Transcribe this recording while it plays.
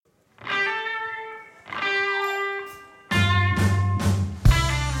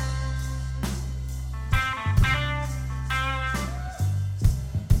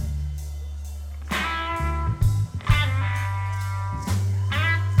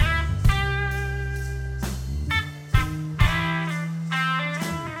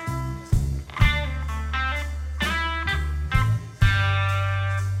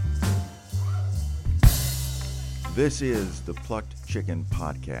This is the Plucked Chicken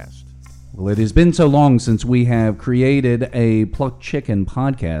podcast. Well, it has been so long since we have created a Plucked Chicken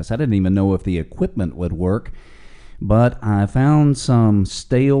podcast. I didn't even know if the equipment would work, but I found some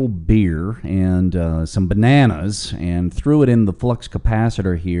stale beer and some bananas and threw it in the flux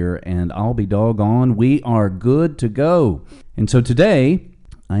capacitor here, and I'll be doggone, we are good to go. And so today,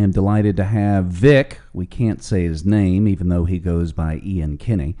 I am delighted to have Vic. We can't say his name, even though he goes by Ian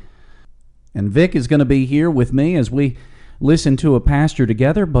Kinney. And Vic is going to be here with me as we listen to a pastor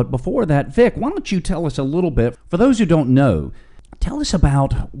together. But before that, Vic, why don't you tell us a little bit, for those who don't know, tell us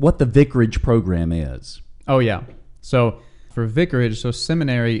about what the vicarage program is. Oh, yeah. So for vicarage,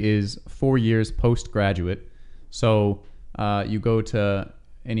 seminary is 4 years postgraduate. So you go to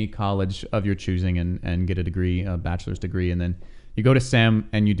any college of your choosing and get a degree, a bachelor's degree, and then you go to SEM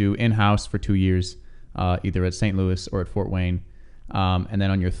and you do in-house for 2 years, either at St. Louis or at Fort Wayne. And then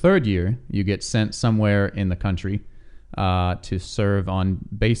on your third year, you get sent somewhere in the country to serve on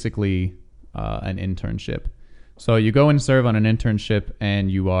basically an internship. So you go and serve on an internship, and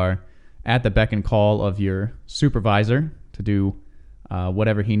you are at the beck and call of your supervisor to do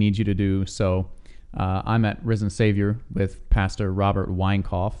whatever he needs you to do. So I'm at Risen Savior with Pastor Robert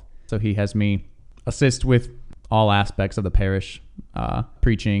Weinkoff. So he has me assist with all aspects of the parish,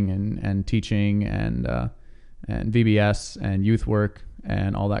 preaching and teaching and VBS and youth work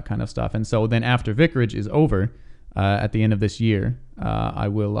and all that kind of stuff. And so then after vicarage is over, at the end of this year, I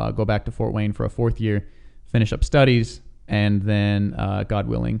will go back to Fort Wayne for a fourth year, finish up studies, and then, God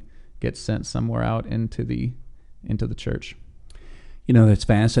willing, get sent somewhere out into the church. You know, that's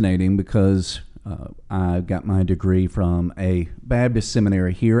fascinating because I got my degree from a Baptist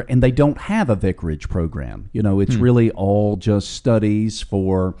seminary here, and they don't have a vicarage program. You know, it's really all just studies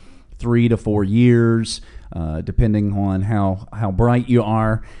for 3 to 4 years, depending on how bright you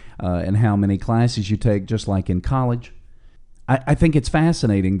are. And how many classes you take, just like in college. I think it's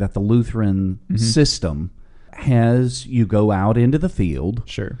fascinating that the Lutheran system has you go out into the field.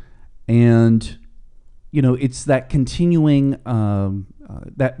 Sure. And, you know, it's that continuing,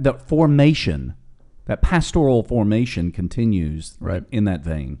 that formation, that pastoral formation continues right in that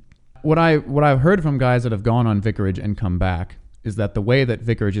vein. What I've heard from guys that have gone on vicarage and come back is that the way that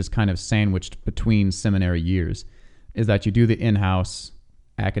vicarage is kind of sandwiched between seminary years is that you do the in-house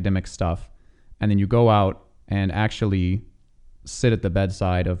academic stuff, and then you go out and actually sit at the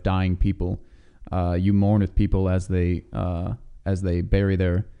bedside of dying people. You mourn with people as they bury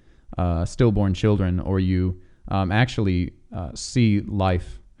their stillborn children, or you actually see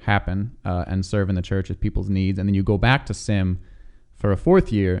life happen and serve in the church with people's needs. And then you go back to SIM for a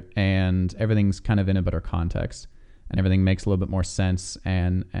fourth year, and everything's kind of in a better context, and everything makes a little bit more sense,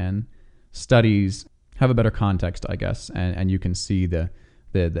 and studies have a better context, I guess, and you can see the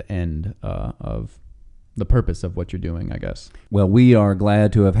end of the purpose of what you're doing, I guess. Well, we are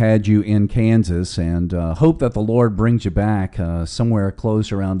glad to have had you in Kansas, and hope that the Lord brings you back somewhere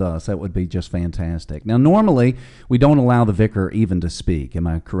close around us. That would be just fantastic. Now, normally, we don't allow the vicar even to speak. Am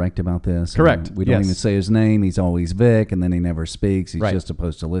I correct about this? Correct. We don't even say his name. He's always Vic, and then he never speaks. He's just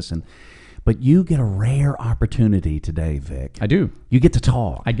supposed to listen. But you get a rare opportunity today, Vic. I do. You get to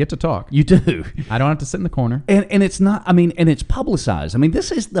talk. I get to talk. You do. I don't have to sit in the corner. And it's not, I mean, and it's publicized. I mean,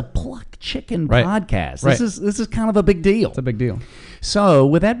 this is the Plucked Chicken podcast. This is kind of a big deal. It's a big deal. So,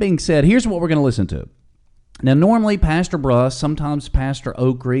 with that being said, here's what we're going to listen to. Now, normally Pastor Bruss, sometimes Pastor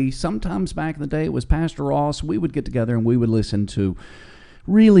Oakrey, sometimes back in the day it was Pastor Ross. We would get together and we would listen to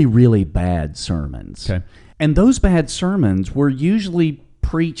really, really bad sermons. Okay. And those bad sermons were usually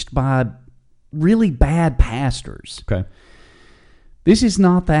preached by really bad pastors. Okay. This is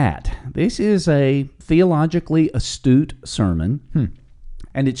not that. This is a theologically astute sermon,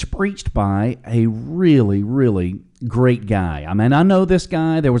 and it's preached by a really, really great guy. I mean, I know this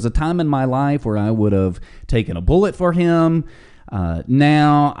guy. There was a time in my life where I would have taken a bullet for him.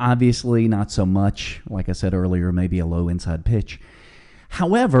 Now, obviously, not so much. Like I said earlier, maybe a low inside pitch.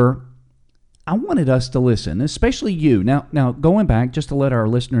 However, I wanted us to listen, especially you. Now, going back, just to let our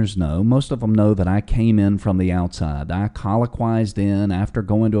listeners know, most of them know that I came in from the outside. I colloquized in after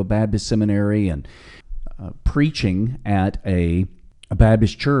going to a Baptist seminary and preaching at a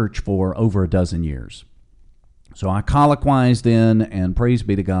Baptist church for over a dozen years. So I colloquized in, and praise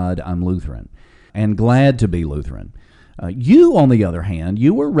be to God, I'm Lutheran, and glad to be Lutheran. You, on the other hand,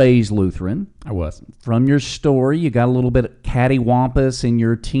 you were raised Lutheran. I was. From your story, you got a little bit cattywampus in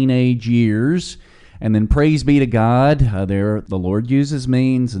your teenage years, And then praise be to God, there the Lord uses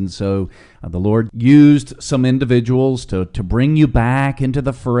means, and so the Lord used some individuals to bring you back into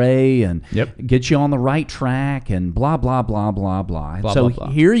the fray and get you on the right track and blah, blah, blah, blah, blah. And so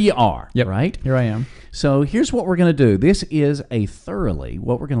here you are, right? Here I am. So here's what we're going to do. This is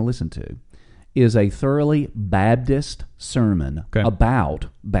what we're going to listen to is a thoroughly Baptist sermon about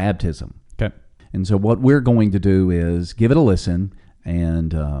baptism. Okay. And so what we're going to do is give it a listen.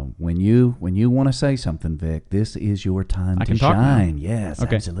 And when you want to say something, Vic, this is your time to shine. Yes,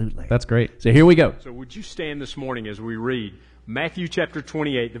 absolutely. That's great. So here we go. So would you stand this morning as we read Matthew chapter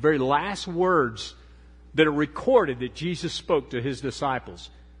 28, the very last words that are recorded that Jesus spoke to his disciples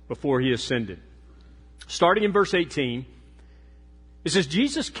before he ascended. Starting in verse 18, it says,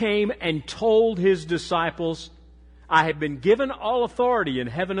 Jesus came and told his disciples, I have been given all authority in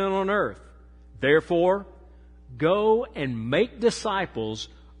heaven and on earth. Therefore, go and make disciples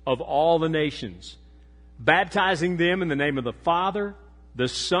of all the nations, baptizing them in the name of the Father, the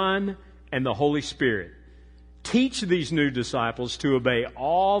Son, and the Holy Spirit. Teach these new disciples to obey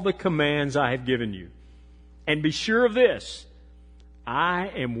all the commands I have given you. And be sure of this,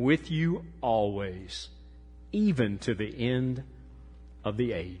 I am with you always, even to the end of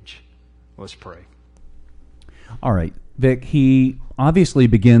the age. Let's pray. All right, Vic, he obviously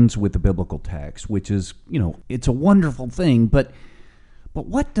begins with the biblical text, which is, it's a wonderful thing, but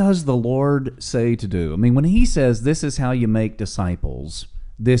what does the Lord say to do? I mean, when he says this is how you make disciples,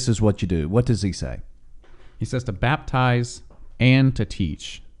 this is what you do, what does he say? He says to baptize and to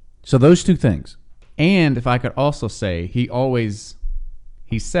teach. So those two things. And if I could also say, he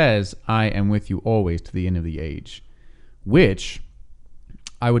says, I am with you always to the end of the age, which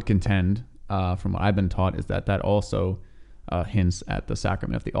I would contend, from what I've been taught, is that also hints at the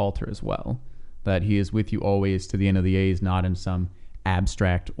sacrament of the altar as well, that he is with you always to the end of the age, not in some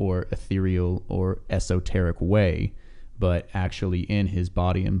abstract or ethereal or esoteric way, but actually in his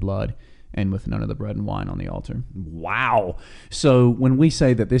body and blood and with none of the bread and wine on the altar. Wow. So when we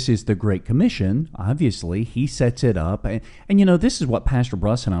say that this is the Great Commission, obviously he sets it up. And this is what Pastor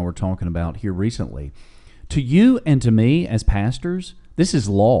Bruss and I were talking about here recently. To you and to me as pastors, this is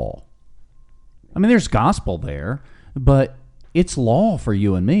law. I mean, there's gospel there, but it's law for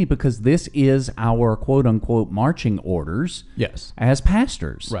you and me because this is our quote-unquote marching orders as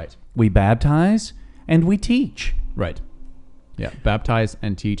pastors. Right. We baptize and we teach. Right. Yeah, baptize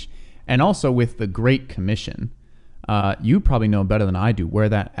and teach. And also with the Great Commission, you probably know better than I do where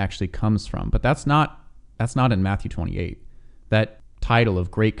that actually comes from, but that's not in Matthew 28. That title of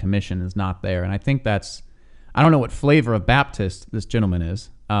Great Commission is not there, and I think I don't know what flavor of Baptist this gentleman is,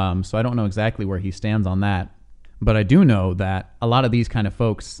 so I don't know exactly where he stands on that. But I do know that a lot of these kind of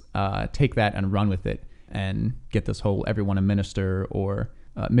folks take that and run with it and get this whole everyone a minister or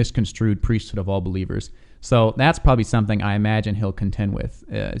misconstrued priesthood of all believers. So that's probably something I imagine he'll contend with,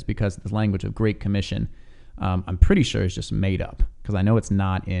 is because the language of Great Commission, I'm pretty sure is just made up, because I know it's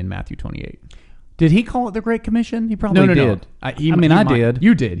not in Matthew 28. Did he call it the Great Commission? He probably did. I did.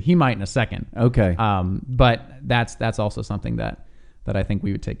 You did. He might in a second. Okay. But that's also something that I think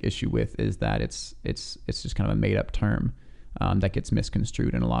we would take issue with, is that it's just kind of a made up term that gets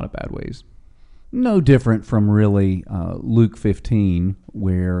misconstrued in a lot of bad ways. No different from really Luke 15,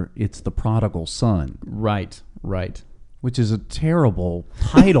 where it's the prodigal son. Right. Which is a terrible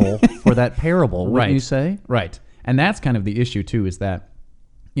title for that parable, wouldn't you say? Right. And that's kind of the issue too, is that,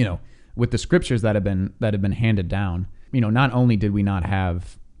 with the scriptures that have been handed down, not only did we not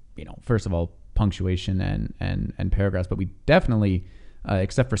have, first of all, punctuation and paragraphs, but we definitely,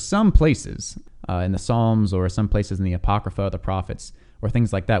 except for some places in the Psalms or some places in the Apocrypha, the prophets, or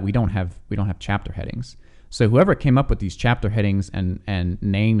things like that, we don't have chapter headings. So whoever came up with these chapter headings and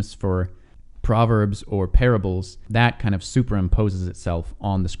names for proverbs or parables, that kind of superimposes itself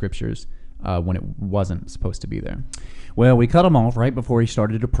on the scriptures when it wasn't supposed to be there. Well, we cut him off right before he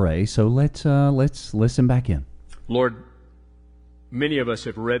started to pray, so let's listen back in. Lord, many of us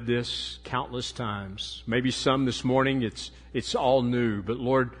have read this countless times. Maybe some this morning, it's all new. But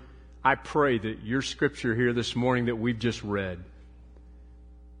Lord, I pray that your scripture here this morning that we've just read,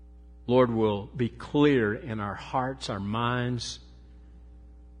 Lord, will be clear in our hearts, our minds,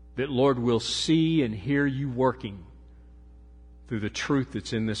 that, Lord, we'll see and hear you working through the truth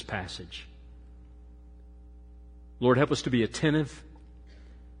that's in this passage. Lord, help us to be attentive.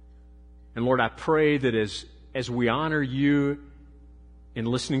 And Lord, I pray that as we honor you in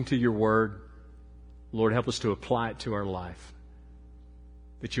listening to your word, Lord, help us to apply it to our life,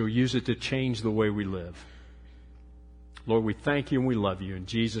 that you'll use it to change the way we live. Lord, we thank you and we love you. In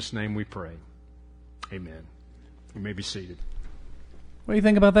Jesus' name we pray. Amen. You may be seated. What do you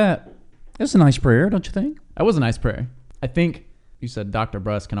think about that? That's a nice prayer, don't you think? That was a nice prayer. I think you said Dr.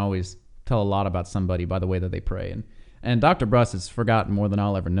 Bruss can always tell a lot about somebody by the way that they pray. And Dr. Bruss has forgotten more than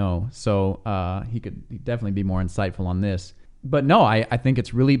I'll ever know. So he'd definitely be more insightful on this. But no, I think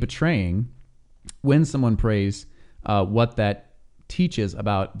it's really betraying when someone prays what that teaches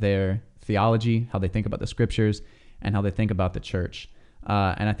about their theology, how they think about the scriptures, and how they think about the church.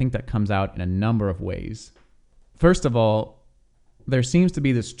 And I think that comes out in a number of ways. First of all, there seems to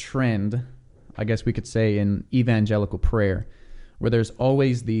be this trend, I guess we could say, in evangelical prayer, where there's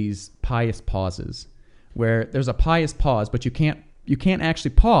always these pious pauses, where there's a pious pause, but you can't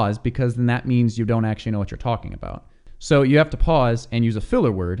actually pause because then that means you don't actually know what you're talking about. So you have to pause and use a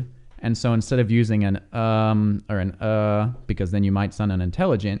filler word. And so instead of using an or an because then you might sound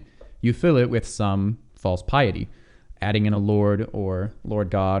unintelligent, you fill it with some false piety, adding in a Lord or Lord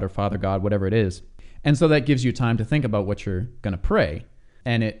God or Father God, whatever it is. And so that gives you time to think about what you're going to pray.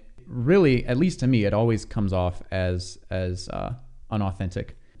 And it really, at least to me, it always comes off as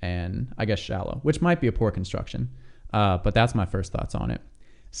unauthentic and I guess shallow, which might be a poor construction. But that's my first thoughts on it.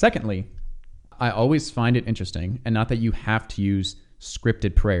 Secondly, I always find it interesting, and not that you have to use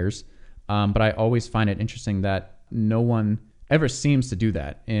scripted prayers, but I always find it interesting that no one ever seems to do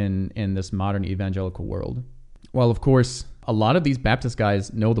that in this modern evangelical world. While, of course, a lot of these Baptist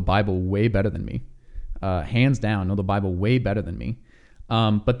guys know the Bible way better than me. Hands down, know the Bible way better than me.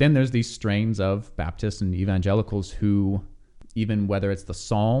 But then there's these strains of Baptists and evangelicals who, even whether it's the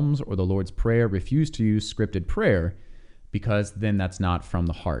Psalms or the Lord's Prayer, refuse to use scripted prayer because then that's not from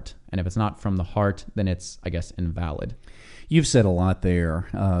the heart. And if it's not from the heart, then it's, I guess, invalid. You've said a lot there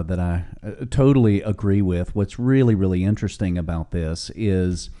that I totally agree with. What's really, really interesting about this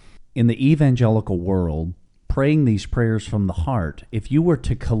is in the evangelical world, praying these prayers from the heart, if you were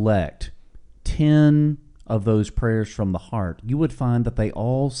to collect 10 of those prayers from the heart, you would find that they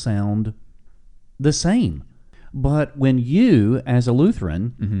all sound the same. But when you, as a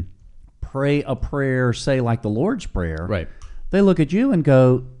Lutheran, pray a prayer, say like the Lord's Prayer, Right. they look at you and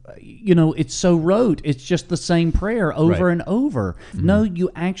go, it's so rote. It's just the same prayer over and over. No,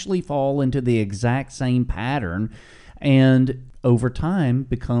 you actually fall into the exact same pattern and over time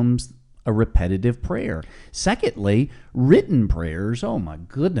becomes a repetitive prayer. Secondly, written prayers, oh my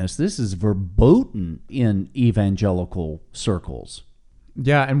goodness, this is verboten in evangelical circles.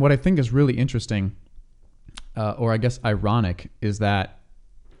 Yeah, and what I think is really interesting, or I guess ironic, is that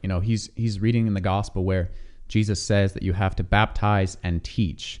he's reading in the gospel where Jesus says that you have to baptize and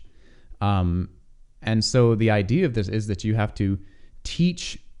teach. And so the idea of this is that you have to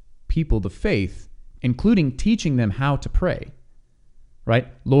teach people the faith, including teaching them how to pray, right?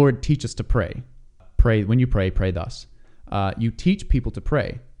 Lord, teach us to pray. Pray, when you pray thus. You teach people to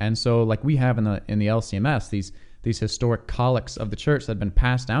pray. And so like we have in the LCMS, these historic collects of the church that have been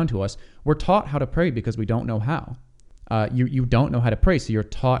passed down to us, we're taught how to pray because we don't know how. You don't know how to pray, so you're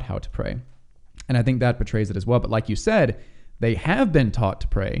taught how to pray. And I think that portrays it as well. But like you said, they have been taught to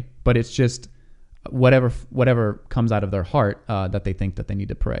pray, but it's just whatever comes out of their heart that they think that they need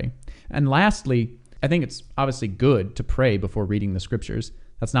to pray. And lastly, I think it's obviously good to pray before reading the scriptures.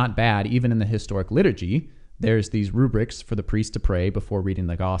 That's not bad. Even in the historic liturgy, there's these rubrics for the priest to pray before reading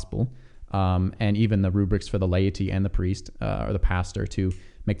the gospel, and even the rubrics for the laity and the priest or the pastor to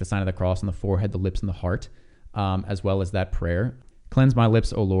make the sign of the cross on the forehead, the lips, and the heart, as well as that prayer. Cleanse my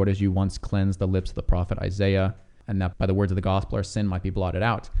lips, O Lord, as you once cleansed the lips of the prophet Isaiah, and that by the words of the gospel our sin might be blotted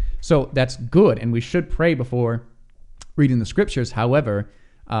out. So that's good, and we should pray before reading the scriptures. However,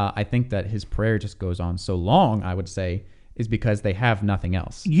 I think that his prayer just goes on so long, I would say, is because they have nothing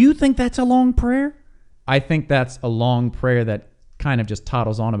else. You think that's a long prayer? I think that's a long prayer that kind of just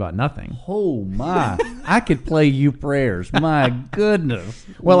toddles on about nothing. Oh, my. I could play you prayers. My goodness.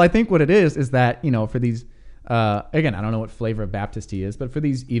 Well, I think what it is that, for these, again, I don't know what flavor of Baptist he is, but for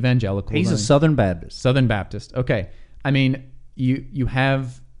these evangelicals. He's a Southern Baptist. Southern Baptist. Okay. I mean, you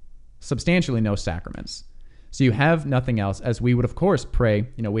have substantially no sacraments. So you have nothing else, as we would, of course, pray.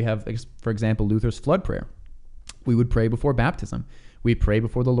 We have, for example, Luther's flood prayer. We would pray before baptism. We pray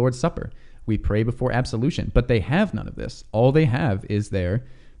before the Lord's Supper. We pray before absolution. But they have none of this. All they have is their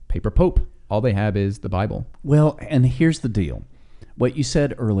paper pope. All they have is the Bible. Well, and here's the deal. What you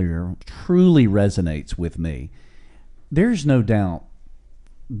said earlier truly resonates with me. There's no doubt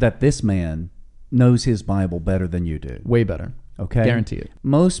that this man knows his Bible better than you do. Way better. Okay? Guarantee it.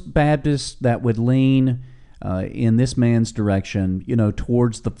 Most Baptists that would lean in this man's direction,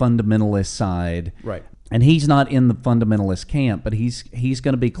 towards the fundamentalist side. Right. And he's not in the fundamentalist camp, but he's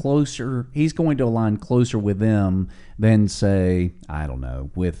going to be closer. He's going to align closer with them than, say, I don't know,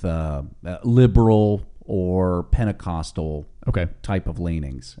 with liberal or Pentecostal Okay. type of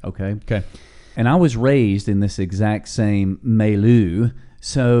leanings. Okay. Okay. And I was raised in this exact same milieu,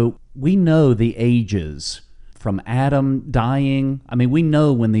 so we know the ages from Adam dying. I mean, we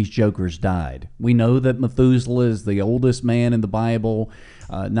know when these jokers died. We know that Methuselah is the oldest man in the Bible,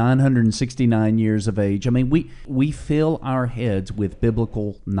 969 years of age. I mean, we fill our heads with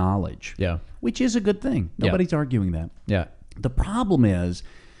biblical knowledge, Yeah. which is a good thing. Nobody's arguing that. Yeah. The problem is,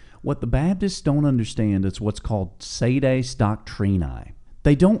 what the Baptists don't understand is what's called sedes doctrinae.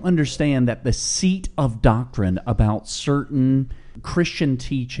 They don't understand that the seat of doctrine about certain Christian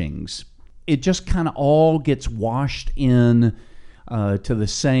teachings, it just kind of all gets washed in to the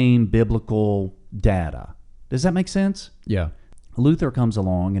same biblical data. Does that make sense? Yeah. Luther comes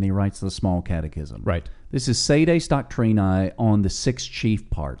along and he writes the Small Catechism. Right. This is sedes doctrinae on the 6 chief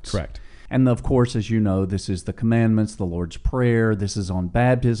parts. Correct. And of course, as you know, this is the commandments, the Lord's Prayer, this is on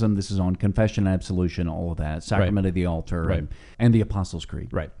baptism, this is on confession, absolution, all of that, sacrament of the altar, Right. and the Apostles' Creed.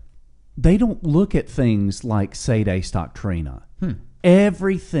 Right. They don't look at things like sedes doctrina.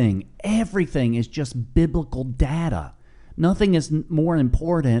 Everything is just biblical data. Nothing is more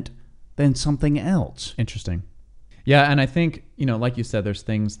important than something else. Interesting. Yeah, and I think, like you said, there's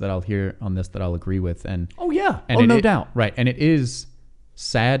things that I'll hear on this that I'll agree with. And Oh, yeah. and No doubt. Right. And it is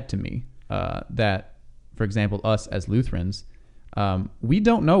sad to me that, for example, us as Lutherans, we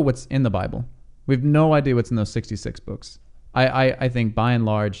don't know what's in the Bible. We have no idea what's in those 66 books. I think by and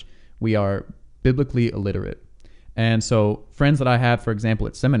large, we are biblically illiterate. And so friends that I have, for example,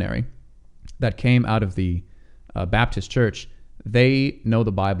 at seminary that came out of the Baptist church, they know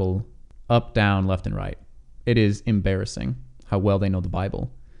the Bible up, down, left, and right. It is embarrassing how well they know the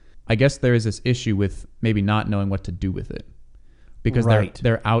Bible. I guess there is this issue with maybe not knowing what to do with it because Right.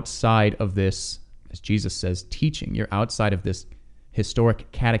 they're outside of this, as Jesus says, teaching. You're outside of this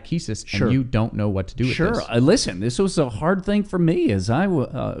historic catechesis, Sure. and you don't know what to do with Sure. this. Listen, this was a hard thing for me as I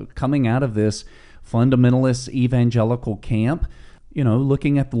was coming out of this fundamentalist evangelical camp,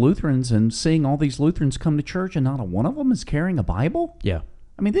 looking at the Lutherans and seeing all these Lutherans come to church and not a one of them is carrying a Bible. Yeah.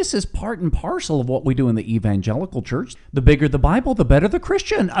 I mean, this is part and parcel of what we do in the evangelical church. The bigger the Bible, the better the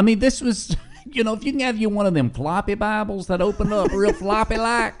Christian. I mean, this was, if you can have one of them floppy Bibles that open up real floppy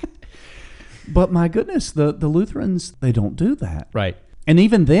like. But my goodness, the Lutherans, they don't do that. Right. And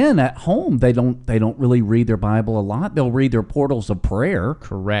even then, at home, they don't really read their Bible a lot. They'll read their portals of prayer.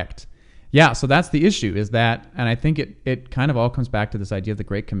 Correct. Yeah, so that's the issue is that, and I think it kind of all comes back to this idea of the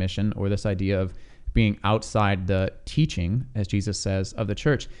Great Commission, or this idea of being outside the teaching, as Jesus says, of the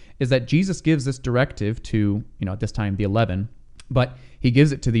church, is that Jesus gives this directive to, at this time, the 11, but he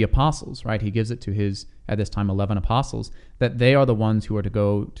gives it to the apostles, right? He gives it to his, at this time, 11 apostles, that they are the ones who are to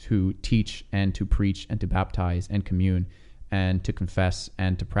go to teach and to preach and to baptize and commune and to confess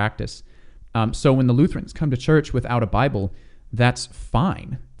and to practice. So when the Lutherans come to church without a Bible, that's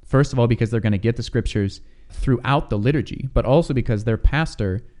fine. First of all, because they're going to get the scriptures throughout the liturgy, but also because their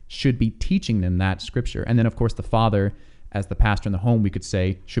pastor should be teaching them that scripture. And then, of course, the father, as the pastor in the home, we could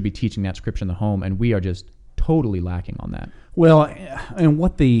say, should be teaching that scripture in the home. And we are just totally lacking on that. Well, and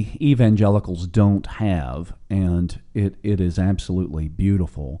what the evangelicals don't have, and it is absolutely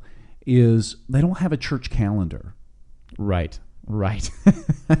beautiful, is they don't have a church calendar. Right.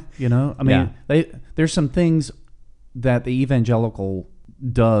 I mean, there's some things that the evangelical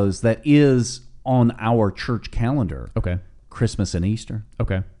does that is on our church calendar. Okay. Christmas and Easter.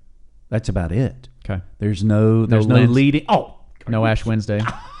 Okay. That's about it. Okay. There's no Lent. leading. Oh, No Ash Wednesday.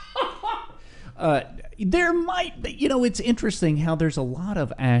 there might be. It's interesting how there's a lot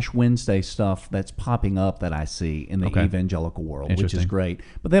of Ash Wednesday stuff that's popping up that I see in the Okay. evangelical world, which is Interesting. great.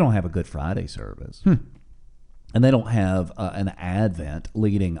 But they don't have a Good Friday service. And they don't have an Advent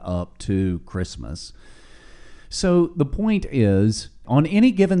leading up to Christmas. So the point is, on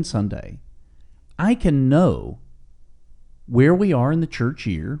any given Sunday, I can know where we are in the church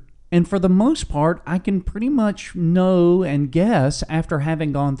year, and for the most part, I can pretty much know and guess after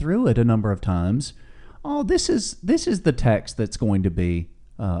having gone through it a number of times, this is the text that's going to be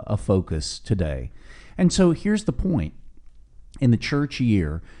a focus today. And so here's the point. In the church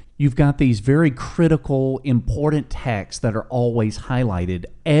year, you've got these very critical, important texts that are always highlighted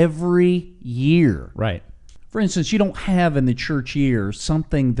every year. Right. For instance, you don't have in the church year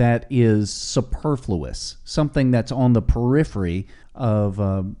something that is superfluous, something that's on the periphery of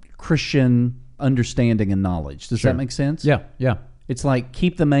Christian understanding and knowledge. Does Sure. that make sense? Yeah. It's like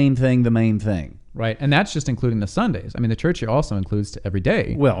keep the main thing the main thing. Right, and that's just including the Sundays. I mean, the church year also includes to every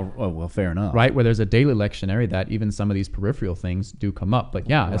day. Well, fair enough. Right, where there's a daily lectionary that even some of these peripheral things do come up. But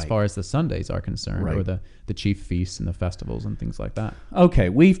yeah, as far as the Sundays are concerned, or the chief feasts and the festivals and things like that. Okay,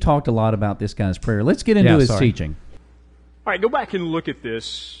 we've talked a lot about this guy's prayer. Let's get into his teaching. All right, go back and look at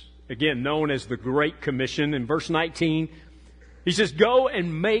this, again, known as the Great Commission. In verse 19, he says, go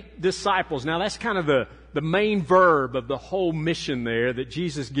and make disciples. Now, that's kind of the main verb of the whole mission there that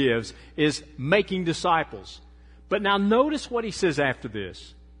Jesus gives is making disciples. But now notice what he says after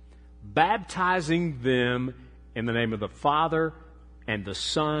this. Baptizing them in the name of the Father and the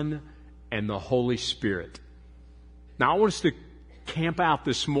Son and the Holy Spirit. Now I want us to camp out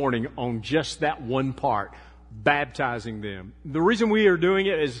this morning on just that one part. Baptizing them. The reason we are doing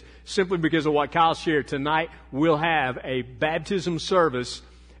it is simply because of what Kyle shared. Tonight we'll have a baptism service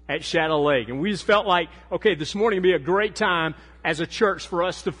at Shadow Lake. And we just felt like, okay, this morning would be a great time as a church for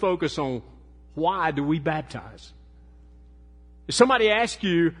us to focus on why do we baptize? If somebody asks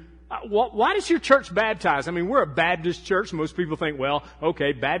you, why does your church baptize? I mean, we're a Baptist church. Most people think, well,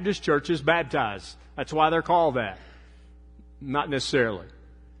 okay, Baptist churches baptize. That's why they're called that. Not necessarily.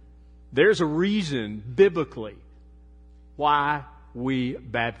 There's a reason biblically why we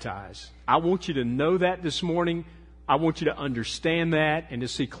baptize. I want you to know that this morning. I want you to understand that and to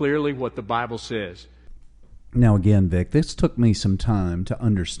see clearly what the Bible says. Now again, Vic, this took me some time to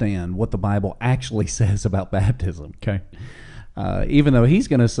understand what the Bible actually says about baptism. Okay. Even though he's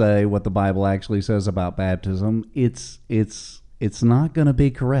going to say what the Bible actually says about baptism, it's not going to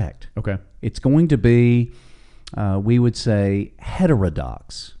be correct. Okay. It's going to be, we would say,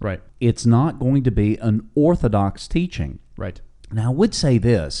 heterodox. Right. It's not going to be an orthodox teaching. Right. Now, I would say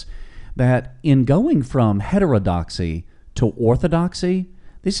this, that in going from heterodoxy to orthodoxy,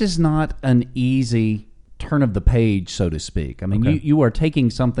 this is not an easy turn of the page, so to speak. I mean, you are taking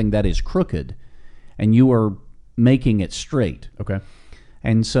something that is crooked and you are making it straight. Okay.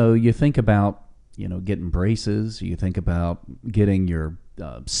 And so you think about, getting braces, you think about getting your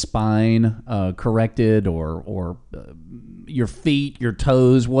spine corrected or your feet, your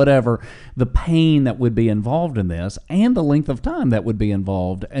toes, whatever, the pain that would be involved in this and the length of time that would be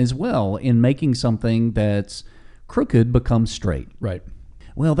involved as well in making something that's crooked become straight. Right.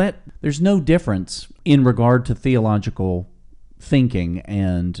 Well, there's no difference in regard to theological thinking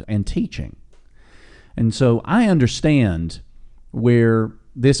and teaching. And so I understand where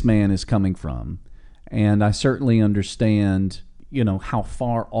this man is coming from, and I certainly understand, how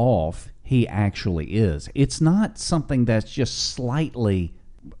far off he actually is. It's not something that's just slightly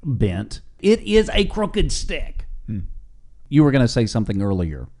bent. It is a crooked stick. You were going to say something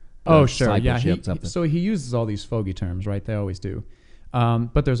earlier. Oh, sure. Yeah. So he uses all these fogey terms, right? They always do.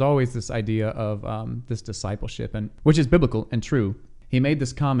 But there's always this idea of this discipleship, and which is biblical and true. He made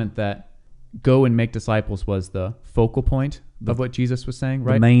this comment that go and make disciples was the focal point of what Jesus was saying,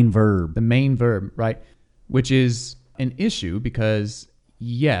 right? The main verb. The main verb, right? Which is an issue because,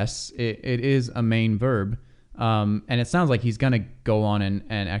 yes, it is a main verb. And it sounds like he's going to go on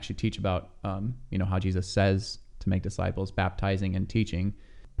and actually teach about, how Jesus says to make disciples, baptizing and teaching,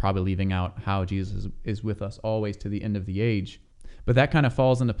 probably leaving out how Jesus is with us always to the end of the age. But that kind of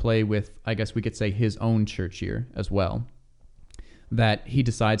falls into play with, I guess we could say, his own church year as well, that he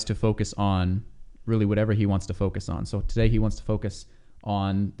decides to focus on really whatever he wants to focus on. So today he wants to focus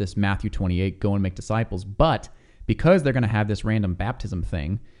on this Matthew 28, go and make disciples. But because they're going to have this random baptism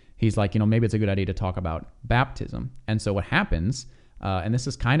thing, he's like, maybe it's a good idea to talk about baptism. And so what happens, and this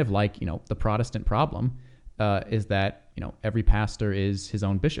is kind of like, the Protestant problem, is that, every pastor is his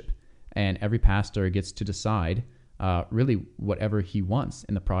own bishop. And every pastor gets to decide really whatever he wants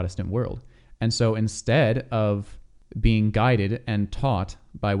in the Protestant world. And so instead of being guided and taught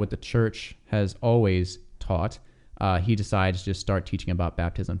by what the church has always taught, he decides to just start teaching about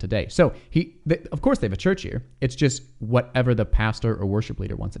baptism today. So of course they have a church here. It's just whatever the pastor or worship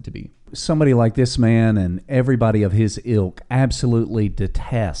leader wants it to be. Somebody like this man and everybody of his ilk absolutely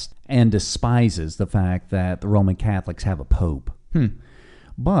detests and despises the fact that the Roman Catholics have a pope.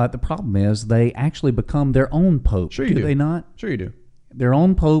 But the problem is they actually become their own pope. Sure you do. They not? Sure you do. Their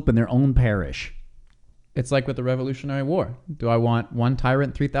own pope in their own parish. It's like with the Revolutionary War. Do I want one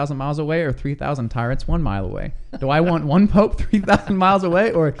tyrant 3,000 miles away or 3,000 tyrants 1 mile away? Do I want one pope 3,000 miles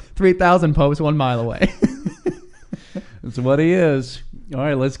away or 3,000 popes 1 mile away? That's what he is. All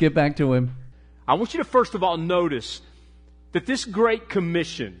right, let's get back to him. I want you to first of all notice that this Great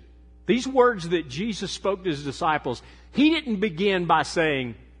Commission, these words that Jesus spoke to his disciples, he didn't begin by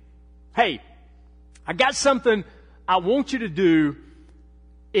saying, hey, I got something I want you to do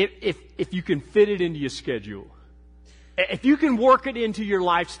if you can fit it into your schedule. If you can work it into your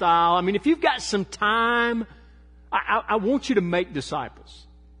lifestyle, I mean, if you've got some time, I want you to make disciples.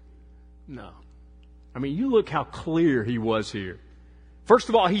 No. I mean, you look how clear he was here. First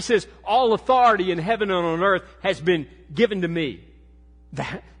of all, he says, all authority in heaven and on earth has been given to me.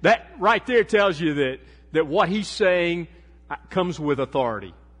 That right there tells you that what he's saying comes with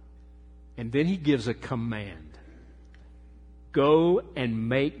authority. And then he gives a command. Go and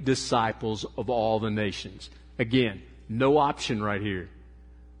make disciples of all the nations. Again, no option right here.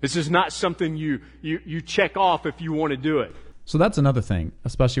 This is not something you check off if you want to do it. So that's another thing,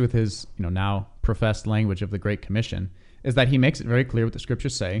 especially with his now professed language of the Great Commission, is that he makes it very clear what the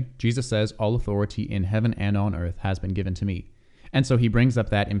Scriptures say. Jesus says, all authority in heaven and on earth has been given to me. And so he brings up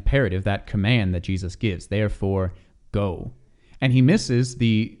that imperative, that command that Jesus gives. Therefore, go. And he misses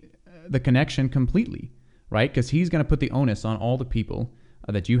the connection completely, right? Because he's going to put the onus on all the people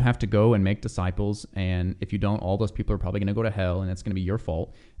that you have to go and make disciples. And if you don't, all those people are probably going to go to hell, and it's going to be your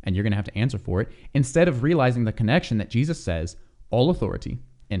fault, and you're going to have to answer for it. Instead of realizing the connection that Jesus says, all authority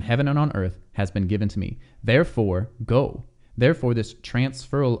in heaven and on earth has been given to me. Therefore, go. Therefore, this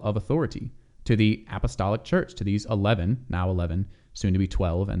transferal of authority to the apostolic church, to these 11, now 11, soon to be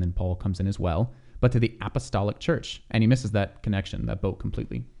 12, and then Paul comes in as well, but to the apostolic church. And he misses that connection, that boat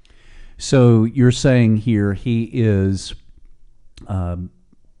completely. So you're saying here he is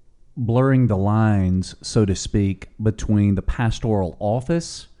blurring the lines, so to speak, between the pastoral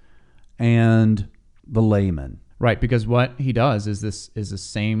office and the layman. Right, because what he does is the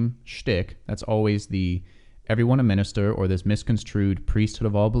same shtick. That's always the everyone a minister, or this misconstrued priesthood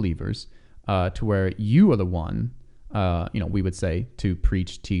of all believers, to where you are the one, we would say, to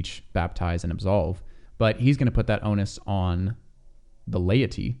preach, teach, baptize, and absolve. But he's going to put that onus on the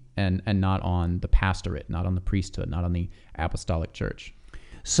laity and not on the pastorate, not on the priesthood, not on the apostolic church.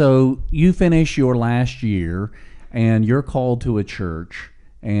 So you finish your last year and you're called to a church,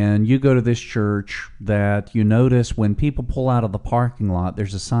 and you go to this church that you notice when people pull out of the parking lot,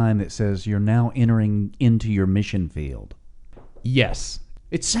 there's a sign that says you're now entering into your mission field. Yes.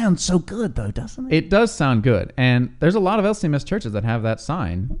 It sounds so good, though, doesn't it? It does sound good. And there's a lot of LCMS churches that have that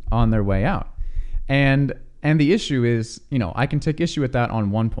sign on their way out. And the issue is, I can take issue with that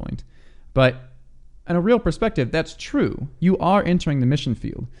on one point. But in a real perspective, that's true. You are entering the mission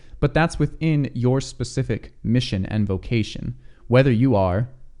field, but that's within your specific mission and vocation. Whether you are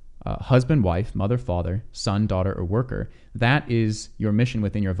husband, wife, mother, father, son, daughter, or worker, that is your mission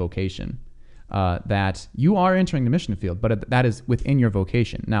within your vocation. That you are entering the mission field, but that is within your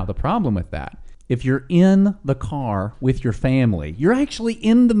vocation. Now, the problem with that, if you're in the car with your family, you're actually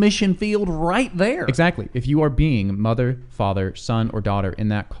in the mission field right there. Exactly. If you are being mother, father, son, or daughter in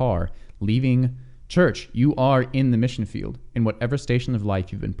that car, leaving church, you are in the mission field in whatever station of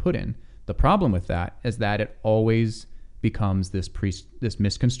life you've been put in. The problem with that is that it always becomes this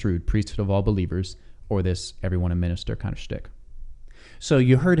misconstrued priesthood of all believers, or this everyone a minister kind of shtick. So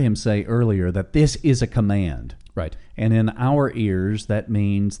you heard him say earlier that this is a command. Right. And in our ears, that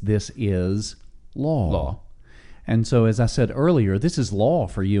means this is law. And so, as I said earlier, this is law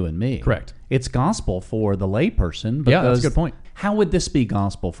for you and me. Correct. It's gospel for the layperson. Yeah, that's a good point. How would this be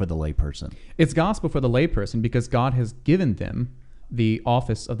gospel for the layperson? It's gospel for the layperson because God has given them the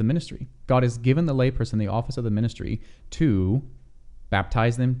office of the ministry. God has given the layperson the office of the ministry to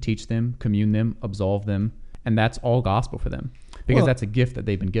baptize them, teach them, commune them, absolve them, and that's all gospel for them because that's a gift that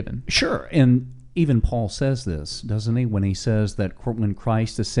they've been given. Sure, and even Paul says this, doesn't he, when he says that when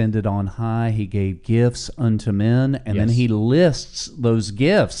Christ ascended on high, he gave gifts unto men, and then he lists those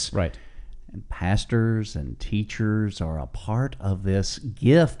gifts. Right. And pastors and teachers are a part of this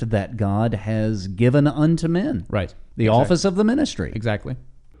gift that God has given unto men. Right. The office of the ministry. Exactly.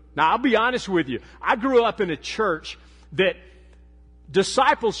 Now, I'll be honest with you. I grew up in a church that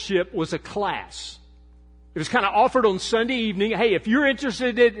discipleship was a class. It was kind of offered on Sunday evening. Hey, if you're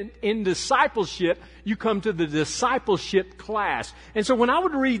interested in discipleship, you come to the discipleship class. And so when I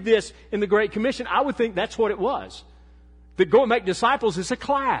would read this in the Great Commission, I would think that's what it was. That go and make disciples is a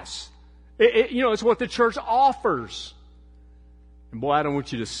class. It's what the church offers. And boy, I don't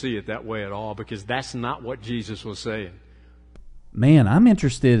want you to see it that way at all, because that's not what Jesus was saying. Man, I'm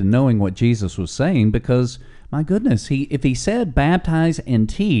interested in knowing what Jesus was saying, because, my goodness, if he said baptize and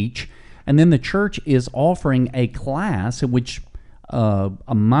teach, and then the church is offering a class in which a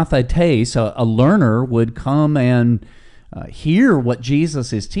mathetes, a learner, would come and hear what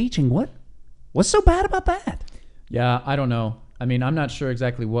Jesus is teaching, what's so bad about that? Yeah, I don't know. I mean, I'm not sure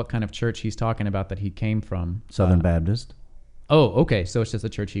exactly what kind of church he's talking about that he came from. Southern Baptist. Oh, okay. So it's just the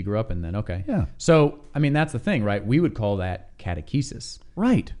church he grew up in then. Okay. Yeah. So, I mean, that's the thing, right? We would call that catechesis.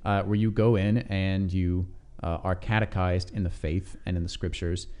 Right. Where you go in and you are catechized in the faith and in the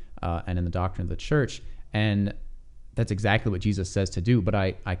scriptures and in the doctrine of the church. And that's exactly what Jesus says to do. But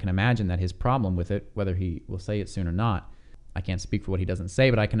I can imagine that his problem with it, whether he will say it soon or not, I can't speak for what he doesn't say,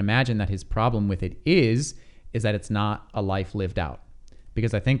 but I can imagine that his problem with it is that it's not a life lived out.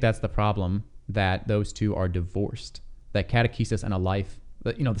 Because I think that's the problem, that those two are divorced. That catechesis and a life,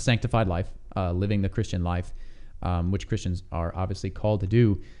 the sanctified life, living the Christian life, which Christians are obviously called to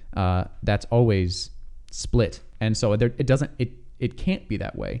do, that's always split. And so it can't be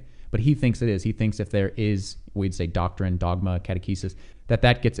that way. But he thinks it is. He thinks if there is, we'd say, doctrine, dogma, catechesis,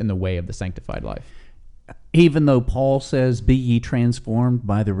 that gets in the way of the sanctified life. Even though Paul says, be ye transformed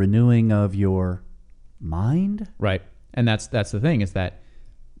by the renewing of your mind? Right. And that's the thing, is that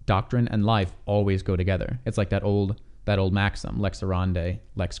doctrine and life always go together. It's like that old maxim, lex orandi,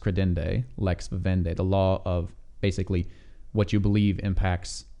 lex credendi, lex vivendi, the law of basically what you believe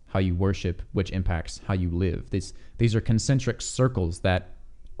impacts how you worship, which impacts how you live. These are concentric circles that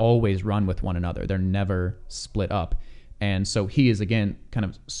always run with one another. They're never split up. And so he is, again, kind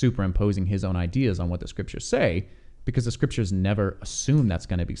of superimposing his own ideas on what the scriptures say, because the scriptures never assume that's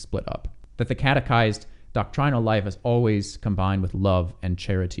going to be split up. That the catechized doctrinal life is always combined with love and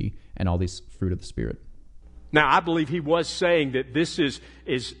charity and all these fruit of the Spirit. Now, I believe he was saying that this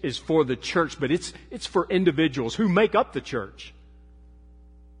is for the church, but it's for individuals who make up the church.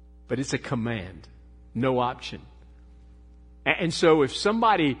 But it's a command, no option. And so if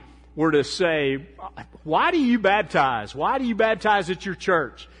somebody were to say, why do you baptize? Why do you baptize at your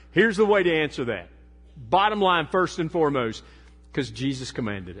church? Here's the way to answer that. Bottom line, first and foremost, because Jesus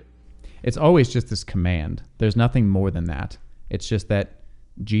commanded it. It's always just this command. There's nothing more than that. It's just that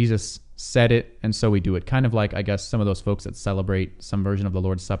Jesus said it, and so we do it. Kind of like, I guess, some of those folks that celebrate some version of the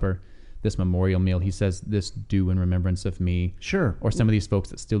Lord's Supper, this memorial meal. He says, this do in remembrance of me. Sure. Or some of these folks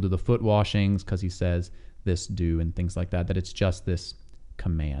that still do the foot washings because he says, this do, and things like that, that it's just this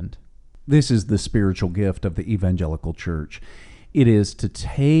command. This is the spiritual gift of the evangelical church. It is to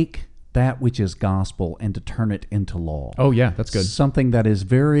take that which is gospel and to turn it into law. Oh, yeah, that's good. Something that is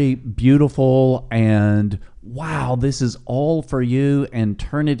very beautiful and, wow, this is all for you, and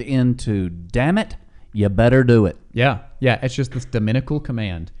turn it into, damn it, you better do it. Yeah, it's just this dominical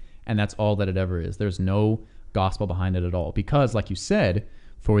command, and that's all that it ever is. There's no gospel behind it at all. Because, like you said,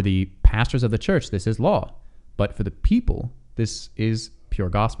 for the pastors of the church, this is law. But for the people, this is pure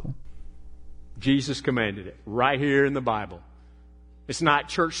gospel. Jesus commanded it right here in the Bible. It's not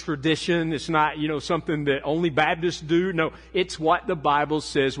church tradition. It's not, something that only Baptists do. No, it's what the Bible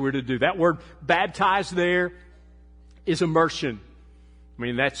says we're to do. That word baptized there is immersion. I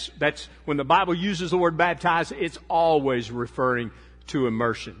mean, that's when the Bible uses the word baptize, it's always referring to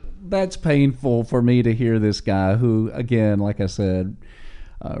immersion. That's painful for me to hear this guy who, again, like I said,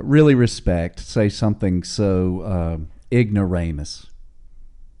 really respect, say something so ignoramus.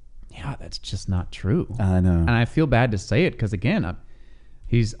 Yeah, that's just not true. I know. And I feel bad to say it because, again,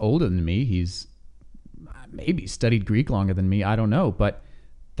 he's older than me. He's maybe studied Greek longer than me. I don't know. But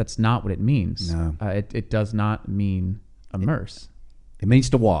that's not what it means. No. It does not mean immerse. It means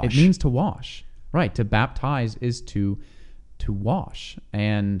to wash. It means to wash. Right. To baptize is to wash.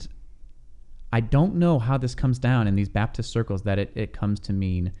 And I don't know how this comes down in these Baptist circles that it comes to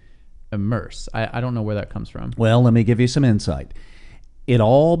mean immerse. I don't know where that comes from. Well, let me give you some insight. It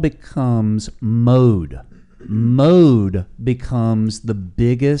all becomes mode. Mode becomes the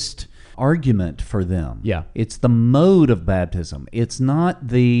biggest argument for them. Yeah. It's the mode of baptism. It's not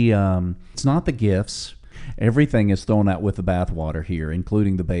the gifts. Everything is thrown out with the bathwater here,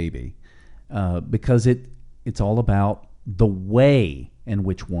 including the baby, because it's all about the way in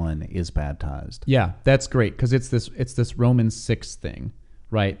which one is baptized. Yeah, that's great because it's this Romans 6 thing,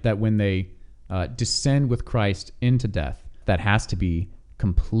 right? That when they descend with Christ into death, that has to be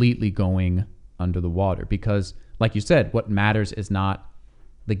completely going under the water. Because, like you said, what matters is not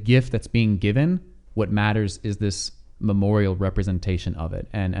the gift that's being given. What matters is this memorial representation of it.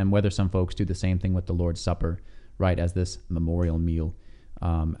 And whether some folks do the same thing with the Lord's Supper, right, as this memorial meal,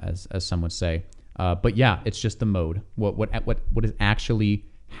 as some would say. But yeah, it's just the mode. What is actually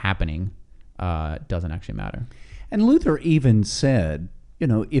happening doesn't actually matter. And Luther even said,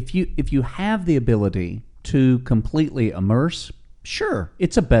 if you have the ability to completely immerse, sure,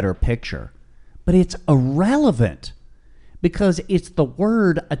 it's a better picture, but it's irrelevant because it's the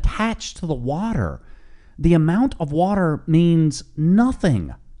word attached to the water. The amount of water means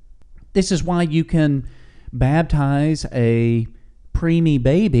nothing. This is why you can baptize a preemie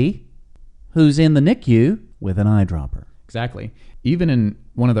baby who's in the NICU with an eyedropper. Exactly. Even in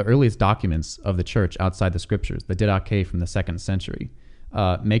one of the earliest documents of the church outside the scriptures, the Didache from the 2nd century,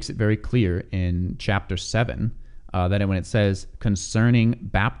 makes it very clear in chapter 7 that when it says concerning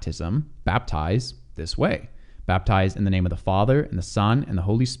baptism, baptize this way. Baptize in the name of the Father and the Son and the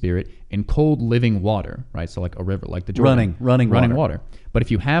Holy Spirit in cold living water, right? So like a river, like the Jordan. Running water. But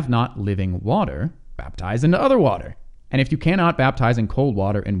if you have not living water, baptize into other water. And if you cannot, baptize in cold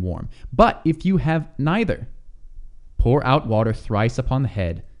water and warm. But if you have neither, pour out water thrice upon the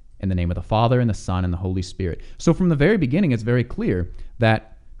head in the name of the Father and the Son and the Holy Spirit. So from the very beginning, it's very clear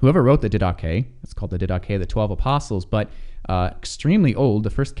that whoever wrote the Didache, it's called the Didache of the 12 Apostles, but extremely old, the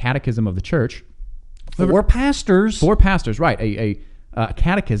first catechism of the church. Four pastors, right? A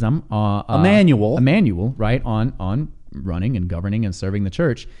catechism, a manual, right? On running and governing and serving the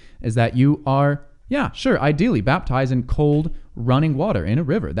church, is that you are, ideally baptize in cold running water in a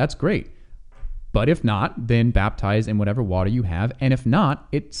river. That's great. But if not, then baptize in whatever water you have. And if not,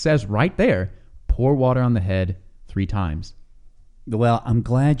 it says right there, pour water on the head 3 times. Well, I'm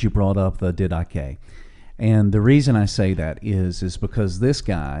glad you brought up the Didache. And the reason I say that is because this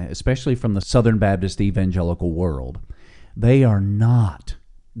guy, especially from the Southern Baptist evangelical world, they are not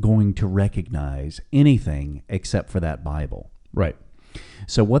going to recognize anything except for that Bible. Right.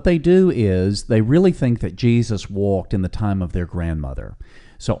 So what they do is they really think that Jesus walked in the time of their grandmother.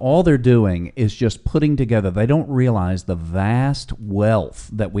 So all they're doing is just putting together, they don't realize the vast wealth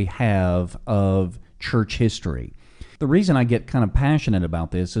that we have of church history. The reason I get kind of passionate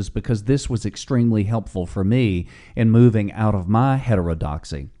about this is because this was extremely helpful for me in moving out of my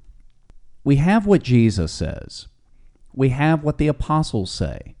heterodoxy. We have what Jesus says. We have what the apostles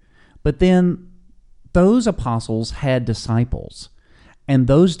say. But then those apostles had disciples, and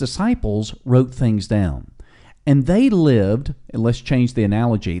those disciples wrote things down. And they lived, and let's change the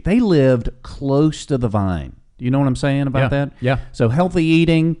analogy, they lived close to the vine. You know what I'm saying about that? Yeah. So healthy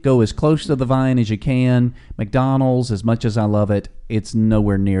eating, go as close to the vine as you can. McDonald's, as much as I love it, it's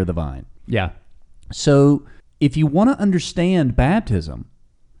nowhere near the vine. Yeah. So if you want to understand baptism,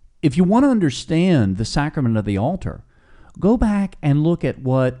 if you want to understand the sacrament of the altar, go back and look at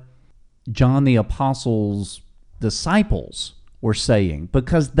what John the Apostle's disciples were saying,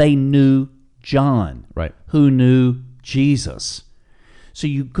 because they knew John, right, who knew Jesus. So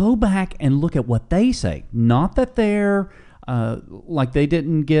you go back and look at what they say. Not that they're like they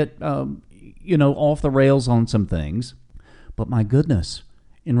didn't get off the rails on some things, but my goodness,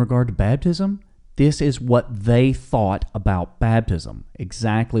 in regard to baptism, this is what they thought about baptism.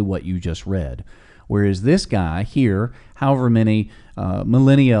 Exactly what you just read. Whereas this guy here, however many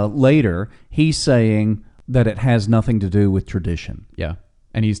millennia later, he's saying that it has nothing to do with tradition. Yeah,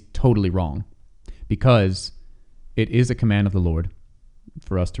 and he's totally wrong, because it is a command of the Lord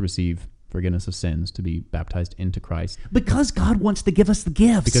for us to receive forgiveness of sins, to be baptized into Christ. Because God wants to give us the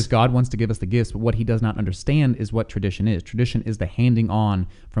gifts. Because God wants to give us the gifts, but what he does not understand is what tradition is. Tradition is the handing on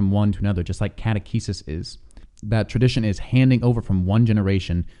from one to another, just like catechesis is. That tradition is handing over from one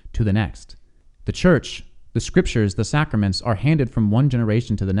generation to the next. The church, the scriptures, the sacraments are handed from one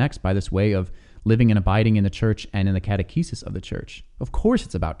generation to the next by this way of living and abiding in the church and in the catechesis of the church. Of course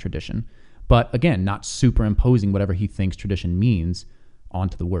it's about tradition, but again, not superimposing whatever he thinks tradition means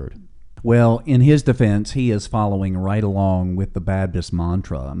onto the word. Well, in his defense, he is following right along with the Baptist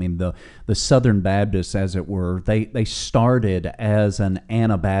mantra. I mean, the Southern Baptists, as it were, they started as an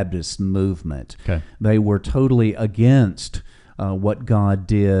Anabaptist movement. Okay. They were totally against what God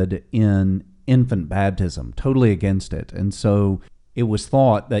did in infant baptism, totally against it. And so it was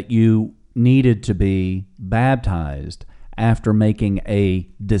thought that you needed to be baptized after making a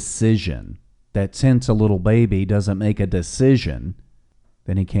decision, that since a little baby doesn't make a decision,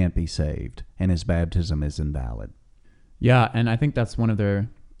 then he can't be saved, and his baptism is invalid. Yeah, and I think that's one of their,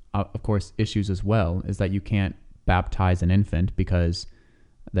 of course, issues as well, is that you can't baptize an infant because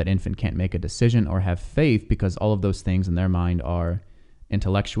that infant can't make a decision or have faith, because all of those things in their mind are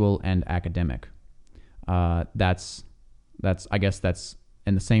intellectual and academic. I guess that's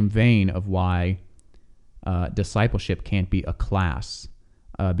in the same vein of why discipleship can't be a class,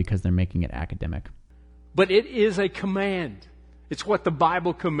 because they're making it academic. But it is a command. It's what the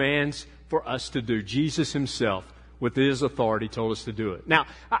Bible commands for us to do. Jesus himself, with his authority, told us to do it. Now,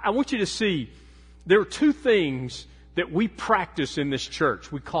 I want you to see there are 2 things that we practice in this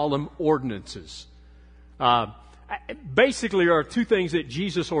church. We call them ordinances. Basically, there are 2 things that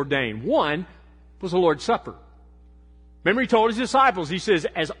Jesus ordained. One was the Lord's Supper. Remember, he told his disciples, he says,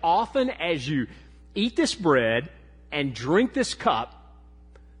 as often as you eat this bread and drink this cup,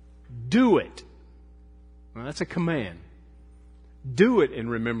 do it. Well, that's a command. Do it in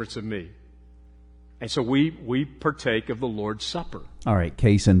remembrance of me. And so we partake of the Lord's Supper. All right,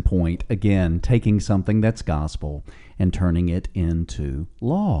 case in point, again, taking something that's gospel and turning it into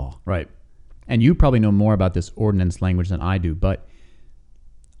law. Right. And you probably know more about this ordinance language than I do, but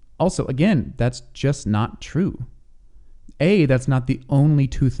also, again, that's just not true. That's not the only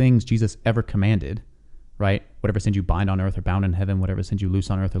two things Jesus ever commanded, right? Whatever sins you bind on earth are bound in heaven, whatever sins you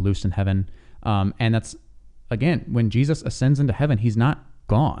loose on earth are loosed in heaven. And that's, again, when Jesus ascends into heaven, he's not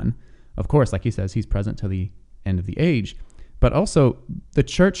gone. Of course, like he says, he's present to the end of the age. But also, the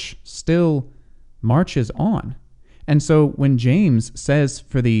church still marches on. And so when James says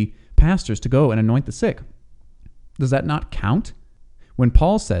for the pastors to go and anoint the sick, does that not count? When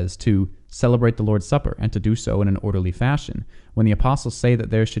Paul says to celebrate the Lord's Supper and to do so in an orderly fashion, when the apostles say that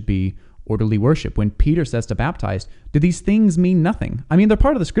there should be orderly worship, when Peter says to baptize, do these things mean nothing? I mean, they're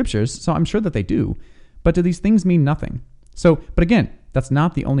part of the scriptures, so I'm sure that they do, but do these things mean nothing? So, but again, that's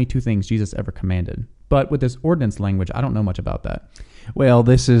not the only two things Jesus ever commanded. But with this ordinance language, I don't know much about that. Well,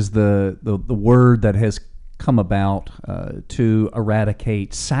 this is the word that has come about to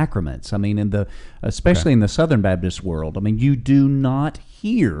eradicate sacraments. I mean, especially in the Southern Baptist world, I mean, you do not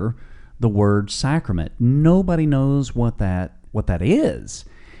hear the word sacrament. Nobody knows what that is.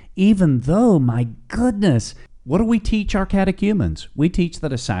 Even though, my goodness, what do we teach our catechumens? We teach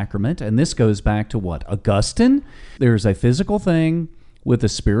that a sacrament, and this goes back to what? Augustine? There's a physical thing with a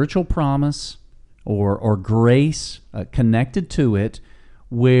spiritual promise or grace connected to it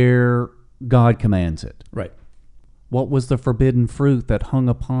where God commands it. Right. What was the forbidden fruit that hung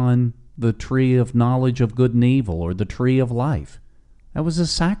upon the tree of knowledge of good and evil, or the tree of life? That was a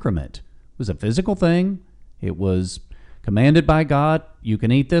sacrament. It was a physical thing. It was commanded by God. You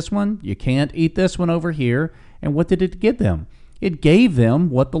can eat this one. You can't eat this one over here. And what did it give them? It gave them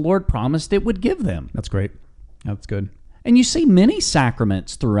what the Lord promised it would give them. That's great. That's good. And you see many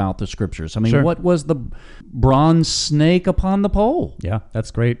sacraments throughout the scriptures. I mean, Sure. What was the bronze snake upon the pole? Yeah, that's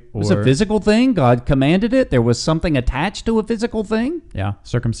great. It was a physical thing. God commanded it. There was something attached to a physical thing. Yeah,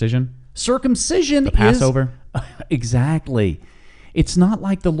 circumcision. Circumcision The Passover. Exactly. It's not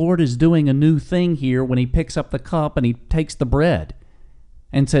like the Lord is doing a new thing here when he picks up the cup and he takes the bread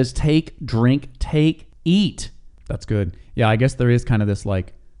and says, take, drink, take, eat. That's good. Yeah, I guess there is kind of this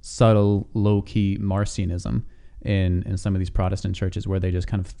like subtle, low-key Marcionism in some of these Protestant churches where they just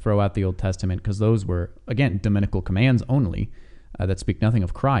kind of throw out the Old Testament because those were, again, dominical commands only that speak nothing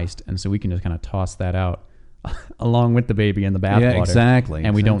of Christ. And so we can just kind of toss that out along with the baby in the bathwater. Yeah, exactly.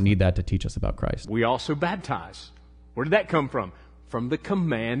 And we don't need that to teach us about Christ. We also baptize. Where did that come from? From the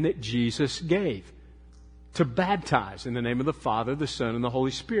command that Jesus gave to baptize in the name of the Father, the Son, and the Holy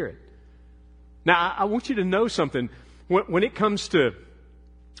Spirit. Now, I want you to know something. When it comes to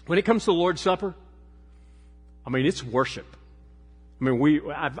the Lord's Supper, I mean, it's worship. I mean,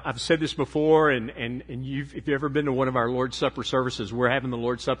 I've said this before, and if you've ever been to one of our Lord's Supper services, we're having the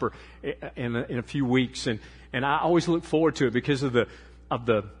Lord's Supper in a few weeks, and I always look forward to it because of the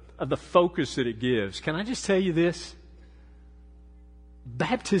focus that it gives. Can I just tell you this?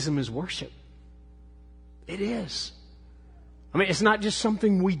 Baptism is worship. It is. I mean, it's not just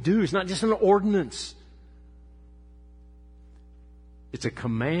something we do. It's not just an ordinance. It's a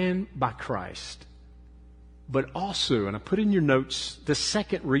command by Christ. But also, and I put in your notes, the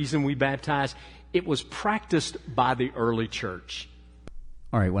second reason we baptize, it was practiced by the early church.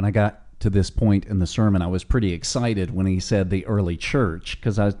 All right, when I got to this point in the sermon, I was pretty excited when he said the early church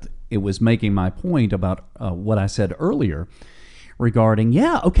because it was making my point about what I said earlier regarding,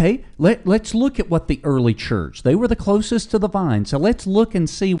 let's look at what the early church, they were the closest to the vine, so let's look and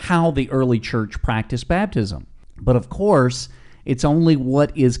see how the early church practiced baptism. But of course, it's only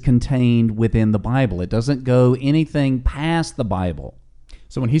what is contained within the Bible. It doesn't go anything past the Bible.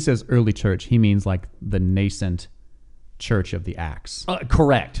 So when he says early church, he means like the nascent church of the Acts.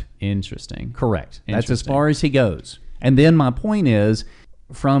 Correct. Interesting. Correct. That's as far as he goes. And then my point is,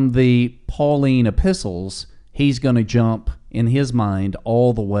 from the Pauline epistles, he's going to jump in his mind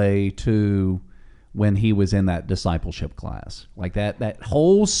all the way to when he was in that discipleship class. Like that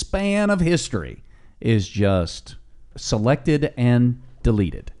whole span of history is just selected and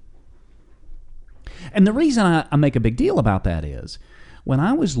deleted. And the reason I make a big deal about that is, when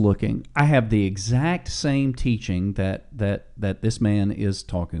I was looking, I have the exact same teaching that this man is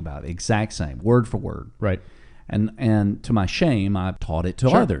talking about, exact same, word for word. Right. And to my shame, I've taught it to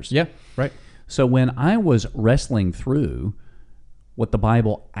others. Yeah, right. So when I was wrestling through what the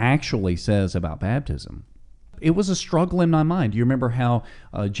Bible actually says about baptism, it was a struggle in my mind. You remember how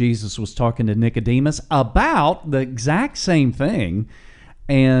Jesus was talking to Nicodemus about the exact same thing,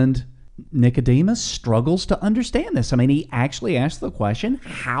 and Nicodemus struggles to understand this. I mean, he actually asked the question,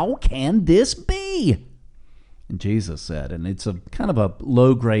 how can this be? And Jesus said, and it's a kind of a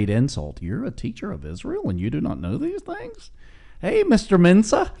low-grade insult, you're a teacher of Israel and you do not know these things? Hey, Mr.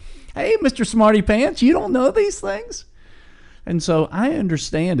 Mensa. Hey, Mr. Smarty Pants, you don't know these things? And so I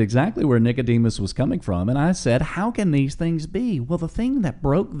understand exactly where Nicodemus was coming from, and I said, how can these things be? Well, the thing that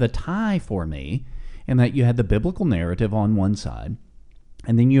broke the tie for me, in that you had the biblical narrative on one side,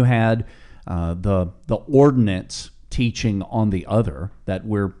 and then you had the ordinance teaching on the other that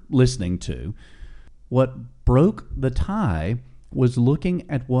we're listening to. What broke the tie was looking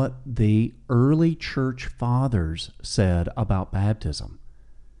at what the early church fathers said about baptism.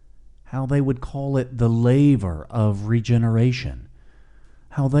 How they would call it the laver of regeneration.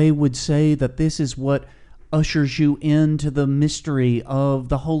 How they would say that this is what ushers you into the mystery of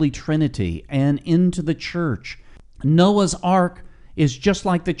the Holy Trinity and into the church. Noah's Ark is just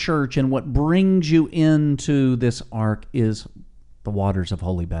like the church, and what brings you into this ark is the waters of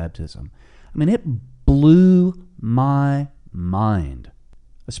holy baptism. I mean, it blew my mind,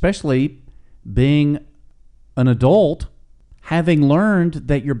 especially being an adult, having learned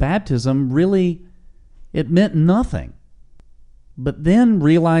that your baptism really, it meant nothing. But then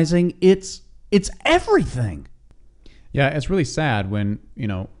realizing it's everything. Yeah, it's really sad when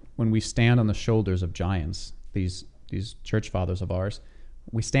we stand on the shoulders of giants, these church fathers of ours.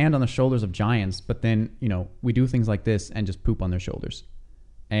 We stand on the shoulders of giants, but then, we do things like this and just poop on their shoulders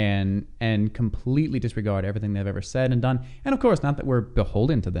and completely disregard everything they've ever said and done. And of course, not that we're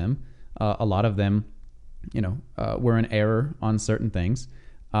beholden to them. A lot of them, were in error on certain things.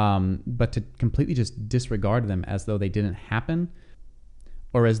 But to completely just disregard them as though they didn't happen,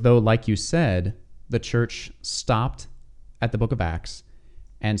 or as though, like you said, the church stopped at the book of Acts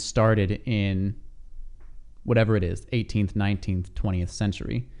and started in whatever it is, 18th, 19th, 20th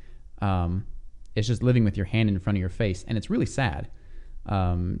century. It's just living with your hand in front of your face. And it's really sad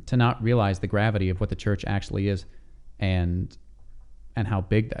to not realize the gravity of what the church actually is and how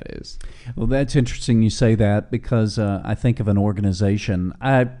big that is. Well, that's interesting you say that, because I think of an organization.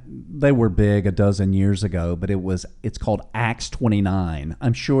 They were big a dozen years ago, but it's called Acts 29.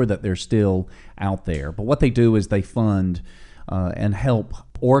 I'm sure that they're still out there. But what they do is they fund and help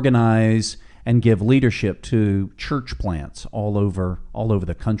organize and give leadership to church plants all over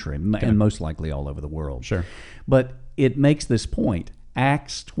the country, and most likely all over the world. Sure. But it makes this point.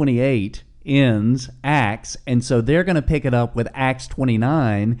 Acts 28 ends Acts, and so they're going to pick it up with Acts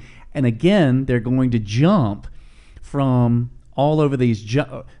 29, and again they're going to jump from all over these.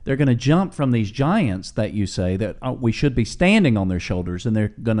 They're going to jump from these giants that you say that we should be standing on their shoulders, and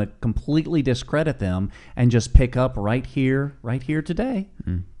they're going to completely discredit them and just pick up right here today.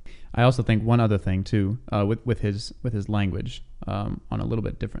 Mm. I also think one other thing too, with his language, on a little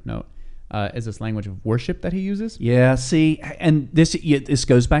bit different note, is this language of worship that he uses. Yeah, see, and this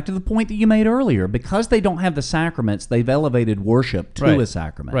goes back to the point that you made earlier. Because they don't have the sacraments, they've elevated worship to a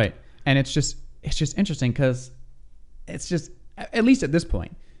sacrament. Right, and it's just interesting because it's just, at least at this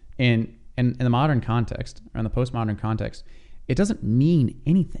point, in the modern context, or in the postmodern context, it doesn't mean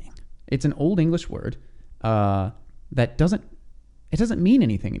anything. It's an Old English word that doesn't mean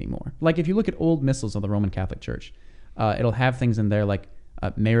anything anymore. Like if you look at old missals of the Roman Catholic Church, it'll have things in there like,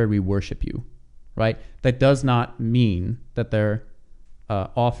 Mary, we worship you, right? That does not mean that they're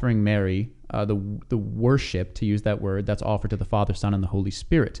offering Mary the worship, to use that word, that's offered to the Father, Son, and the Holy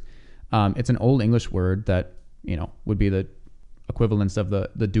Spirit. It's an Old English word that, would be the equivalence of the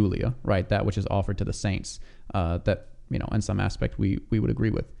dulia, right? That which is offered to the saints, that, in some aspect we would agree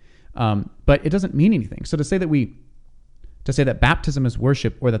with. But it doesn't mean anything. So to say that baptism is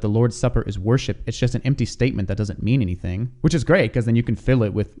worship, or that the Lord's Supper is worship, it's just an empty statement that doesn't mean anything, which is great because then you can fill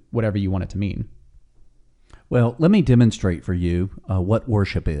it with whatever you want it to mean. Well, let me demonstrate for you what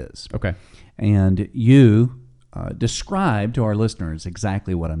worship is. Okay. And you describe to our listeners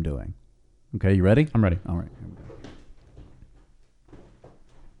exactly what I'm doing. Okay, you ready? I'm ready. All right. Here we go.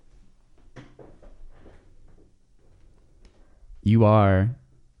 You are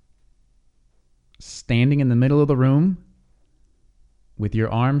standing in the middle of the room with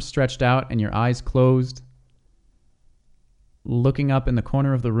your arms stretched out and your eyes closed, looking up in the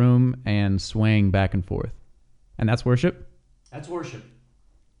corner of the room and swaying back and forth. And that's worship? That's worship.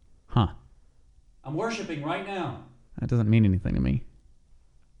 Huh. I'm worshiping right now. That doesn't mean anything to me.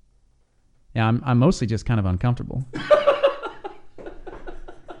 Yeah, I'm mostly just kind of uncomfortable.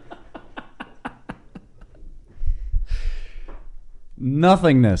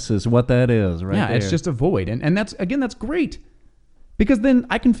 Nothingness is what that is, right? Yeah, there. it's just a void. And that's great. Because then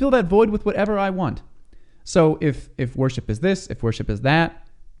I can fill that void with whatever I want. So if worship is this, if worship is that,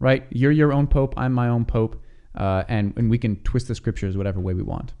 right? You're your own pope, I'm my own pope, and we can twist the scriptures whatever way we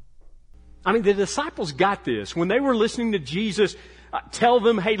want. I mean, the disciples got this. When they were listening to Jesus tell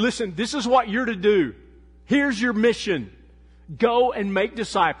them, hey, listen, this is what you're to do. Here's your mission. Go and make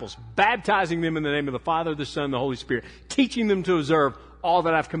disciples, baptizing them in the name of the Father, the Son, and the Holy Spirit, teaching them to observe all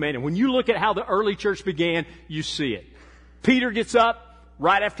that I've commanded. When you look at how the early church began, you see it. Peter gets up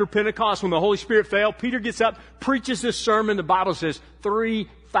right after Pentecost when the Holy Spirit fell. Peter gets up, preaches this sermon. The Bible says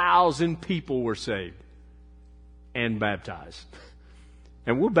 3,000 people were saved and baptized.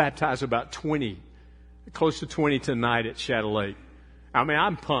 And we'll baptize about 20, close to 20 tonight at Shadow Lake. I mean,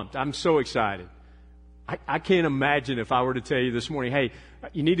 I'm pumped. I'm so excited. I can't imagine if I were to tell you this morning, hey,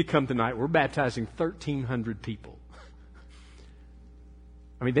 you need to come tonight. We're baptizing 1,300 people.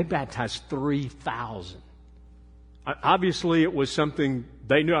 I mean, they baptized 3,000. Obviously, it was something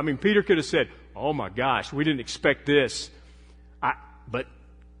they knew. I mean, Peter could have said, oh my gosh, we didn't expect this. But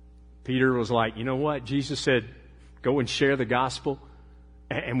Peter was like, you know what? Jesus said, go and share the gospel.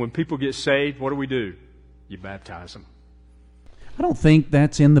 And when people get saved, what do? You baptize them. I don't think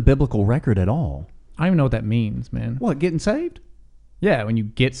that's in the biblical record at all. I don't even know what that means, man. What, getting saved? Yeah, when you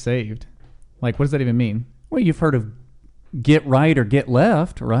get saved. Like, what does that even mean? Well, you've heard of get right or get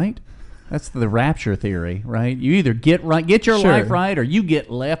left, right? That's the rapture theory, right? You either get right, get your life right, or you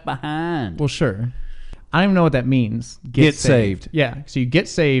get left behind. Well, sure. I don't even know what that means. Get saved. Yeah, so you get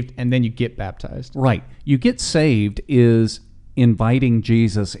saved and then you get baptized. Right. You get saved is inviting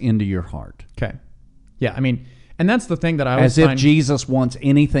Jesus into your heart. Okay. Yeah, I mean, and that's the thing that I always find... As if Jesus wants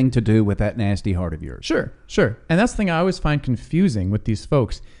anything to do with that nasty heart of yours. Sure. And that's the thing I always find confusing with these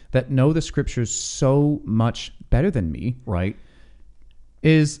folks that know the scriptures so much better than me. Right.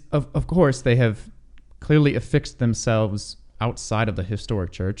 Is, of course, they have clearly affixed themselves outside of the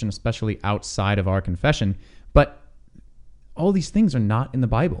historic church, and especially outside of our confession. But all these things are not in the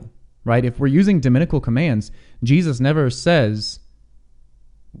Bible, right? If we're using dominical commands, Jesus never says,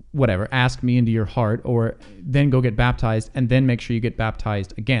 whatever, ask me into your heart, or then go get baptized, and then make sure you get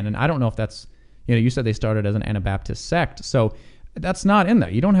baptized again. And I don't know if that's, you said they started as an Anabaptist sect, so that's not in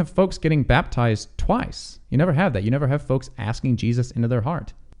there. You don't have folks getting baptized twice. You never have that. You never have folks asking Jesus into their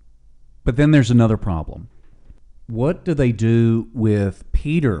heart. But then there's another problem. What do they do with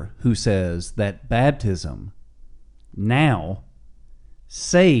Peter, who says that baptism now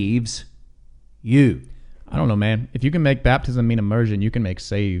saves you? I don't know, man. If you can make baptism mean immersion, you can make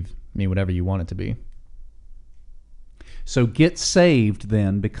save mean whatever you want it to be. So get saved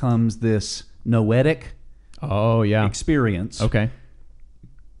then becomes this noetic experience. Okay.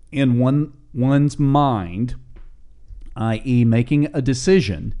 In one's mind, i.e. making a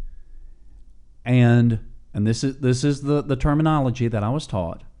decision, and this is the terminology that I was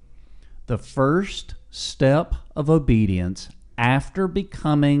taught. The first step of obedience after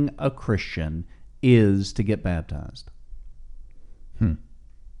becoming a Christian is to get baptized.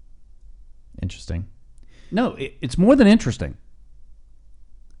 Interesting. No, it's more than interesting.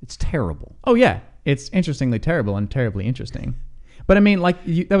 It's terrible. Oh, yeah. It's interestingly terrible and terribly interesting. But I mean,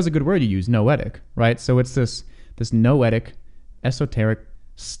 that was a good word you used, noetic, right? So it's this noetic, esoteric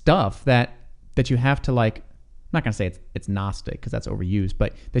stuff that you have to I'm not going to say it's Gnostic because that's overused,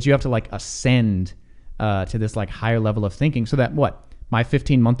 but that you have to ascend to this higher level of thinking so that my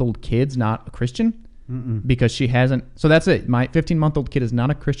 15-month-old kid's not a Christian? Mm-mm. Because she hasn't. So that's it. My 15-month-old kid is not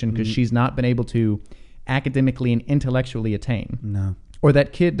a Christian because she's not been able to academically and intellectually attain. No. Or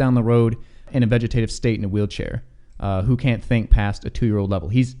that kid down the road in a vegetative state in a wheelchair who can't think past a 2-year-old level.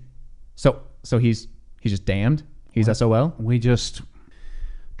 He's just damned. He's SOL. We just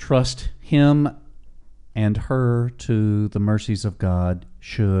trust him and her to the mercies of God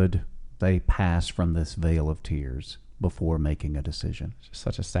should they pass from this veil of tears before making a decision. It's just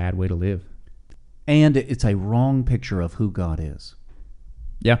such a sad way to live. And it's a wrong picture of who God is.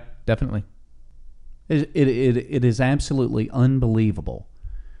 Yeah, definitely. It is absolutely unbelievable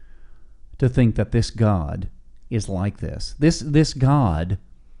to think that this God is like this. This God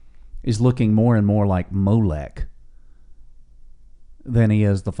is looking more and more like Molech than he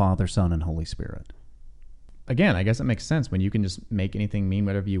is the Father, Son, and Holy Spirit. Again, I guess it makes sense when you can just make anything mean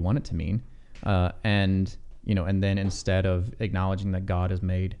whatever you want it to mean, and then instead of acknowledging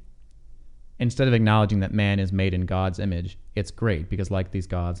that instead of acknowledging that man is made in God's image, it's great because like these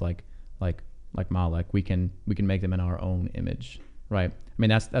gods, like Molech, we can make them in our own image, right? I mean,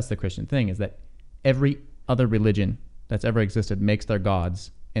 that's the Christian thing, is that every other religion that's ever existed makes their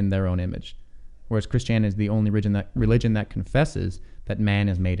gods in their own image, whereas Christianity is the only religion that confesses that man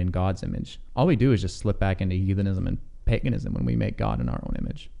is made in God's image. All we do is just slip back into heathenism and paganism when we make God in our own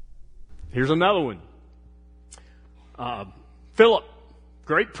image. Here's another one. Philip,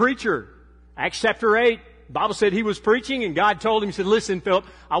 great preacher. Acts chapter 8, the Bible said he was preaching, and God told him, he said, listen, Philip,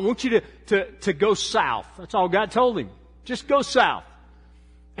 I want you to go south. That's all God told him. Just go south.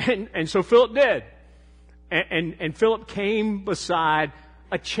 And so Philip did. And Philip came beside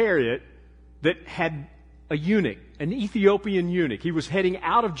a chariot that had a eunuch, an Ethiopian eunuch. He was heading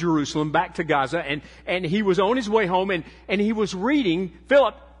out of Jerusalem back to Gaza, and he was on his way home, and he was reading.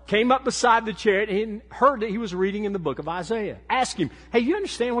 Philip came up beside the chariot and heard that he was reading in the book of Isaiah. Asked him, hey, you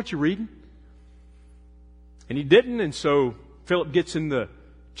understand what you're reading? And he didn't, and so Philip gets in the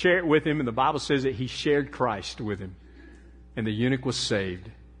chariot with him, and the Bible says that he shared Christ with him, and the eunuch was saved.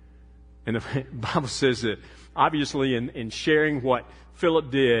 And the Bible says that obviously in sharing what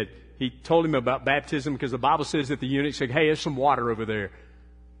Philip did, he told him about baptism, because the Bible says that the eunuch said, hey, there's some water over there.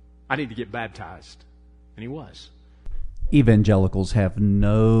 I need to get baptized. And he was. Evangelicals have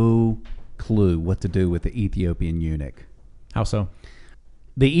no clue what to do with the Ethiopian eunuch. How so?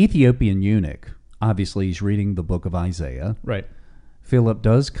 The Ethiopian eunuch, obviously he's reading the book of Isaiah. Right. Philip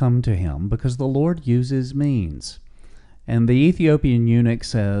does come to him because the Lord uses means. And the Ethiopian eunuch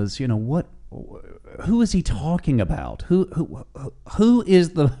says, you know, who is he talking about? Who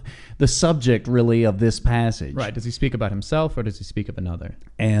is the subject really of this passage? Right. Does he speak about himself or does he speak of another?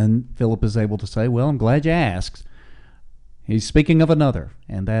 And Philip is able to say, well, I'm glad you asked. He's speaking of another,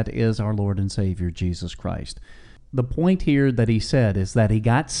 and that is our Lord and Savior, Jesus Christ. The point here that he said is that he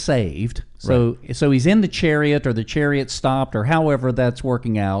got saved. So he's in the chariot, or the chariot stopped, or however that's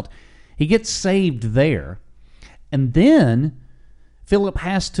working out. He gets saved there. And then Philip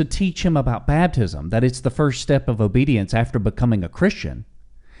has to teach him about baptism, that it's the first step of obedience after becoming a Christian.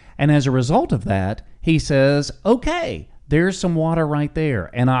 And as a result of that, he says, okay, there's some water right there,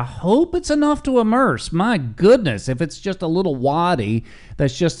 and I hope it's enough to immerse. My goodness, if it's just a little wadi,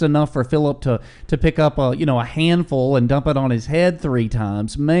 that's just enough for Philip to pick up a handful and dump it on his head 3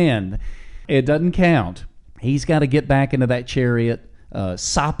 times. Man, it doesn't count. He's got to get back into that chariot,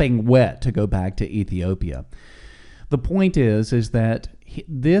 sopping wet, to go back to Ethiopia. The point is that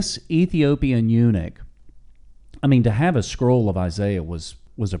this Ethiopian eunuch, I mean, to have a scroll of Isaiah was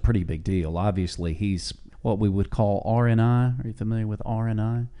a pretty big deal. Obviously, he's what we would call R&I. Are you familiar with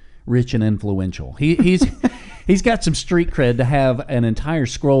R&I? Rich and influential. He's got some street cred to have an entire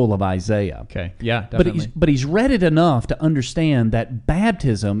scroll of Isaiah. Okay, yeah, definitely. But he's read it enough to understand that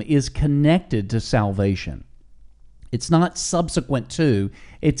baptism is connected to salvation. It's not subsequent to,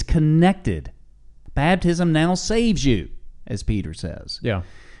 it's connected. Baptism now saves you, as Peter says. Yeah.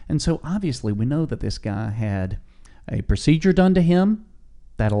 And so obviously we know that this guy had a procedure done to him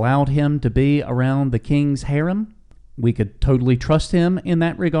that allowed him to be around the king's harem. We could totally trust him in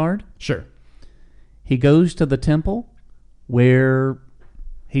that regard. Sure. He goes to the temple where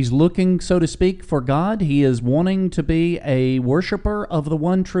he's looking, so to speak, for God. He is wanting to be a worshiper of the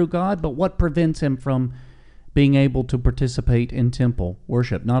one true God, but what prevents him from being able to participate in temple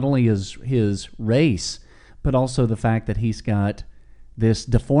worship? Not only his race, but also the fact that he's got this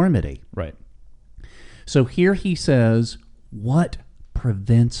deformity. Right. So here he says, what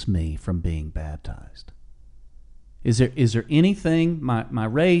prevents me from being baptized? Is there anything, my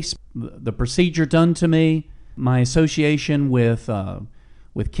race, the procedure done to me, my association with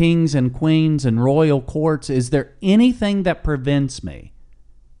kings and queens and royal courts, is there anything that prevents me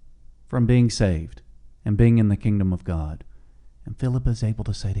from being saved and being in the kingdom of God? And Philip is able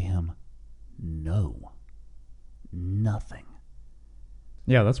to say to him, no, nothing.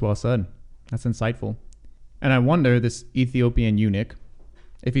 Yeah, that's well said. That's insightful. And I wonder, this Ethiopian eunuch,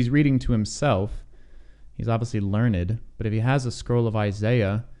 if he's reading to himself, he's obviously learned, but if he has a scroll of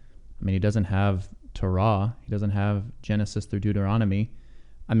Isaiah, I mean, he doesn't have Torah, he doesn't have Genesis through Deuteronomy.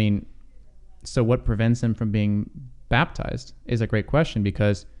 I mean, so what prevents him from being baptized is a great question,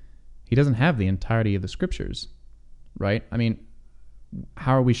 because he doesn't have the entirety of the scriptures, right? I mean,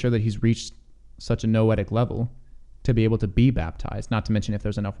 how are we sure that he's reached such a noetic level to be able to be baptized? Not to mention if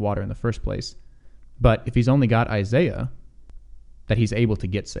there's enough water in the first place. But if he's only got Isaiah, that he's able to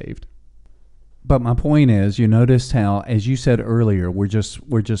get saved. But my point is, you noticed how, as you said earlier, we're just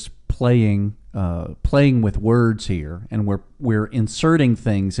playing with words here, and we're inserting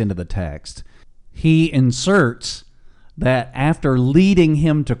things into the text. He inserts that after leading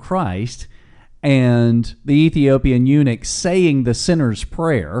him to Christ, and the Ethiopian eunuch saying the sinner's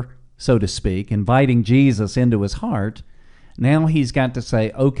prayer, so to speak, inviting Jesus into his heart, now he's got to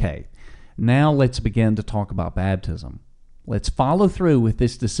say, okay, now let's begin to talk about baptism. Let's follow through with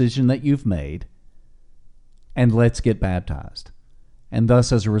this decision that you've made, and let's get baptized. And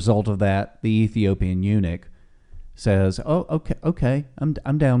thus, as a result of that, the Ethiopian eunuch says, oh, okay,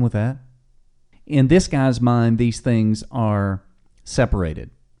 I'm down with that. In this guy's mind, these things are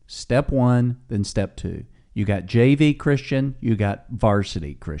separated. Step 1, then step 2. You got JV Christian, you got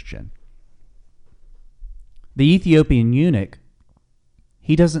varsity Christian. The Ethiopian eunuch,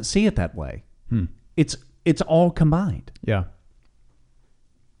 he doesn't see it that way. It's all combined. Yeah.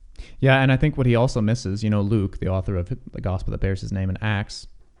 Yeah, and I think what he also misses, Luke, the author of the gospel that bears his name in Acts,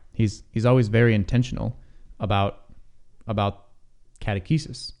 he's always very intentional about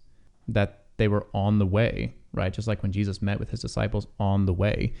catechesis, that they were on the way, right? Just like when Jesus met with his disciples on the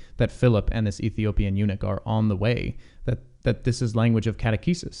way, that Philip and this Ethiopian eunuch are on the way, that this is language of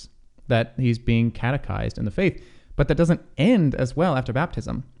catechesis, that he's being catechized in the faith. But that doesn't end as well after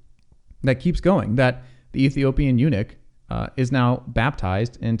baptism. That keeps going, that the Ethiopian eunuch is now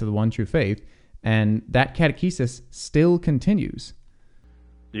baptized into the one true faith, and that catechesis still continues.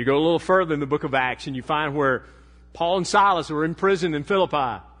 You go a little further in the book of Acts, and you find where Paul and Silas were in prison in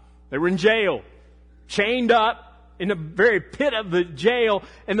Philippi. They were in jail, chained up in the very pit of the jail,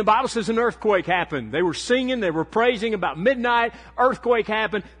 and the Bible says an earthquake happened. They were singing, they were praising. About midnight, earthquake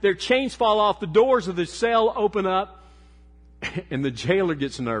happened. Their chains fall off, the doors of the cell open up, and the jailer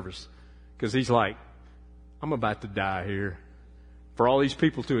gets nervous because he's like, I'm about to die here. For all these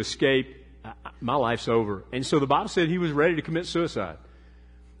people to escape, my life's over. And so the Bible said he was ready to commit suicide.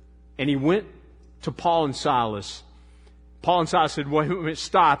 And he went to Paul and Silas. Paul and Silas said, wait,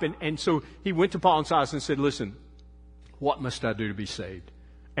 stop. And so he went to Paul and Silas and said, listen, what must I do to be saved?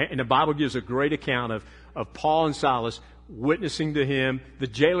 And the Bible gives a great account of Paul and Silas witnessing to him. The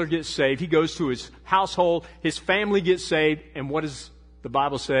jailer gets saved. He goes to his household. His family gets saved. And what does the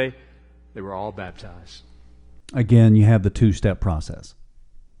Bible say? They were all baptized. Again, you have the 2-step process.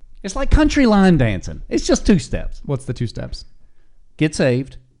 It's like country line dancing. It's just 2 steps. What's the 2 steps? Get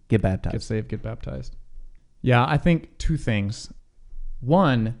saved, get baptized. Get saved, get baptized. Yeah, I think 2 things.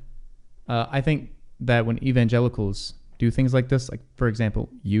 One, I think that when evangelicals do things like this, like, for example,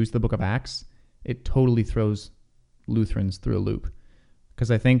 use the book of Acts, it totally throws Lutherans through a loop.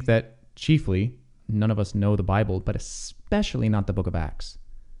 Because I think that chiefly, none of us know the Bible, but especially not the book of Acts.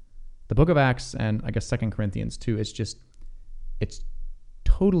 The book of Acts, and I guess 2 Corinthians too, it's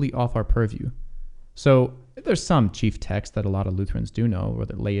totally off our purview. So there's some chief text that a lot of Lutherans do know,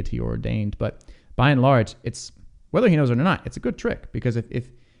 whether laity or ordained, but by and large, it's, whether he knows it or not, it's a good trick, because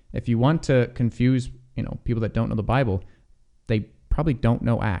if you want to confuse people that don't know the Bible, they probably don't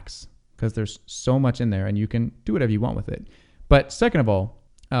know Acts, because there's so much in there, and you can do whatever you want with it. But second of all,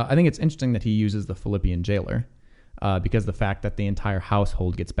 I think it's interesting that he uses the Philippian jailer, because the fact that the entire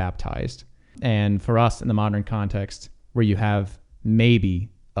household gets baptized. And for us in the modern context, where you have maybe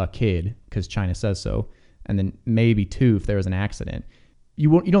a kid, because China says so, and then maybe 2 if there was an accident,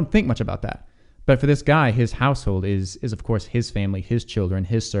 you don't think much about that. But for this guy, his household is of course his family, his children,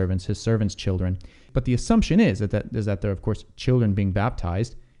 his servants' children. But the assumption is that there are, of course, children being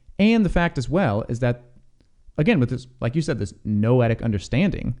baptized. And the fact as well is that, again, with this, like you said, this noetic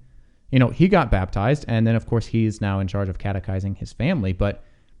understanding, he got baptized, and then, of course, he's now in charge of catechizing his family. But,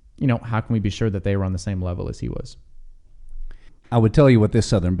 how can we be sure that they were on the same level as he was? I would tell you what this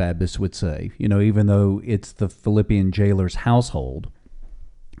Southern Baptist would say, even though it's the Philippian jailer's household,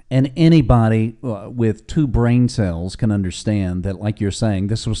 and anybody with 2 brain cells can understand that, like you're saying,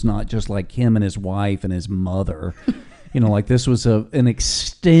 this was not just like him and his wife and his mother. Like this was an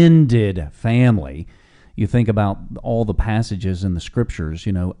extended family. You think about all the passages in the scriptures,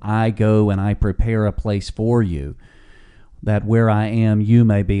 I go and I prepare a place for you, that where I am, you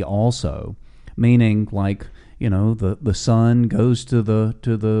may be also. Meaning, like, the son goes to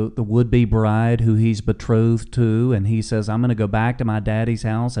the would-be bride who he's betrothed to, and he says, I'm going to go back to my daddy's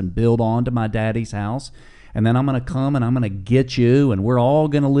house and build on to my daddy's house. And then I'm going to come and I'm going to get you, and we're all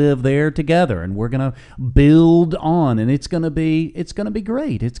going to live there together, and we're going to build on, and it's going to be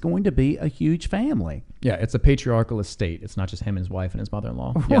great. It's going to be a huge family. Yeah, it's a patriarchal estate. It's not just him and his wife and his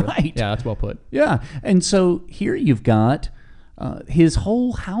mother-in-law. Right. Yeah, that's well put. Yeah, and so here you've got his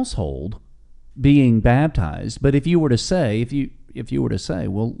whole household being baptized. But if you were to say,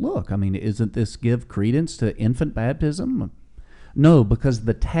 well, look, isn't this give credence to infant baptism? No, because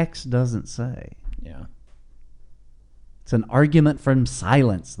the text doesn't say. Yeah. It's an argument from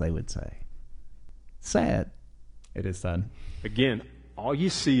silence, they would say. Sad. It is sad. Again, all you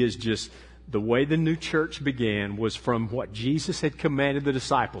see is just the way the new church began was from what Jesus had commanded the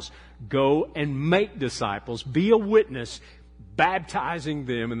disciples. Go and make disciples, be a witness, baptizing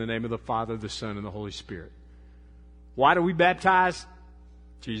them in the name of the Father, the Son, and the Holy Spirit. Why do we baptize?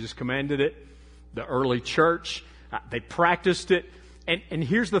 Jesus commanded it. The early church, they practiced it. And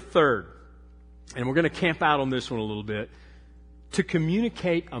here's the third. And we're going to camp out on this one a little bit. To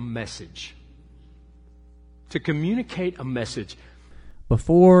communicate a message. To communicate a message.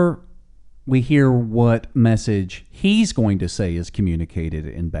 before we hear what message he's going to say is communicated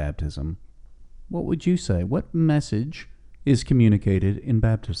in baptism, what would you say? What message is communicated in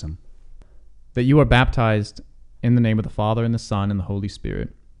baptism? That you are baptized in the name of the Father and the Son and the Holy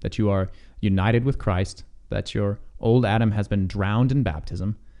Spirit, that you are united with Christ, that your old Adam has been drowned in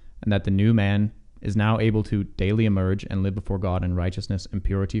baptism, and that the new man is now able to daily emerge and live before God in righteousness and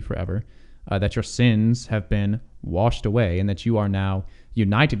purity forever, that your sins have been washed away, and that you are now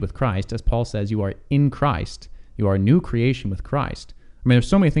united with Christ. As Paul says, you are in Christ. You are a new creation with Christ. I mean, there's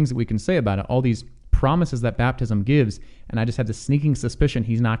so many things that we can say about it, all these promises that baptism gives, and I just have this sneaking suspicion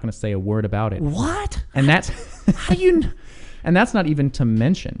he's not going to say a word about it. What? And that's How do you... and that's not even to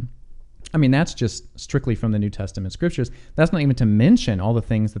mention, I mean, that's just strictly from the New Testament scriptures. That's not even to mention all the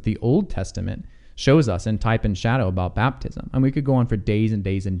things that the Old Testament shows us in type and shadow about baptism. And we could go on for days and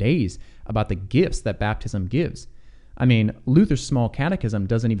days and days about the gifts that baptism gives. I mean, Luther's small catechism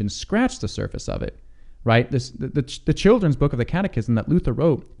doesn't even scratch the surface of it, right? The children's book of the catechism that Luther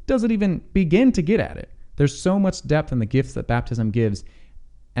wrote doesn't even begin to get at it. There's so much depth in the gifts that baptism gives,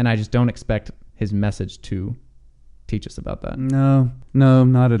 and I just don't expect his message to teach us about that. No,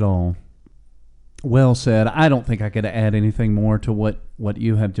 not at all. Well said. I don't think I could add anything more to what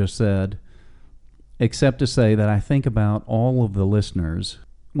you have just said, except to say that I think about all of the listeners.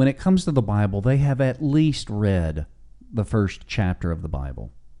 When it comes to the Bible, they have at least read the first chapter of the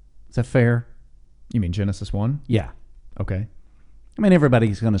Bible. Is that fair? You mean Genesis 1? Yeah. Okay. I mean,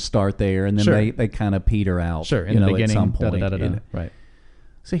 everybody's going to start there, and then Sure. they kind of peter out. Sure, in the beginning, at some point. da-da-da-da-da. Right.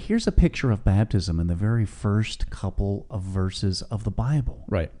 So here's a picture of baptism in the very first couple of verses of the Bible.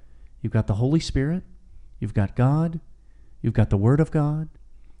 Right. You've got the Holy Spirit, you've got God, you've got the Word of God,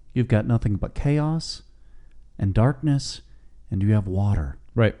 you've got nothing but chaos and darkness, and you have water.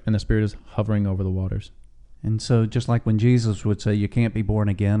 Right. And the Spirit is hovering over the waters. And so just like when Jesus would say you can't be born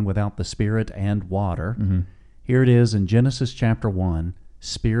again without the Spirit and water, here it is in Genesis chapter 1,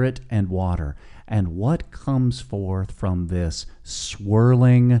 Spirit and water. And what comes forth from this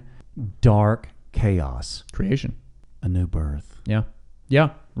swirling, dark chaos? Creation. A new birth. Yeah.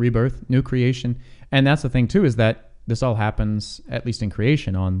 Yeah. Rebirth, new creation. And that's the thing, too, is that this all happens, at least in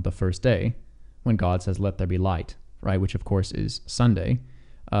creation, on the first day when God says, let there be light, right? Which, of course, is Sunday.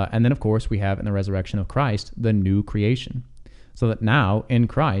 And then, of course, we have in the resurrection of Christ, the new creation. So that now, in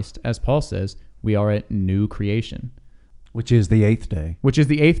Christ, as Paul says, we are a new creation. Which is the eighth day. Which is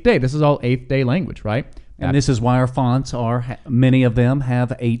the eighth day. This is all eighth day language, right? And this is why our fonts are, many of them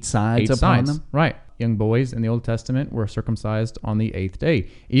have 8 sides upon them. Right. Young boys in the Old Testament were circumcised on the eighth day.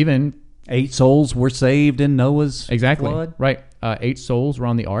 Even 8 souls were saved in Noah's exactly flood. Right. 8 souls were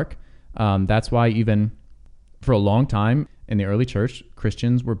on the ark. That's why even for a long time in the early church,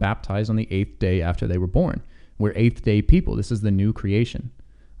 Christians were baptized on the 8th day after they were born. We're 8th day people. This is the new creation.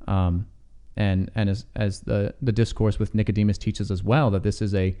 And as the discourse with Nicodemus teaches as well, that this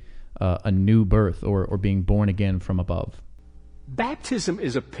is a new birth or being born again from above. Baptism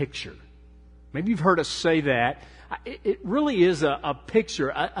is a picture. Maybe you've heard us say that. It really is a picture,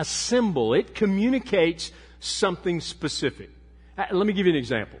 a symbol. It communicates something specific. Let me give you an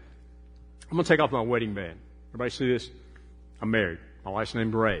example. I'm going to take off my wedding band. Everybody see this? I'm married. My wife's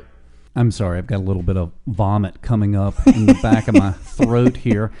named Ray. I'm sorry, I've got a little bit of vomit coming up in the back of my throat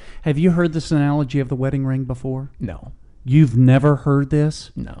here. Have you heard this analogy of the wedding ring before? No. You've never heard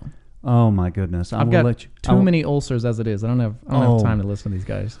this? No. Oh my goodness! I've got too many ulcers as it is. I don't have time to listen to these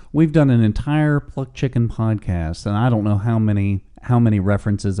guys. We've done an entire Plucked Chicken podcast, and I don't know how many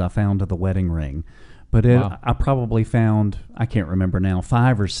references I found to the wedding ring, but Wow. I probably found, I can't remember now,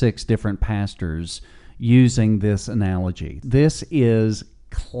 5 or 6 different pastors using this analogy. This is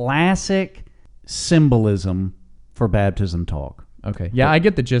classic symbolism for baptism talk. Okay. Yeah, I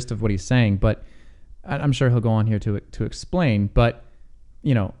get the gist of what he's saying, but I'm sure he'll go on here to explain. But,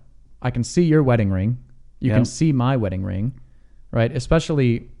 you know, I can see your wedding ring. You can see my wedding ring, right?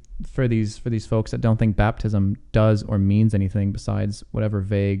 Especially for these folks that don't think baptism does or means anything besides whatever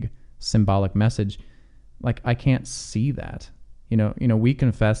vague symbolic message. Like, I can't see that. You know, we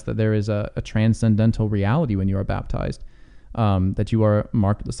confess that there is a transcendental reality when you are baptized, that you are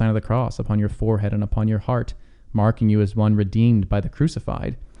marked with the sign of the cross upon your forehead and upon your heart, marking you as one redeemed by the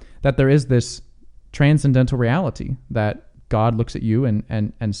crucified. That there is this transcendental reality that God looks at you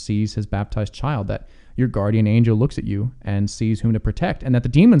and sees his baptized child, that your guardian angel looks at you and sees whom to protect, and that the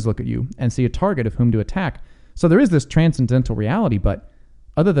demons look at you and see a target of whom to attack. So there is this transcendental reality, but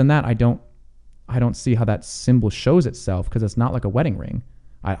other than that, I don't see how that symbol shows itself, because it's not like a wedding ring.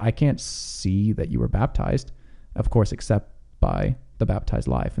 I can't see that you were baptized, of course, except by the baptized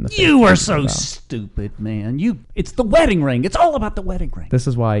life and the faith. You are so stupid, man. It's the wedding ring. It's all about the wedding ring. This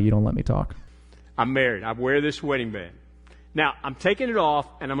is why you don't let me talk. I'm married. I wear this wedding band. Now, I'm taking it off,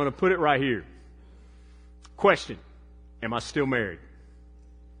 and I'm going to put it right here. Question, am I still married?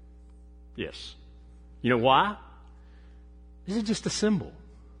 Yes. You know why? This is just a symbol.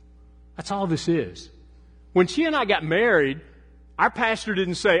 That's all this is. When she and I got married, our pastor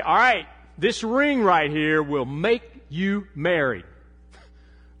didn't say, all right, this ring right here will make you married.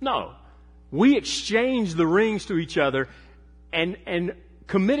 No. We exchanged the rings to each other and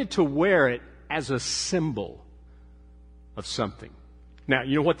committed to wear it as a symbol of something. Now,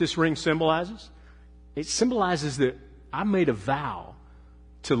 you know what this ring symbolizes? It symbolizes that I made a vow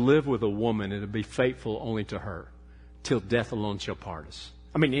to live with a woman and to be faithful only to her till death alone shall part us.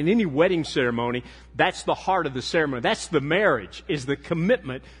 I mean, in any wedding ceremony, that's the heart of the ceremony. That's the marriage, is the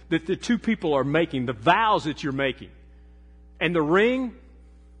commitment that the two people are making, the vows that you're making. And the ring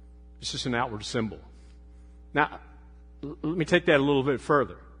is just an outward symbol. Now, let me take that a little bit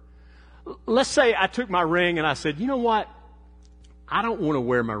further. Let's say I took my ring and I said, you know what? I don't want to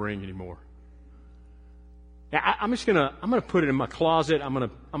wear my ring anymore. I'm gonna put it in my closet. I'm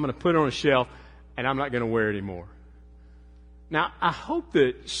gonna put it on a shelf, and I'm not gonna wear it anymore. Now, I hope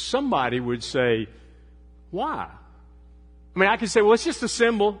that somebody would say, why? I mean, I could say, well, it's just a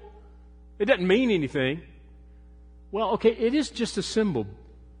symbol. It doesn't mean anything. Well, okay, it is just a symbol,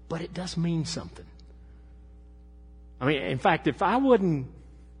 but it does mean something. I mean, in fact, if I wasn't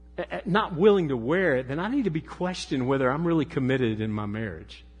not willing to wear it, then I need to be questioned whether I'm really committed in my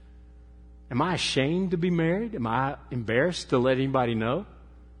marriage. Am I ashamed to be married? Am I embarrassed to let anybody know?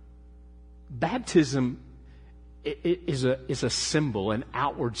 Baptism is a symbol, an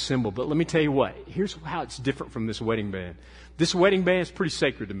outward symbol. But let me tell you what. Here's how it's different from this wedding band. This wedding band is pretty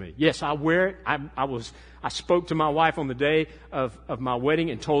sacred to me. Yes, I wear it. I spoke to my wife on the day of my wedding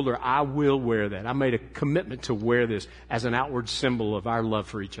and told her I will wear that. I made a commitment to wear this as an outward symbol of our love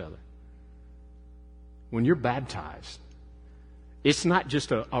for each other. When you're baptized, it's not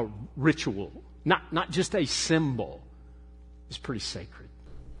just a ritual, not just a symbol. It's pretty sacred.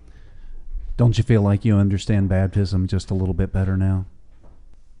 Don't you feel like you understand baptism just a little bit better now?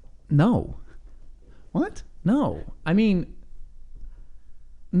 No. What? No. I mean,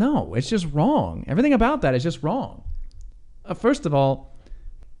 no, it's just wrong. Everything about that is just wrong. First of all,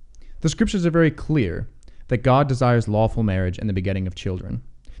 the scriptures are very clear that God desires lawful marriage and the begetting of children.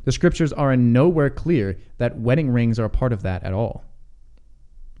 The scriptures are in nowhere clear that wedding rings are a part of that at all.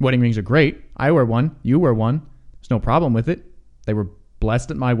 Wedding rings are great. I wear one. You wear one. There's no problem with it. They were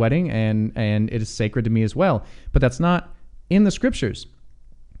blessed at my wedding, and it is sacred to me as well. But that's not in the scriptures.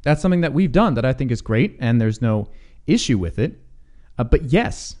 That's something that we've done that I think is great, and there's no issue with it. But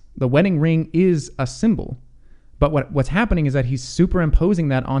yes, the wedding ring is a symbol. But what's happening is that he's superimposing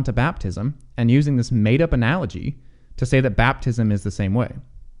that onto baptism and using this made-up analogy to say that baptism is the same way.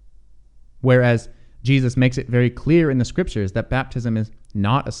 Whereas Jesus makes it very clear in the scriptures that baptism is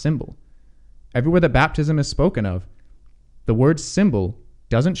not a symbol. Everywhere that baptism is spoken of, the word symbol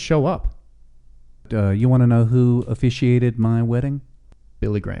doesn't show up. You want to know who officiated my wedding?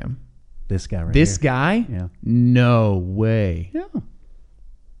 Billy Graham. This guy right This here. guy? Yeah. No way. Yeah.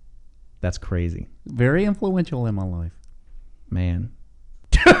 That's crazy. Very influential in my life. Man.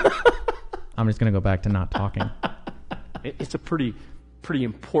 I'm just going to go back to not talking. It's a pretty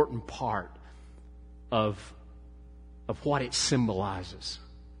important part of what it symbolizes.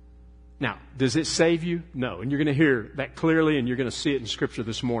 Now, does it save you? No. And you're going to hear that clearly, and you're going to see it in Scripture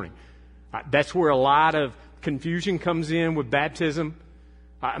this morning. That's where a lot of confusion comes in with baptism.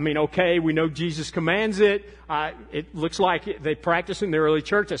 I mean, okay, we know Jesus commands it. It looks like they practice in the early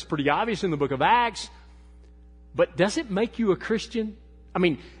church. That's pretty obvious in the book of Acts. But does it make you a Christian? I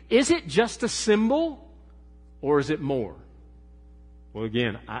mean, is it just a symbol, or is it more? Well,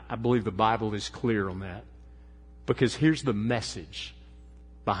 again, I believe the Bible is clear on that. Because here's the message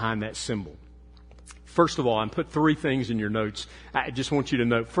behind that symbol. First of all, I put three things in your notes. I just want you to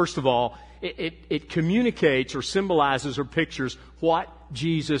know. First of all, it communicates or symbolizes or pictures what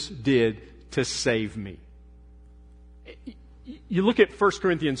Jesus did to save me. You look at 1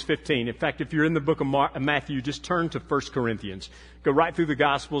 Corinthians 15. In fact, if you're in the book of Matthew, just turn to 1 Corinthians. Go right through the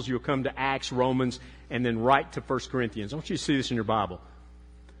Gospels. You'll come to Acts, Romans, and then right to 1 Corinthians. I want you to see this in your Bible.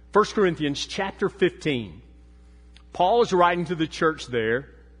 1 Corinthians chapter 15. Paul is writing to the church there.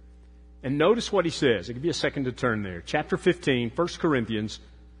 And notice what he says. I'll give you a second to turn there. Chapter 15, 1 Corinthians.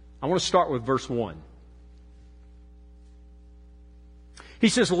 I want to start with verse 1. He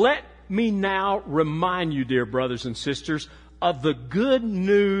says, "Let me now remind you, dear brothers and sisters, of the good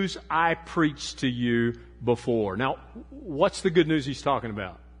news I preached to you before. Now, what's the good news he's talking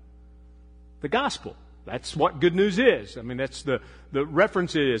about? The gospel. That's what good news is. I mean, that's the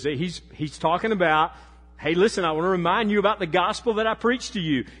reference is. He's talking about, hey, listen, I want to remind you about the gospel that I preached to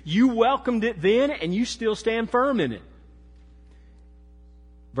you. You welcomed it then, and you still stand firm in it.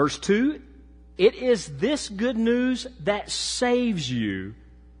 Verse 2, it is this good news that saves you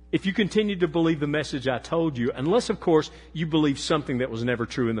if you continue to believe the message I told you, unless, of course, you believe something that was never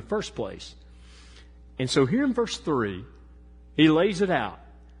true in the first place. And so here in verse 3, he lays it out.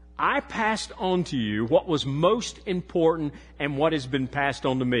 I passed on to you what was most important and what has been passed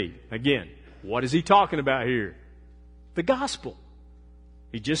on to me. Again, what is he talking about here? The gospel.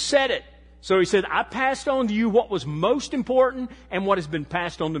 He just said it. So he said, I passed on to you what was most important and what has been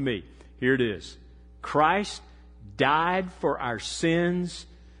passed on to me. Here it is. Christ died for our sins,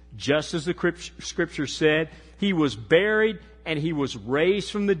 just as the Scripture said. He was buried and he was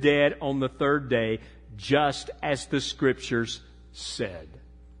raised from the dead on the third day, just as the Scriptures said.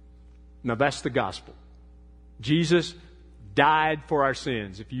 Now that's the gospel. Jesus died for our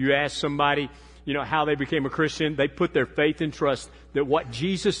sins. If you ask somebody, how they became a Christian, they put their faith and trust that what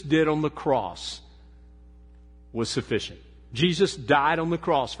Jesus did on the cross was sufficient. Jesus died on the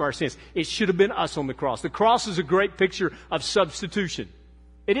cross for our sins. It should have been us on the cross. The cross is a great picture of substitution.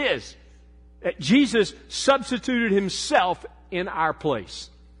 It is. Jesus substituted himself in our place.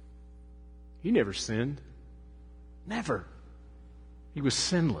 He never sinned. Never. He was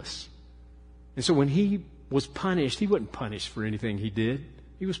sinless. And so when he was punished, he wasn't punished for anything he did.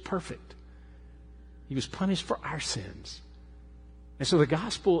 He was perfect. He was punished for our sins. And so the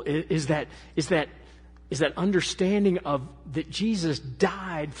gospel is that understanding of that Jesus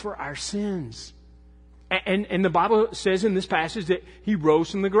died for our sins. And the Bible says in this passage that he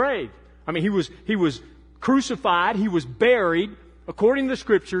rose from the grave. I mean, he was crucified, he was buried according to the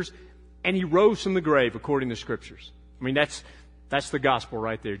Scriptures, and he rose from the grave according to the Scriptures. I mean, that's the gospel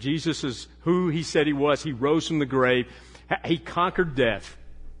right there. Jesus is who he said he was. He rose from the grave. He conquered death.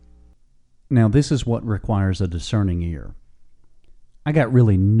 Now, this is what requires a discerning ear. I got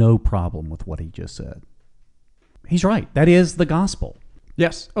really no problem with what he just said. He's right. That is the gospel.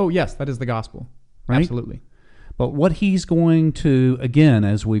 Yes. Oh, yes, that is the gospel. Right? Absolutely. But what he's going to, again,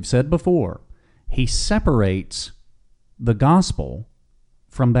 as we've said before, he separates the gospel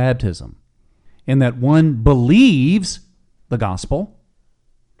from baptism in that one believes the gospel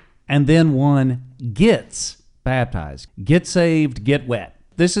and then one gets baptized, get saved, get wet.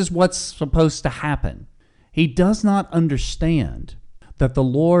 This is what's supposed to happen. He does not understand that the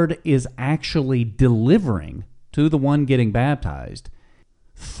Lord is actually delivering to the one getting baptized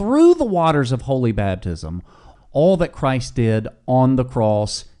through the waters of holy baptism all that Christ did on the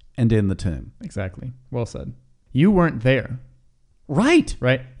cross and in the tomb. Exactly. Well said. You weren't there. Right.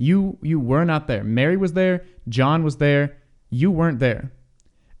 Right? You were not there. Mary was there. John was there. You weren't there.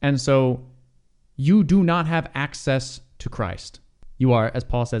 And so you do not have access to Christ. You are, as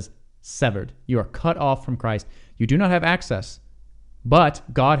Paul says, severed. You are cut off from Christ. You do not have access. But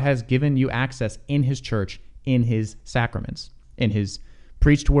God has given you access in his church, in his sacraments, in his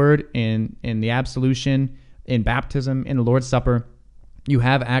preached word, in the absolution, in baptism, in the Lord's Supper. You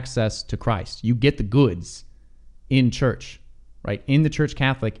have access to Christ. You get the goods in church, right? In the Church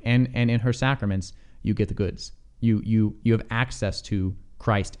Catholic and in her sacraments, you get the goods. You have access to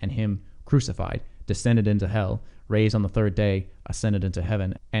Christ and him crucified, descended into hell, raised on the third day, ascended into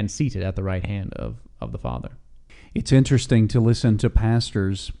heaven, and seated at the right hand of the Father. It's interesting to listen to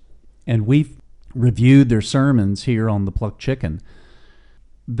pastors, and we've reviewed their sermons here on the Plucked Chicken.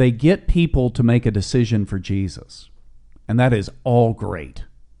 They get people to make a decision for Jesus, and that is all great.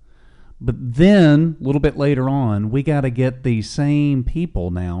 But then, a little bit later on, we got to get these same people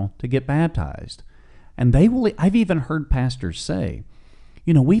now to get baptized. And I've even heard pastors say,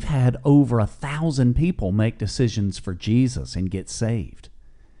 we've had over 1,000 people make decisions for Jesus and get saved.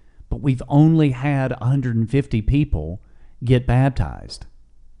 But we've only had 150 people get baptized.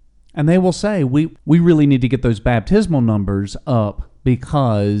 And they will say, we really need to get those baptismal numbers up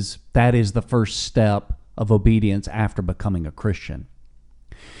because that is the first step of obedience after becoming a Christian.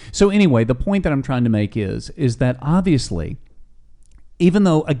 So anyway, the point that I'm trying to make is that obviously, even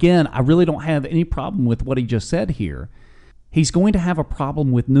though, again, I really don't have any problem with what he just said here, he's going to have a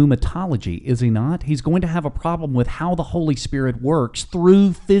problem with pneumatology, is he not? He's going to have a problem with how the Holy Spirit works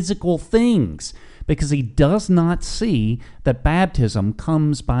through physical things, because he does not see that baptism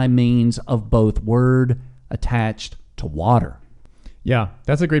comes by means of both word attached to water. Yeah,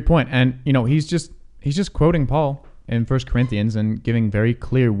 that's a great point. And, he's just quoting Paul in 1 Corinthians and giving very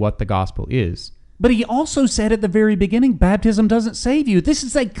clear what the gospel is. But he also said at the very beginning, baptism doesn't save you. This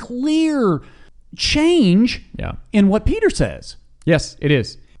is a clear change in what Peter says. Yes, it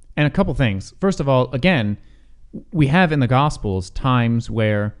is. And a couple things. First of all, again, we have in the Gospels times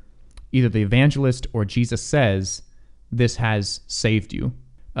where either the evangelist or Jesus says, this has saved you.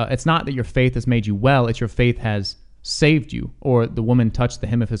 It's not that your faith has made you well, it's your faith has saved you. Or the woman touched the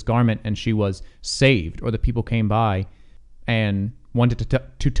hem of his garment and she was saved. Or the people came by and wanted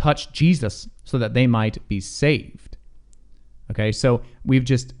to touch Jesus so that they might be saved. Okay, so we've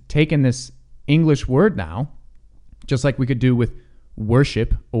just taken this English word now, just like we could do with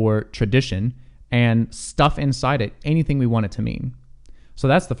worship or tradition, and stuff inside it anything we want it to mean. So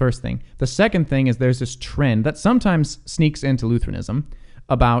that's the first thing. The second thing is there's this trend that sometimes sneaks into Lutheranism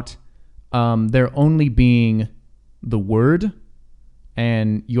about there only being the word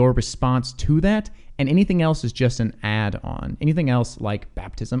and your response to that, and anything else is just an add-on. Anything else like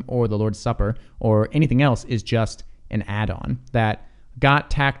baptism or the Lord's Supper or anything else is just an add-on that got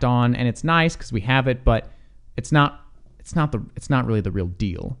tacked on, and it's nice because we have it, but it's not really the real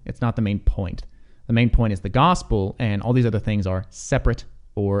deal. It's not the main point. The main point is the gospel, and all these other things are separate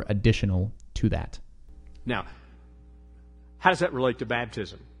or additional to that. Now, how does that relate to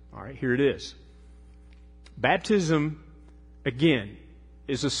baptism? All right, here it is. Baptism, again,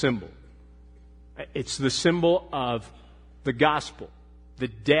 is a symbol. It's the symbol of the gospel, the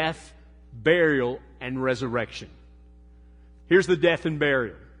death, burial, and resurrection. Here's the death and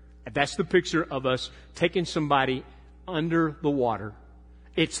burial. That's the picture of us taking somebody under the water.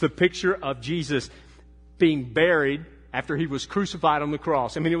 It's the picture of Jesus being buried after he was crucified on the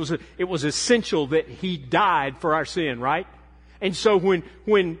cross. I mean, it was essential that he died for our sin, right? And so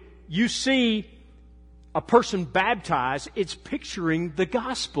when you see a person baptized, it's picturing the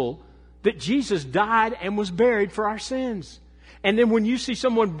gospel that Jesus died and was buried for our sins. And then when you see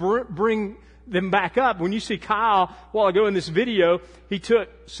someone bring them back up, when you see Kyle a while ago in this video, he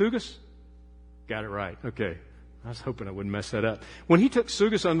took Sugus. Got it right. Okay. I was hoping I wouldn't mess that up. When he took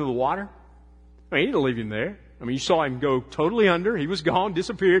Sugus under the water, I mean, he didn't leave him there. I mean, you saw him go totally under. He was gone,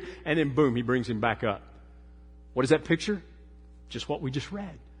 disappeared, and then boom, he brings him back up. What is that picture? Just what we just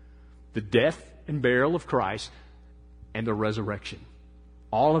read. The death and burial of Christ and the resurrection.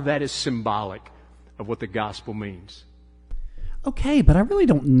 All of that is symbolic of what the gospel means. Okay, but I really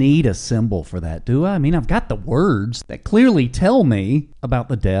don't need a symbol for that, do I? I mean, I've got the words that clearly tell me about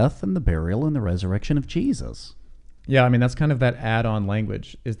the death and the burial and the resurrection of Jesus. Yeah, I mean, that's kind of that add-on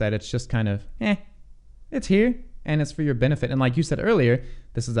language, is that it's just kind of, it's here, and it's for your benefit. And like you said earlier,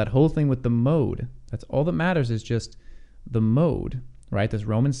 this is that whole thing with the mode. That's all that matters, is just the mode, right? This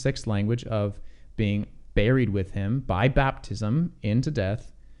Romans 6 language of being buried with him by baptism into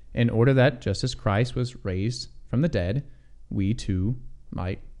death, in order that just as Christ was raised from the dead, we too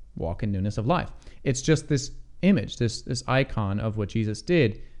might walk in newness of life. It's just this image, this icon of what Jesus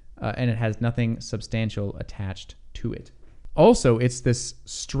did, and it has nothing substantial attached to it. Also, it's this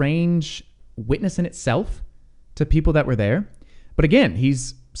strange witness in itself to people that were there. But again,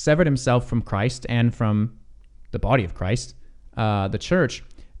 he's severed himself from Christ and from the body of Christ, the church,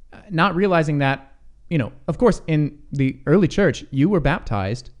 not realizing that, of course, in the early church, you were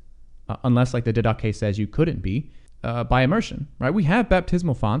baptized, unless like the Didache says you couldn't be, by immersion, right? We have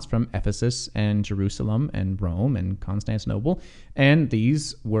baptismal fonts from Ephesus and Jerusalem and Rome and Constantinople, and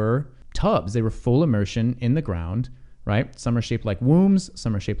these were tubs. They were full immersion in the ground, right? Some are shaped like wombs,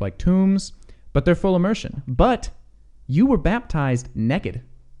 some are shaped like tombs, but they're full immersion. But you were baptized naked.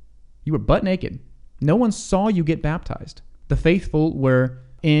 You were butt naked. No one saw you get baptized. The faithful were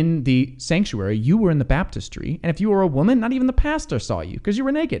in the sanctuary. You were in the baptistry. And if you were a woman, not even the pastor saw you because you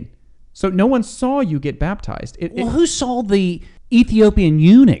were naked. So no one saw you get baptized. Who saw the Ethiopian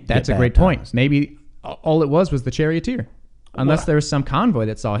eunuch? That's a great point. Maybe all it was the charioteer, unless there was some convoy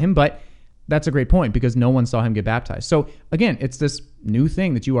that saw him. But that's a great point, because no one saw him get baptized. So again, it's this new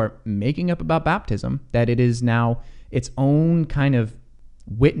thing that you are making up about baptism, that it is now its own kind of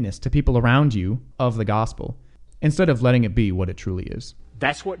witness to people around you of the gospel, instead of letting it be what it truly is.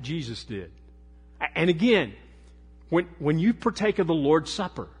 That's what Jesus did. And again, when you partake of the Lord's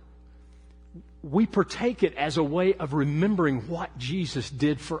Supper, we partake it as a way of remembering what Jesus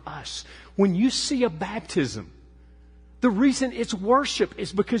did for us. When you see a baptism, the reason it's worship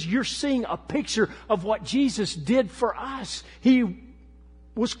is because you're seeing a picture of what Jesus did for us. He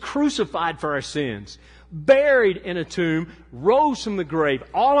was crucified for our sins, buried in a tomb, rose from the grave.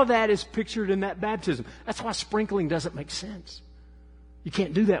 All of that is pictured in that baptism. That's why sprinkling doesn't make sense. You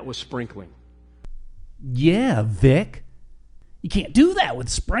can't do that with sprinkling. Yeah, Vic. You can't do that with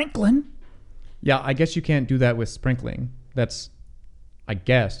sprinkling. Yeah, I guess you can't do that with sprinkling. I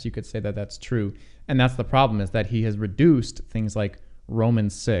guess you could say that that's true. And that's the problem, is that he has reduced things like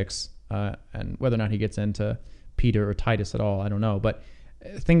Romans 6 and whether or not he gets into Peter or Titus at all, I don't know. But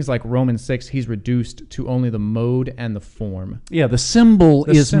things like Romans 6, he's reduced to only the mode and the form. Yeah, the symbol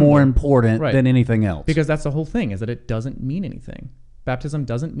is more important Right. than anything else. Because that's the whole thing, is that it doesn't mean anything. Baptism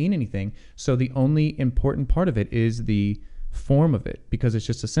doesn't mean anything. So the only important part of it is the form of it, because it's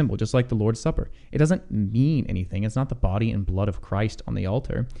just a symbol, just like the Lord's Supper. It doesn't mean anything. It's not the body and blood of Christ on the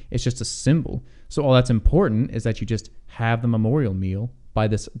altar. It's just a symbol. So all that's important is that you just have the memorial meal by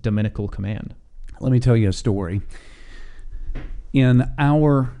this dominical command. Let me tell you a story. In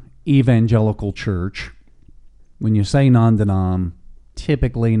our evangelical church, when you say non-denom,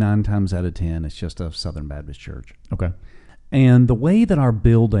 typically 9 times out of 10, it's just a Southern Baptist church. Okay. And the way that our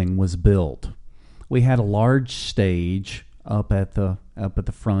building was built, we had a large stage up at the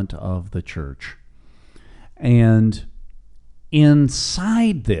front of the church. And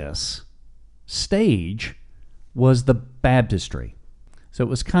inside this stage was the baptistry. So it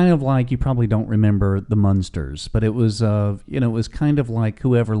was kind of like, you probably don't remember the Munsters, but it was it was kind of like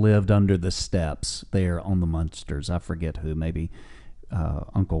whoever lived under the steps there on the Munsters. I forget who, maybe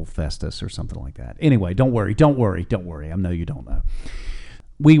Uncle Festus or something like that. Anyway, don't worry. I know you don't know.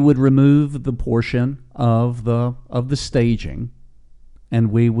 We would remove the portion of the staging, and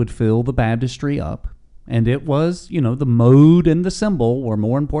we would fill the baptistry up. And it was, the mode and the symbol were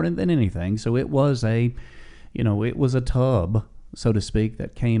more important than anything. So it was a tub, so to speak,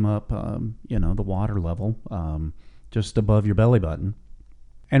 that came up, the water level, just above your belly button.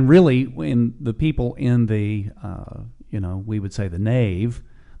 And really, when the people in the, we would say the nave,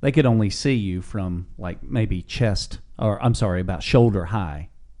 they could only see you from like maybe about shoulder high.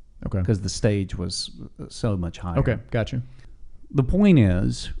 Okay. Because the stage was so much higher. Okay, gotcha. The point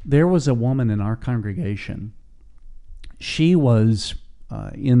is, there was a woman in our congregation. She was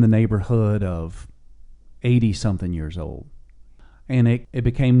in the neighborhood of 80-something years old. And it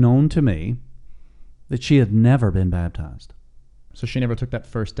became known to me that she had never been baptized. So she never took that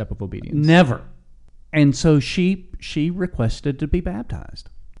first step of obedience. Never. And so she requested to be baptized.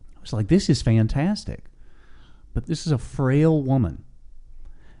 I was like, this is fantastic. But this is a frail woman.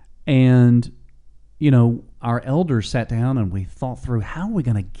 And, our elders sat down and we thought through, how are we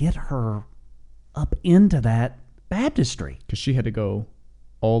going to get her up into that baptistry? Because she had to go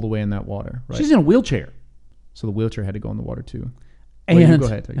all the way in that water, right? She's in a wheelchair. So the wheelchair had to go in the water too. And Well, you go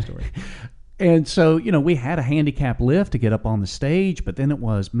ahead, tell your story. And so, we had a handicap lift to get up on the stage, but then it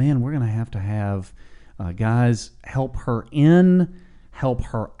was, man, we're going to have guys help her in, help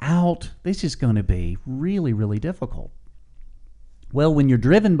her out. This is going to be really, really difficult. Well, when you're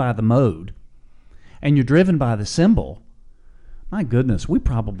driven by the mode and you're driven by the symbol, my goodness, we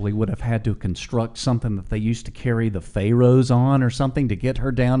probably would have had to construct something that they used to carry the pharaohs on or something to get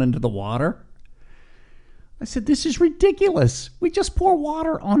her down into the water. I said, this is ridiculous. We just pour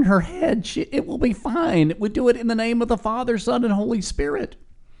water on her head. It will be fine. We do it in the name of the Father, Son, and Holy Spirit.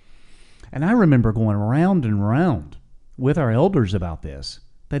 And I remember going round and round with our elders about this,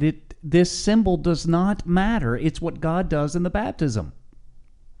 that this symbol does not matter. It's what God does in the baptism.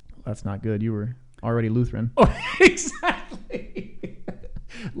 That's not good. You were already Lutheran. Oh, exactly.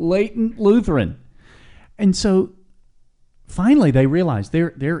 Latent Lutheran. And so finally they realized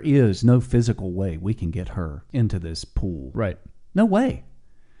there is no physical way we can get her into this pool. Right. No way.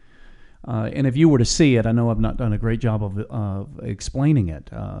 And if you were to see it, I know I've not done a great job of explaining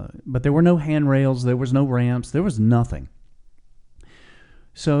it, but there were no handrails, there was no ramps, there was nothing.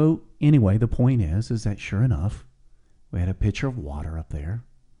 So anyway, the point is that sure enough, we had a pitcher of water up there,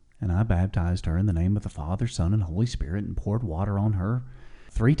 and I baptized her in the name of the Father, Son, and Holy Spirit and poured water on her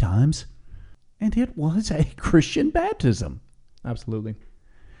 3 times, and it was a Christian baptism. Absolutely.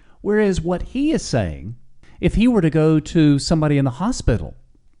 Whereas what he is saying, if he were to go to somebody in the hospital,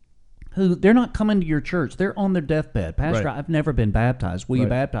 who they're not coming to your church, they're on their deathbed, Pastor, Right. I've never been baptized, will you Right.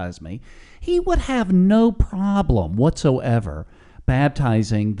 baptize me? He would have no problem whatsoever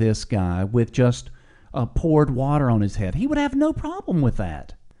baptizing this guy with just poured water on his head. He would have no problem with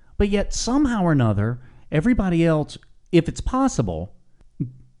that. But yet somehow or another, everybody else, if it's possible,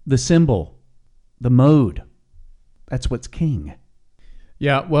 the symbol, the mode, that's what's king.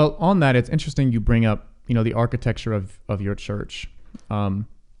 Yeah, well, on that, it's interesting you bring up, the architecture of your church,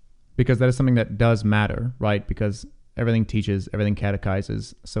 because that is something that does matter, right? Because everything teaches, everything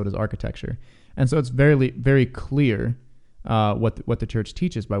catechizes, so does architecture. And so it's very, very clear what the church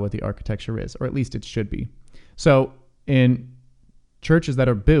teaches by what the architecture is, or at least it should be. So in churches that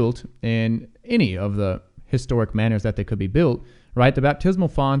are built in any of the historic manners that they could be built, right, the baptismal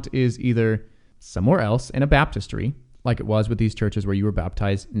font is either somewhere else in a baptistry, like it was with these churches where you were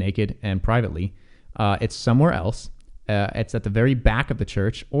baptized naked and privately. It's somewhere else, It's at the very back of the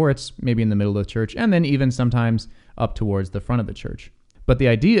church, or it's maybe in the middle of the church, and then even sometimes up towards the front of the church. But the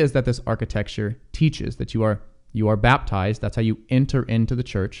idea is that this architecture teaches that you are baptized. That's how you enter into the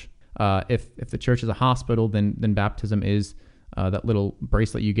church. If the church is a hospital, then baptism is that little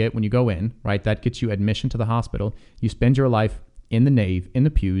bracelet you get when you go in, right? That gets you admission to the hospital. You spend your life in the nave, in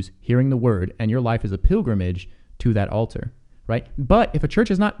the pews, hearing the word, and your life is a pilgrimage to that altar, right? But if a church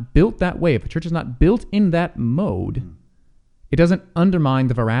is not built that way, if a church is not built in that mode, it doesn't undermine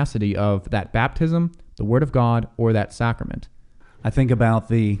the veracity of that baptism, the word of God, or that sacrament. I think about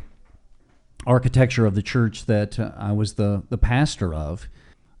the architecture of the church that I was the pastor of.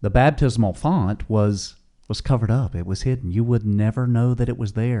 The baptismal font was covered up. It was hidden. You would never know that it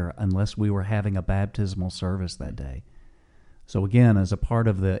was there unless we were having a baptismal service that day. So again, as a part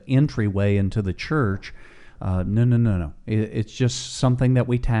of the entryway into the church, no. It's just something that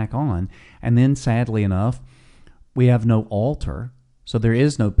we tack on. And then sadly enough, we have no altar. So there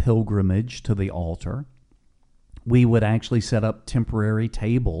is no pilgrimage to the altar. We would actually set up temporary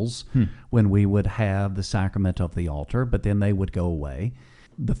tables when we would have the sacrament of the altar, but then they would go away.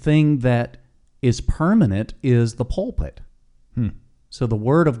 The thing that is permanent is the pulpit. So the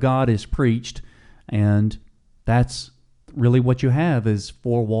word of God is preached, and that's really what you have is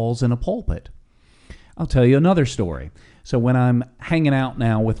four walls and a pulpit. I'll tell you another story. So when I'm hanging out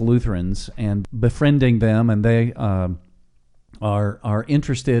now with Lutherans and befriending them, and they are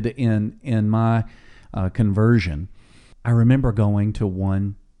interested in my conversion, I remember going to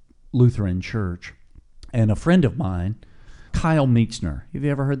one Lutheran church, and a friend of mine, Kyle Meechner. Have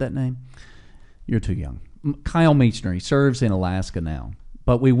you ever heard that name? You're too young. Kyle Meechner. He serves in Alaska now.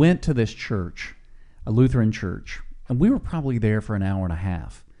 But we went to this church, a Lutheran church, and we were probably there for an hour and a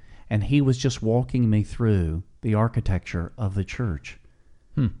half. And he was just walking me through the architecture of the church.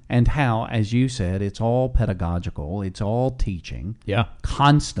 And how, as you said, it's all pedagogical. It's all teaching. Yeah.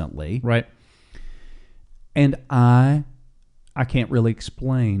 Constantly. Right. And I can't really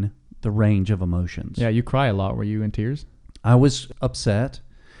explain the range of emotions. Yeah, you cry a lot. Were you in tears? I was upset,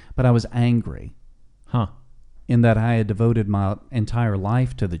 but I was angry. In that I had devoted my entire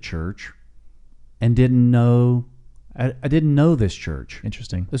life to the church and didn't know, I didn't know this church.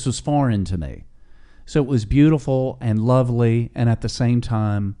 Interesting. This was foreign to me. So it was beautiful and lovely, and at the same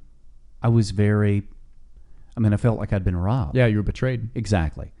time, I felt like I'd been robbed. Yeah, you were betrayed.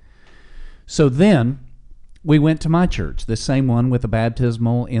 Exactly. So then we went to my church, the same one with the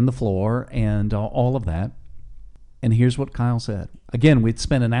baptismal in the floor and all of that. And here's what Kyle said. Again, we'd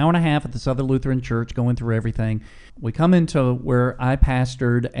spent an hour and a half at this other Lutheran church going through everything. We come into where I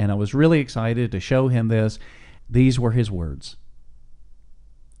pastored, and I was really excited to show him this. These were his words.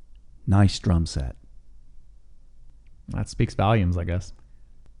 Nice drum set. That speaks volumes, I guess.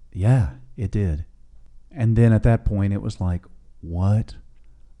 Yeah, it did. And then at that point, it was like, what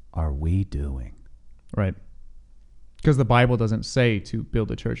are we doing? Right. Because the Bible doesn't say to build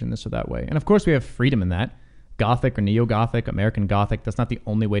a church in this or that way. And of course, we have freedom in that. Gothic or Neo-Gothic, American Gothic, that's not the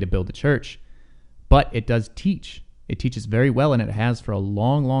only way to build a church. But it does teach. It teaches very well, and it has for a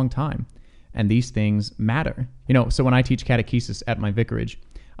long, long time. And these things matter. So when I teach catechesis at my vicarage,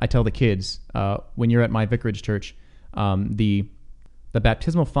 I tell the kids, when you're at my vicarage church, the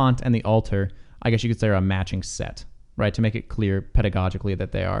baptismal font and the altar, I guess you could say, are a matching set, right? To make it clear pedagogically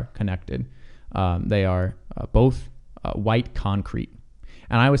that they are connected. They are both white concrete.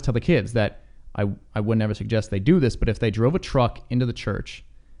 And I always tell the kids that I would never suggest they do this, but if they drove a truck into the church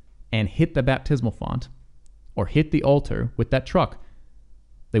and hit the baptismal font or hit the altar with that truck,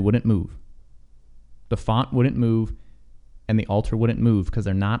 they wouldn't move. The font wouldn't move and the altar wouldn't move because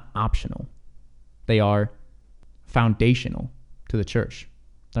they're not optional. They are foundational to the church.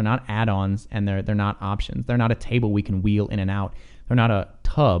 They're not add-ons, and they're not options. They're not a table we can wheel in and out. They're not a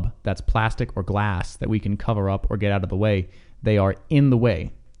tub that's plastic or glass that we can cover up or get out of the way. They are in the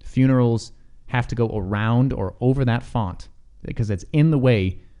way. Funerals have to go around or over that font because it's in the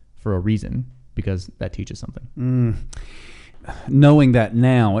way for a reason, because that teaches something. Knowing that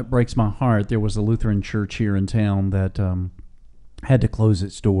now, it breaks my heart. There was a Lutheran church here in town that had to close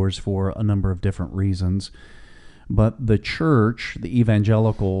its doors for a number of different reasons. But the church, the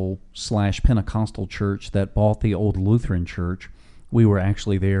evangelical/Pentecostal church that bought the old Lutheran church, we were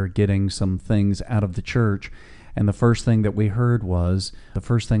actually there getting some things out of the church. And the first thing that we heard was, the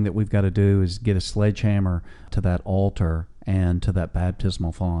first thing that we've got to do is get a sledgehammer to that altar and to that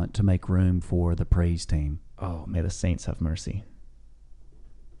baptismal font to make room for the praise team. Oh, may the saints have mercy.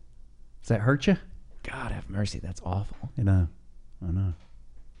 Does that hurt you? God have mercy. That's awful. I know.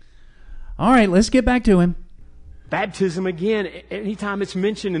 All right, let's get back to him. Baptism, again, anytime it's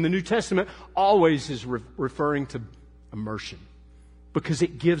mentioned in the New Testament, always is referring to immersion, because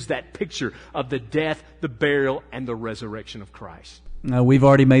it gives that picture of the death, the burial, and the resurrection of Christ. We've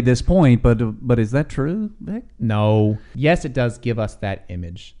already made this point, but is that true, Vic? No. Yes, it does give us that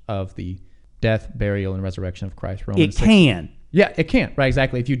image of the death, burial, and resurrection of Christ. Romans 6. Can. Yeah, it can. Right,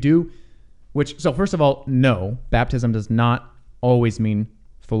 exactly. If you do, so first of all, no, baptism does not always mean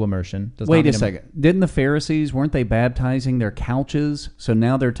full immersion. Wait a second. Didn't the Pharisees, weren't they baptizing their couches? So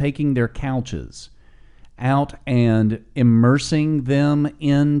now they're taking their couches out and immersing them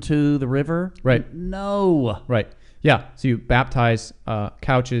into the river? Right. No. Right. Yeah. So you baptize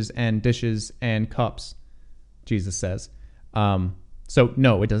couches and dishes and cups, Jesus says. So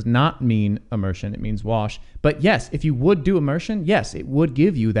no, it does not mean immersion. It means wash. But yes, if you would do immersion, yes, it would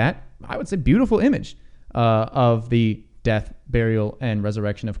give you that, I would say, beautiful image of the death, burial, and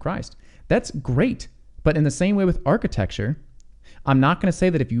resurrection of Christ. That's great. But in the same way with architecture, I'm not going to say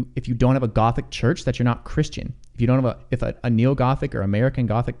that if you don't have a Gothic church that you're not Christian. If you don't have a Neo-Gothic or American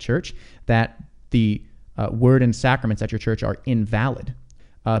Gothic church, that the word and sacraments at your church are invalid,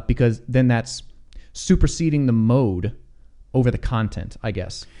 because then that's superseding the mode over the content, I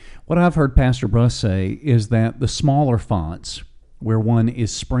guess. What I've heard Pastor Bruss say is that the smaller fonts, where one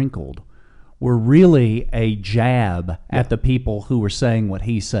is sprinkled, were really a jab at the people who were saying what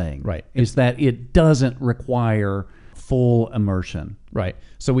he's saying. Right. Is that it doesn't require full immersion. Right.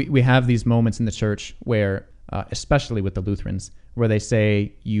 So we have these moments in the church where, especially with the Lutherans, where they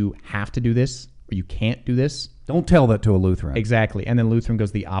say you have to do this or you can't do this. Don't tell that to a Lutheran. Exactly. And then Lutheran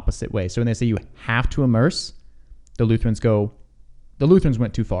goes the opposite way. So when they say you have to immerse, the Lutherans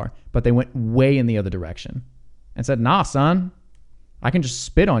went too far, but they went way in the other direction and said, nah, son, I can just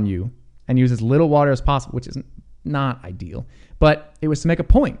spit on you and use as little water as possible, which is not ideal. But it was to make a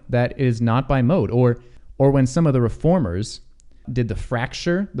point that it is not by mode. Or when some of the reformers did the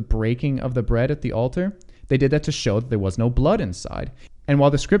fracture, the breaking of the bread at the altar, they did that to show that there was no blood inside. And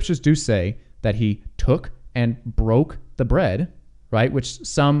while the scriptures do say that he took and broke the bread, right, which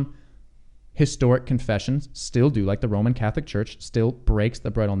some historic confessions still do, like the Roman Catholic Church still breaks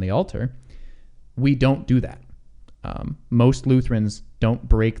the bread on the altar, we don't do that. Most Lutherans don't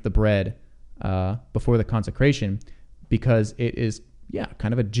break the bread before the consecration because it is,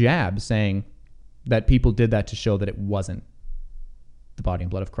 kind of a jab saying that people did that to show that it wasn't the body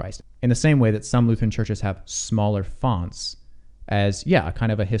and blood of Christ. In the same way that some Lutheran churches have smaller fonts as,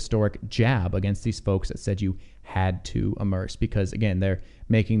 kind of a historic jab against these folks that said you had to immerse because, again, they're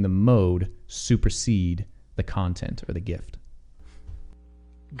making the mode supersede the content or the gift.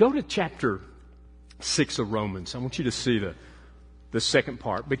 Go to chapter 6 of Romans. I want you to see the second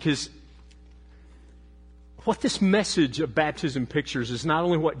part, because what this message of baptism pictures is not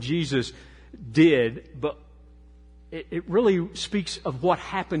only what Jesus did, but it really speaks of what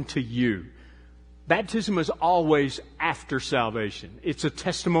happened to you. Baptism is always after salvation. It's a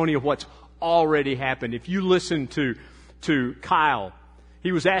testimony of what's already happened. If you listen to Kyle,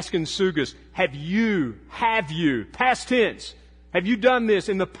 he was asking Sugas, have you, past tense, have you done this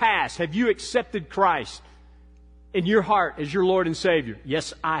in the past? Have you accepted Christ in your heart as your Lord and Savior?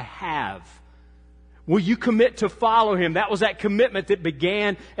 Yes, I have. Will you commit to follow Him? That was that commitment that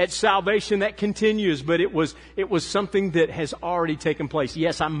began at salvation that continues, but it was something that has already taken place.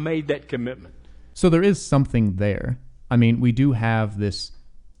 Yes, I made that commitment. So there is something there. I mean, we do have this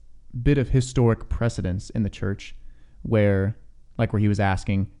bit of historic precedence in the church where he was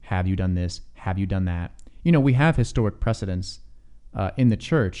asking, have you done this? Have you done that? We have historic precedence in the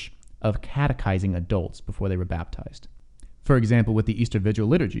church of catechizing adults before they were baptized. For example, with the Easter Vigil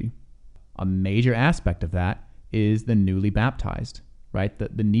liturgy, a major aspect of that is the newly baptized, right?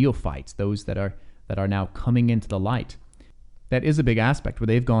 The neophytes, those that are now coming into the light. That is a big aspect where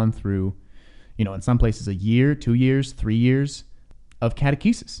they've gone through, in some places a year, 2 years, 3 years of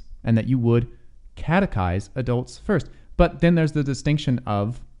catechesis, and that you would catechize adults first. But then there's the distinction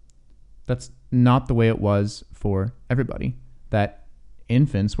of that's not the way it was for everybody, that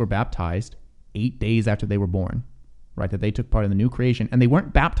infants were baptized 8 days after they were born, right? That they took part in the new creation, and they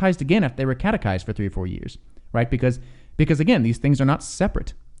weren't baptized again after they were catechized for 3 or 4 years, right? Because again, these things are not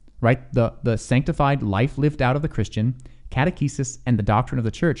separate, right? The sanctified life lived out of the Christian, catechesis, and the doctrine of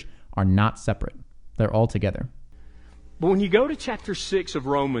the church are not separate. They're all together. But when you go to chapter 6 of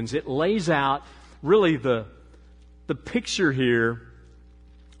Romans, it lays out really the picture here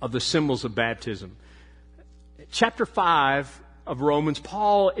of the symbols of baptism. Chapter 5 of Romans,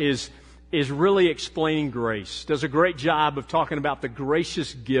 Paul is really explaining grace. Does a great job of talking about the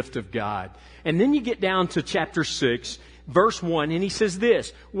gracious gift of God. And then you get down to chapter 6, verse 1, and he says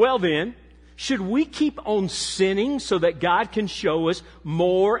this, well then, should we keep on sinning so that God can show us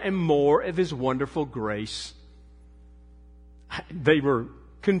more and more of His wonderful grace? They were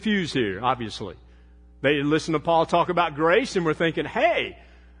confused here, obviously. They listened to Paul talk about grace and were thinking, hey,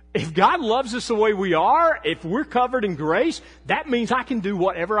 if God loves us the way we are, if we're covered in grace, that means I can do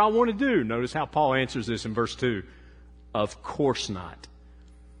whatever I want to do. Notice how Paul answers this in verse 2. Of course not.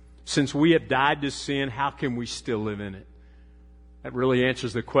 Since we have died to sin, how can we still live in it? That really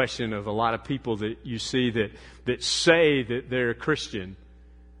answers the question of a lot of people that you see that say that they're a Christian,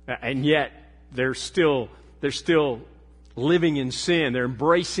 and yet they're still living in sin. They're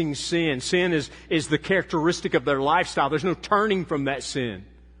embracing sin. Sin is the characteristic of their lifestyle. There's no turning from that sin.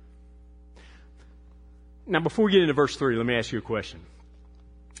 Now, before we get into verse 3, let me ask you a question.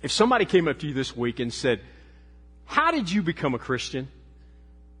 If somebody came up to you this week and said, how did you become a Christian?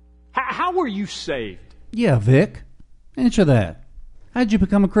 How were you saved? Yeah, Vic. Answer that. How did you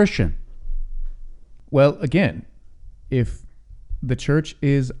become a Christian? Well, again, if the church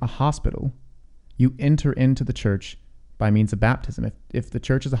is a hospital, you enter into the church by means of baptism. If the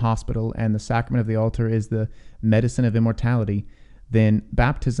church is a hospital and the sacrament of the altar is the medicine of immortality, then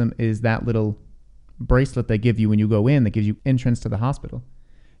baptism is that little bracelet they give you when you go in that gives you entrance to the hospital.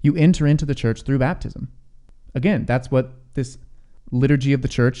 You enter into the church through baptism. Again, that's what this liturgy of the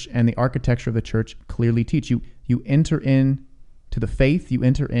church and the architecture of the church clearly teach. You enter in to the faith, you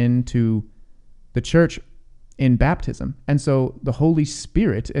enter into the church in baptism. And so the Holy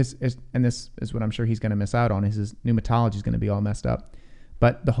Spirit is and this is what I'm sure he's going to miss out on, is his pneumatology is going to be all messed up.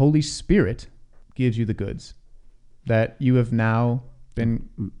 But the Holy Spirit gives you the goods that you have now been...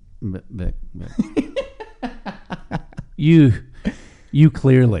 You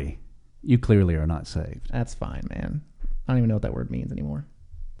clearly are not saved. That's fine, man. I don't even know what that word means anymore.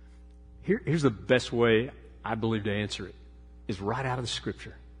 Here's the best way I believe to answer it, is right out of the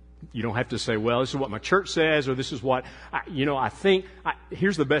Scripture. You don't have to say, well, this is what my church says, or this is what, I think.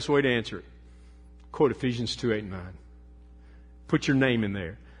 Here's the best way to answer it. Quote Ephesians 2:8-9. Put your name in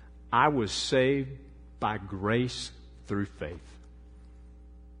there. I was saved by grace through faith.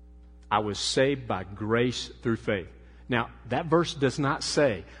 I was saved by grace through faith. Now, that verse does not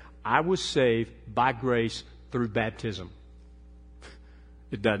say, I was saved by grace through baptism.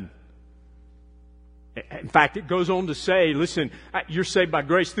 It doesn't. In fact, it goes on to say, listen, you're saved by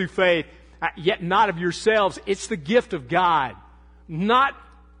grace through faith, yet not of yourselves. It's the gift of God, not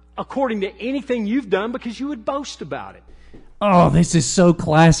according to anything you've done, because you would boast about it. Oh, this is so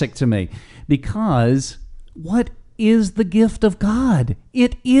classic to me, because what is the gift of God?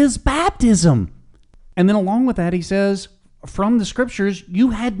 It is baptism. And then along with that, he says, from the Scriptures,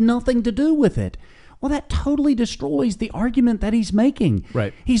 you had nothing to do with it. Well, that totally destroys the argument that he's making.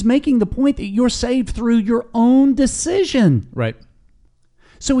 Right. He's making the point that you're saved through your own decision. Right.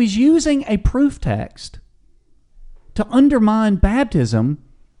 So he's using a proof text to undermine baptism,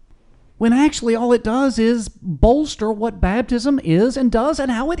 when actually all it does is bolster what baptism is and does, and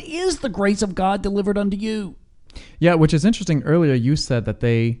how it is the grace of God delivered unto you. Yeah, which is interesting. Earlier you said that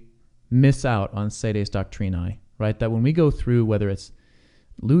they miss out on sedes doctrinae, right? That when we go through, whether it's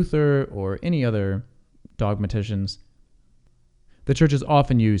Luther or any other dogmaticians, the church has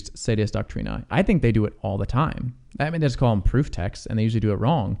often used sedes doctrinae. I think they do it all the time. I mean, they just call them proof texts, and they usually do it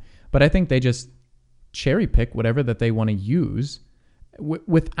wrong. But I think they just cherry pick whatever that they want to use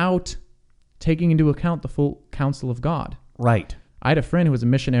without taking into account the full counsel of God. Right. I had a friend who was a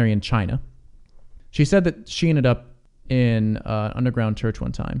missionary in China. She said that she ended up in an underground church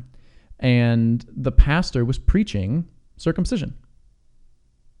one time, and the pastor was preaching circumcision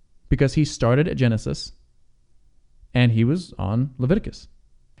because he started at Genesis and he was on Leviticus.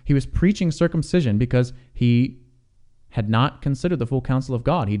 He was preaching circumcision because he had not considered the full counsel of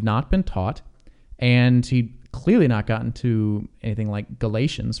God. He'd not been taught, and he'd clearly not gotten to anything like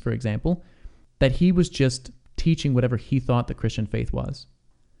Galatians, for example, that he was just teaching whatever he thought the Christian faith was.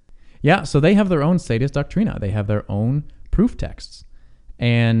 Yeah, so they have their own sedes doctrina. They have their own proof texts,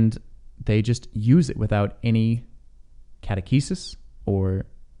 and they just use it without any catechesis or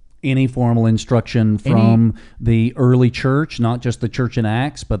any formal instruction from the early church, not just the church in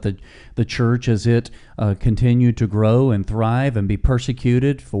Acts, but the church as it continued to grow and thrive and be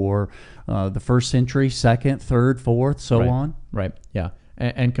persecuted for the first century, second, third, fourth, so on. Right, yeah.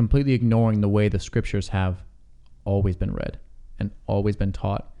 And completely ignoring the way the Scriptures have always been read and always been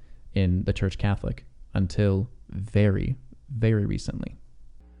taught in the Church Catholic until very, very recently.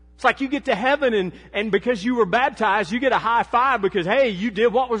 It's like you get to heaven and because you were baptized, you get a high five because, hey, you did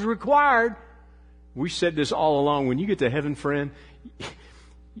what was required. We said this all along. When you get to heaven, friend,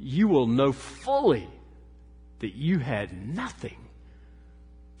 you will know fully that you had nothing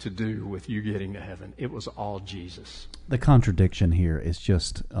to do with you getting to heaven. It was all Jesus. The contradiction here is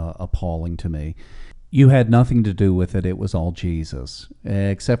just appalling to me. You had nothing to do with it. It was all Jesus,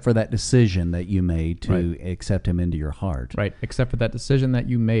 except for that decision that you made to accept him into your heart. Right, except for that decision that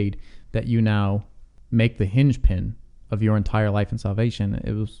you made, that you now make the hinge pin of your entire life and salvation.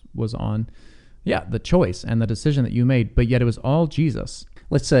 It was on, the choice and the decision that you made, but yet it was all Jesus.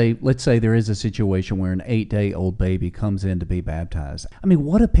 Let's say there is a situation where an 8-day-old baby comes in to be baptized. I mean,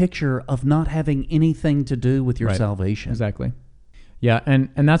 what a picture of not having anything to do with your salvation. Exactly. Yeah, and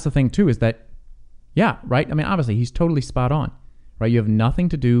that's the thing too, is that, right? I mean, obviously, he's totally spot on, right? You have nothing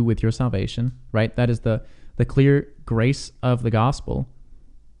to do with your salvation, right? That is the clear grace of the gospel.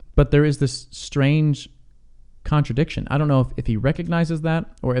 But there is this strange contradiction. I don't know if he recognizes that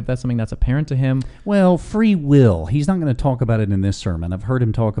or if that's something that's apparent to him. Well, free will. He's not going to talk about it in this sermon. I've heard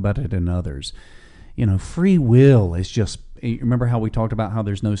him talk about it in others. Free will is just, remember how we talked about how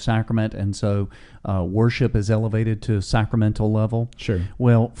there's no sacrament, and so worship is elevated to sacramental level? Sure.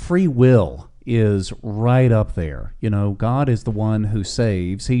 Well, free will is right up there. God is the one who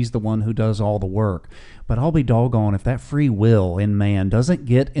saves. He's the one who does all the work. But I'll be doggone if that free will in man doesn't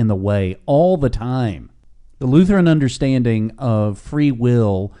get in the way all the time. The Lutheran understanding of free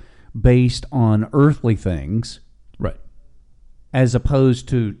will based on earthly things, right, as opposed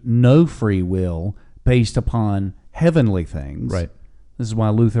to no free will based upon heavenly things. Right. This is why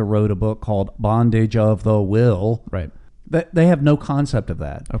Luther wrote a book called Bondage of the Will. Right. They have no concept of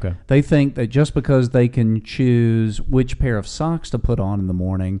that. Okay. They think that just because they can choose which pair of socks to put on in the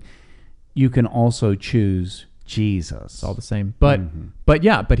morning, you can also choose Jesus. It's all the same.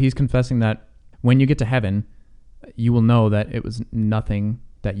 But he's confessing that when you get to heaven, you will know that it was nothing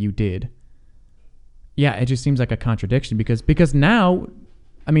that you did. Yeah, it just seems like a contradiction because now,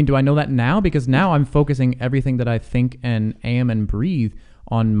 I mean, do I know that now? Because now I'm focusing everything that I think and am and breathe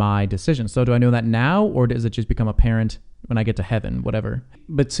on my decision. So do I know that now, or does it just become apparent when I get to heaven, whatever?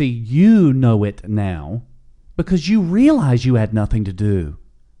 But see, you know it now because you realize you had nothing to do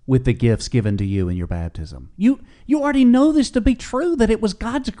with the gifts given to you in your baptism. You already know this to be true, that it was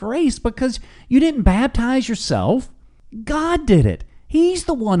God's grace because you didn't baptize yourself. God did it. He's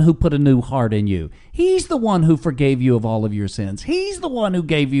the one who put a new heart in you. He's the one who forgave you of all of your sins. He's the one who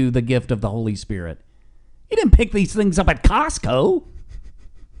gave you the gift of the Holy Spirit. You didn't pick these things up at Costco.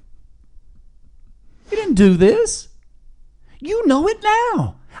 You didn't do this. You know it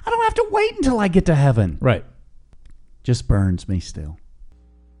now. I don't have to wait until I get to heaven. Right. Just burns me still.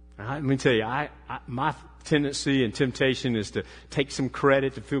 Let me tell you, my tendency and temptation is to take some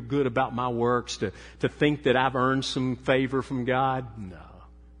credit, to feel good about my works, to think that I've earned some favor from God. No,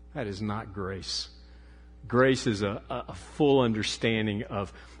 that is not grace. Grace is a full understanding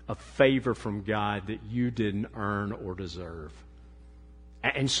of a favor from God that you didn't earn or deserve.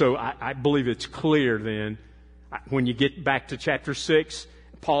 And so I believe it's clear then, when you get back to chapter 6,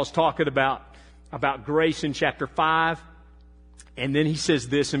 Paul's talking about grace in chapter 5. And then he says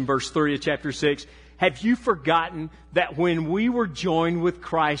this in verse 3 of chapter 6, have you forgotten that when we were joined with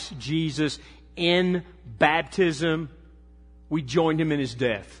Christ Jesus in baptism, we joined him in his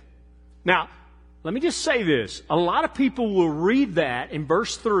death? Now, let me just say this. A lot of people will read that in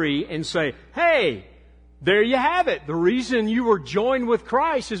verse 3 and say, hey, there you have it. The reason you were joined with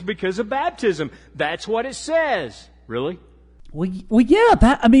Christ is because of baptism. That's what it says. Really? Well, yeah,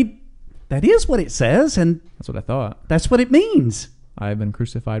 that is what it says, and that's what I thought. That's what it means. I have been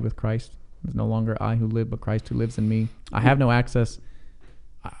crucified with Christ. It's no longer I who live, but Christ who lives in me. I have no access.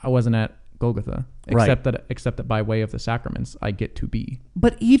 I wasn't at Golgotha, except that by way of the sacraments, I get to be.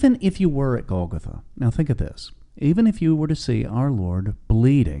 But even if you were at Golgotha, now think of this. Even if you were to see our Lord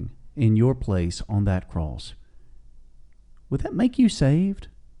bleeding in your place on that cross, would that make you saved?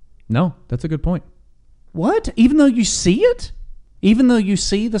 No, that's a good point. What? Even though you see it? Even though you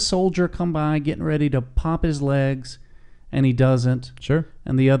see the soldier come by getting ready to pop his legs, and he doesn't. Sure.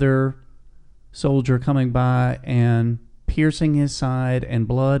 And the other soldier coming by and piercing his side, and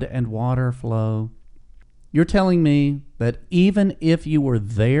blood and water flow. You're telling me that even if you were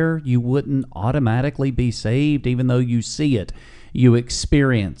there, you wouldn't automatically be saved, even though you see it, you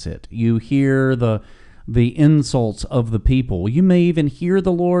experience it, you hear the insults of the people. You may even hear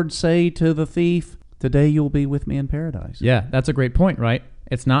the Lord say to the thief, today you'll be with me in paradise. Yeah, that's a great point, right?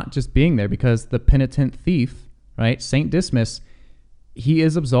 It's not just being there, because the penitent thief, right, Saint Dismas, he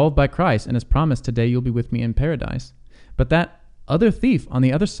is absolved by Christ and is promised, today you'll be with me in paradise. But that other thief on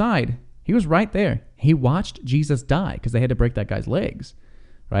the other side, he was right there. He watched Jesus die because they had to break that guy's legs,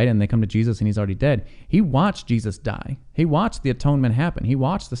 right? And they come to Jesus and he's already dead. He watched Jesus die. He watched the atonement happen. He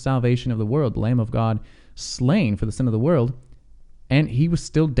watched the salvation of the world, the Lamb of God slain for the sin of the world, and he was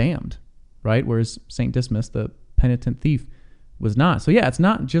still damned, right? Whereas St. Dismas, the penitent thief, was not. So yeah, it's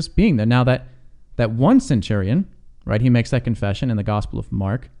not just being there. Now that that one centurion, right, he makes that confession in the Gospel of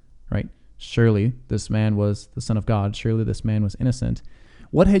Mark, right? Surely this man was the Son of God. Surely this man was innocent.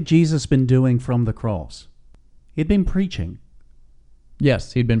 What had Jesus been doing from the cross? He'd been preaching.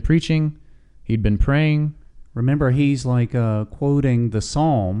 Yes, he'd been preaching. He'd been praying. Remember, he's like quoting the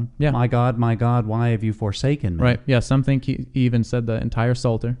Psalm, Yeah. my God, why have you forsaken me? Right. Yeah, some think he even said the entire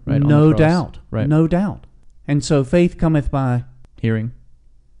Psalter, right? No on the cross. doubt. Right. No doubt. And so faith cometh by. Hearing.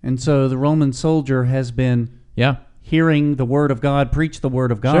 And so the Roman soldier has been Yeah. hearing the Word of God, preach the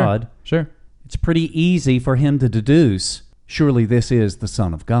Word of God. Sure. It's pretty easy for him to deduce, surely this is the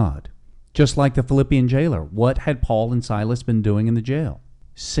Son of God. Just like the Philippian jailer. What had Paul and Silas been doing in the jail?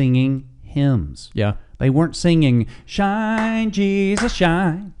 Singing hymns. Yeah. They weren't singing, shine, Jesus,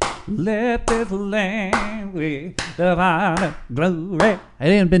 shine. Let this land with the glory.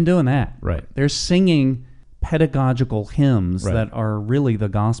 They hadn't been doing that. Right. They're singing pedagogical hymns Right. that are really the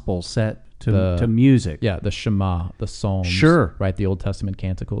gospel set to music. Yeah, the Shema, the Psalms. Sure. Right, the Old Testament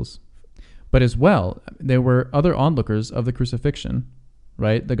canticles. But as well, there were other onlookers of the crucifixion,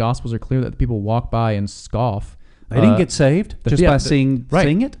 right? The Gospels are clear that the people walk by and scoff. They didn't get saved just by seeing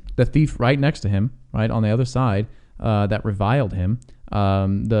it? The thief right next to him, right, on the other side, that reviled him.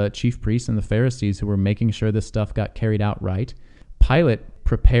 The chief priests and the Pharisees who were making sure this stuff got carried out right. Pilate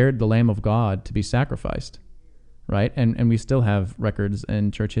prepared the Lamb of God to be sacrificed, right? And we still have records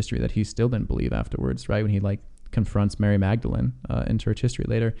in church history that he still didn't believe afterwards, right? When he confronts Mary Magdalene in church history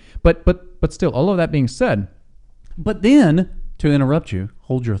later. But still, all of that being said. But then, to interrupt you,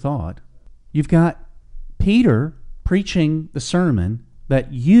 hold your thought, you've got Peter preaching the sermon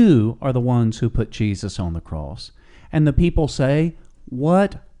that you are the ones who put Jesus on the cross. And the people say,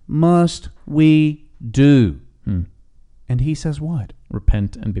 what must we do? And he says what?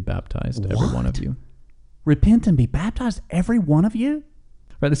 Repent and be baptized, every one of you. Repent and be baptized, every one of you?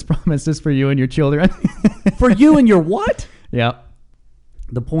 Right, this promise is for you and your children. For you and your what? Yeah.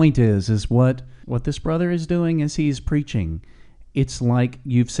 The point is what this brother is doing is he's preaching. It's like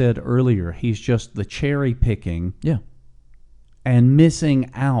you've said earlier, he's just the cherry picking. Yeah. And missing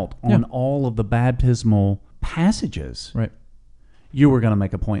out on all of the baptismal passages. Right. You were going to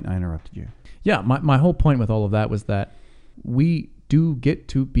make a point, and I interrupted you. Yeah, my whole point with all of that was that we do get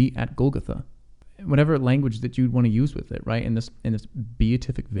to be at Golgotha. Whatever language that you'd want to use with it, right? In this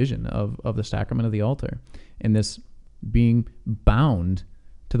beatific vision of the sacrament of the altar, in this being bound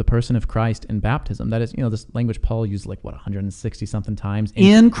to the person of Christ in baptism. That is, this language Paul used 160 something times.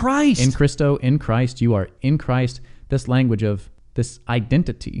 In Christ. In Christo, in Christ, you are in Christ. This language of this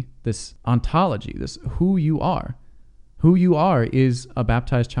identity, this ontology, this who you are. Who you are is a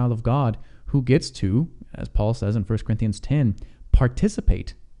baptized child of God who gets to, as Paul says in 1 Corinthians 10,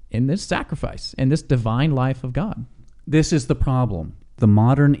 participate in this sacrifice, in this divine life of God. This is the problem. The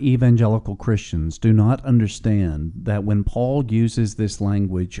modern evangelical Christians do not understand that when Paul uses this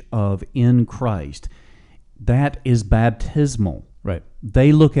language of in Christ, that is baptismal. Right.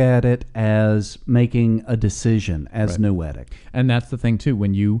 They look at it as making a decision, as noetic. And that's the thing, too.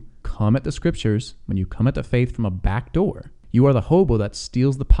 When you come at the Scriptures, when you come at the faith from a back door, you are the hobo that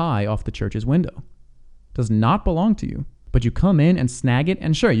steals the pie off the church's window. It does not belong to you. But you come in and snag it,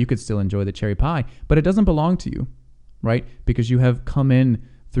 and sure, you could still enjoy the cherry pie, but it doesn't belong to you, right? Because you have come in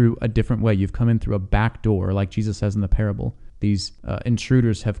through a different way. You've come in through a back door, like Jesus says in the parable. These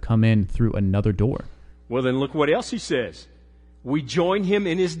intruders have come in through another door. Well, then look what else he says. We join him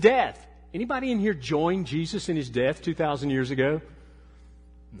in his death. Anybody in here join Jesus in his death 2,000 years ago?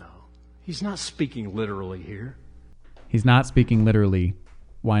 No. He's not speaking literally here. He's not speaking literally.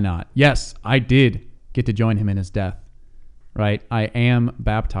 Why not? Yes, I did get to join him in his death, right? I am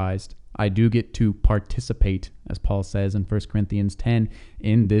baptized. I do get to participate, as Paul says in 1 Corinthians 10,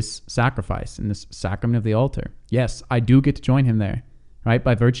 in this sacrifice, in this sacrament of the altar. Yes, I do get to join him there, right?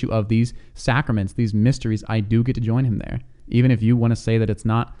 By virtue of these sacraments, these mysteries, I do get to join him there. Even if you want to say that it's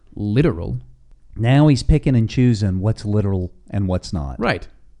not literal. Now he's picking and choosing what's literal and what's not. Right.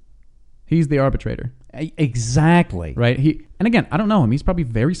 He's the arbitrator. Exactly. Right? And again, I don't know him. He's probably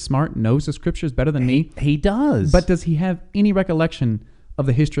very smart, knows the Scriptures better than me. He does. But does he have any recollection of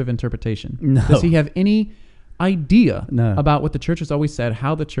the history of interpretation? No. Does he have any idea No. about what the church has always said,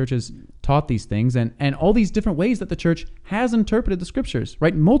 how the church has taught these things, and all these different ways that the church has interpreted the Scriptures,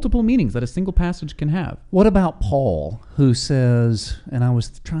 right? Multiple meanings that a single passage can have. What about Paul, who says, and I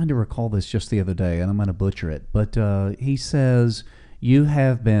was trying to recall this just the other day, and I'm going to butcher it, but he says, you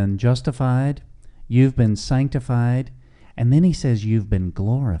have been justified, you've been sanctified, and then he says you've been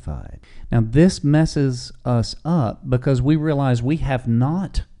glorified. Now this messes us up because we realize we have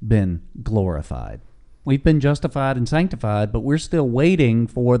not been glorified. We've been justified and sanctified, but we're still waiting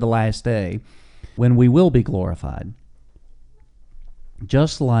for the last day when we will be glorified.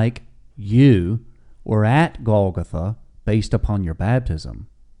 Just like you were at Golgotha based upon your baptism.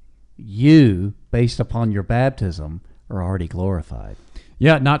 You, based upon your baptism, are already glorified.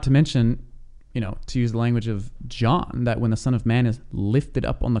 Yeah, not to mention, to use the language of John, that when the Son of Man is lifted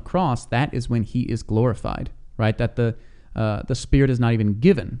up on the cross, that is when he is glorified, right? That the Spirit is not even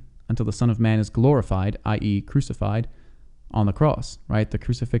given until the Son of Man is glorified, i.e. crucified on the cross, right? The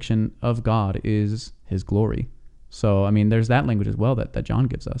crucifixion of God is his glory. So, there's that language as well that John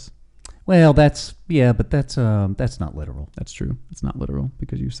gives us. Well, that's not literal. That's true. It's not literal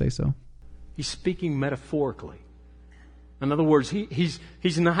because you say so. He's speaking metaphorically. In other words, he's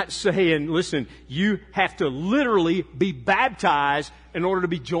not saying, listen, you have to literally be baptized in order to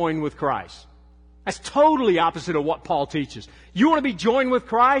be joined with Christ. That's totally opposite of what Paul teaches. You want to be joined with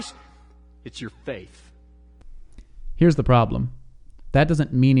Christ? It's your faith. Here's the problem. That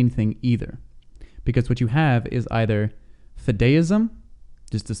doesn't mean anything either. Because what you have is either fideism,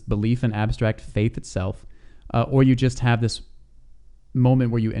 just this belief in abstract faith itself, or you just have this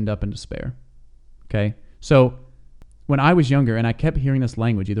moment where you end up in despair. Okay? So when I was younger and I kept hearing this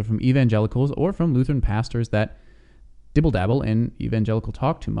language, either from evangelicals or from Lutheran pastors that dibble-dabble in evangelical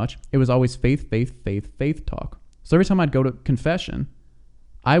talk too much, it was always faith, faith, faith, faith talk. So every time I'd go to confession,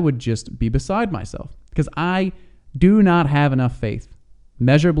 I would just be beside myself because I do not have enough faith.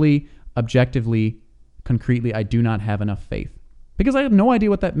 Measurably, objectively, concretely, I do not have enough faith because I have no idea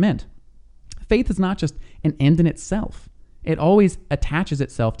what that meant. Faith is not just an end in itself. It always attaches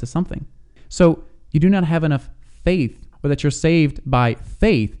itself to something. So you do not have enough faith, or that you're saved by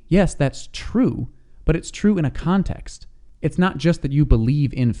faith. Yes, that's true, but it's true in a context. It's not just that you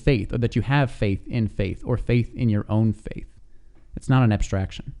believe in faith or that you have faith in faith or faith in your own faith. It's not an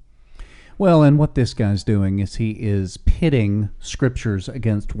abstraction. Well, and what this guy's doing is he is pitting scriptures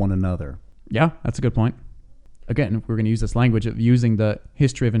against one another. Yeah, that's a good point. Again, we're going to use this language of using the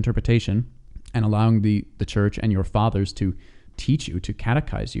history of interpretation and allowing the church and your fathers to teach you, to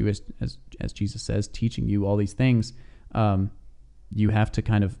catechize you, as Jesus says, teaching you all these things. You have to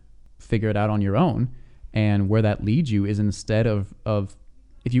kind of figure it out on your own. And where that leads you is instead of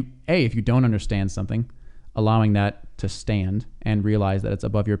if you don't understand something, allowing that to stand and realize that it's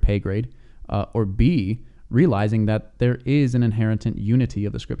above your pay grade, or B, realizing that there is an inherent unity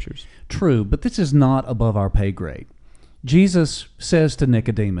of the scriptures. True, but this is not above our pay grade. Jesus says to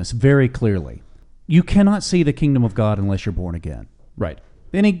Nicodemus very clearly, you cannot see the kingdom of God unless you're born again. Right.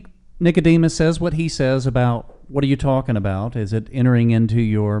 Then Nicodemus says what he says about, what are you talking about? Is it entering into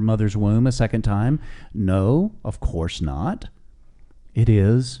your mother's womb a second time? No, of course not. It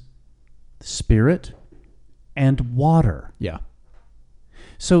is spirit and water. Yeah.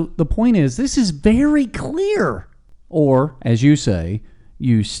 So the point is, this is very clear. Or, as you say,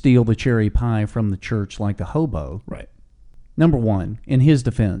 you steal the cherry pie from the church like the hobo. Right. Number one, in his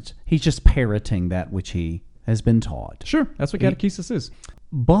defense, he's just parroting that which he has been taught. Sure, that's what catechesis is.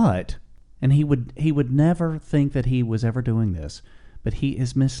 But, and he would never think that he was ever doing this, but he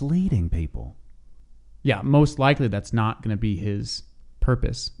is misleading people. Yeah, most likely that's not going to be his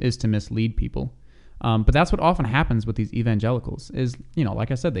purpose, is to mislead people. But that's what often happens with these evangelicals is,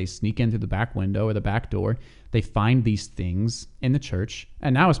 like I said, they sneak in through the back window or the back door. They find these things in the church.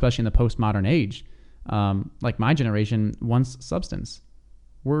 And now, especially in the postmodern age, like my generation wants substance.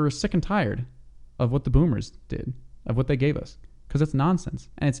 We're sick and tired of what the boomers did, of what they gave us, because it's nonsense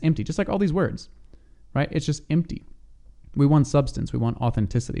and it's empty, just like all these words, right? It's just empty. We want substance. We want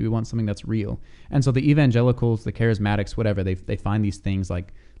authenticity. We want something that's real. And so the evangelicals, the charismatics, whatever, they find these things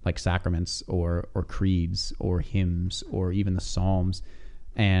like sacraments or creeds or hymns or even the Psalms,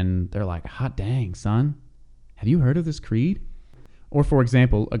 and they're like, hot dang, son, have you heard of this creed? Or, for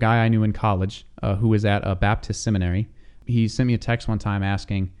example, a guy I knew in college who was at a Baptist seminary, he sent me a text one time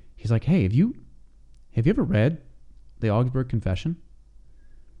asking, he's like, hey, have you ever read the Augsburg Confession?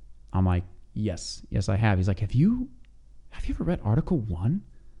 I'm like, yes, I have. He's like, have you ever read Article 1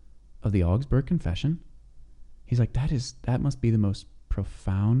 of the Augsburg Confession? He's like, that must be the most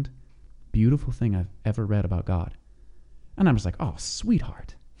profound, beautiful thing I've ever read about God. And I'm just like, oh,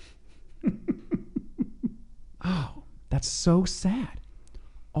 sweetheart. Oh, that's so sad.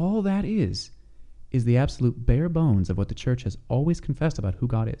 All that is the absolute bare bones of what the church has always confessed about who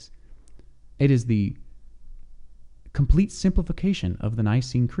God is. It is the complete simplification of the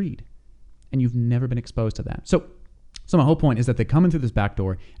Nicene Creed. And you've never been exposed to that. So my whole point is that they come in through this back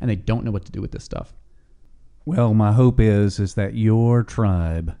door and they don't know what to do with this stuff. Well, my hope is that your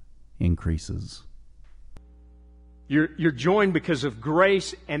tribe increases. You're joined because of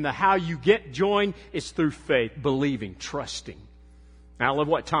grace, and how you get joined is through faith, believing, trusting. I love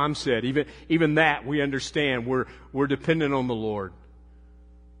what Tom said. Even that we understand. We're dependent on the Lord.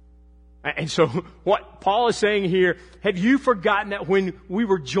 And so what Paul is saying here, have you forgotten that when we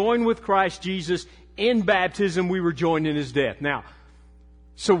were joined with Christ Jesus in baptism, we were joined in His death? Now,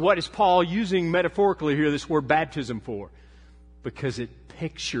 so what is Paul using metaphorically here this word baptism for? Because it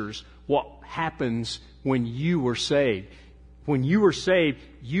pictures what happens when you were saved. When you were saved,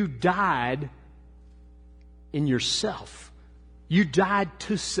 you died in yourself. You died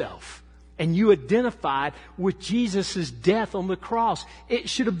to self. And you identified with Jesus' death on the cross. It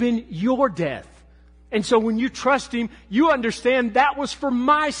should have been your death. And so when you trust Him, you understand that was for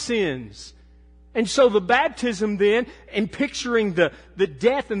my sins. And so the baptism then, in picturing the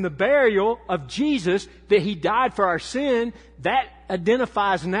death and the burial of Jesus, that He died for our sin, that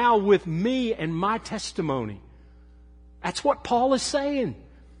identifies now with me and my testimony. That's what Paul is saying.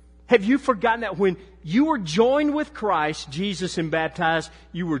 Have you forgotten that when you were joined with Christ, Jesus, and baptized,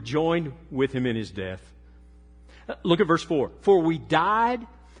 you were joined with Him in His death? Look at verse 4. For we died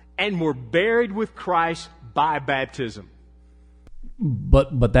and were buried with Christ by baptism.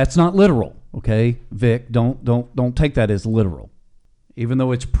 But that's not literal, okay, Vic? Don't take that as literal, even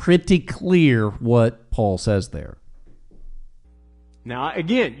though it's pretty clear what Paul says there. Now,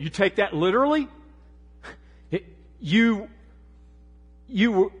 again, you take that literally. You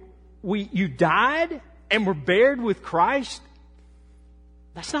died and were buried with Christ.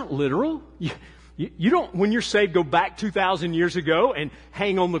 That's not literal. You don't, when you're saved, go back 2,000 years ago and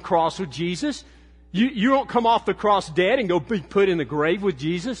hang on the cross with Jesus. You don't come off the cross dead and go be put in the grave with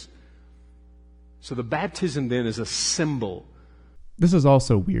Jesus. So the baptism then is a symbol. This is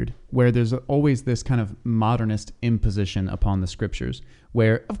also weird, where there's always this kind of modernist imposition upon the Scriptures,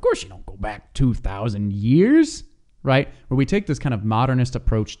 where, of course, you don't go back 2,000 years, right? Where we take this kind of modernist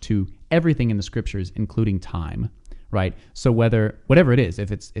approach to everything in the Scriptures, including time, right? So whatever it is,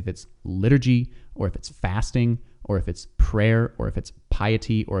 if it's liturgy, or if it's fasting, or if it's prayer, or if it's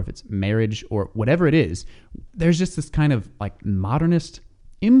piety, or if it's marriage, or whatever it is, there's just this kind of like modernist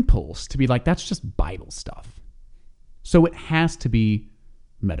impulse to be like, that's just Bible stuff. So it has to be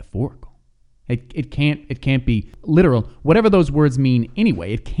metaphorical. It can't be literal. Whatever those words mean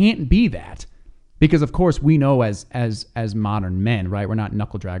anyway, it can't be that. Because of course we know as modern men, right? We're not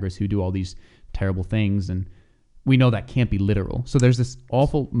knuckle draggers who do all these terrible things, and we know that can't be literal. So there's this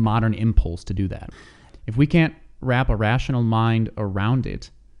awful modern impulse to do that. If we can't wrap a rational mind around it,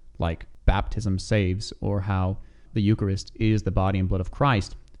 like baptism saves, or how the Eucharist is the body and blood of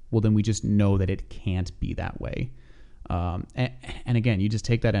Christ, well, then we just know that it can't be that way. And again, you just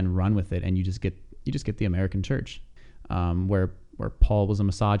take that and run with it, and you just get the American church, where Paul was a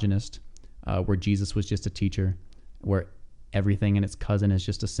misogynist, where Jesus was just a teacher, where everything and its cousin is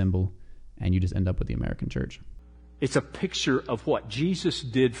just a symbol, and you just end up with the American church. It's a picture of what Jesus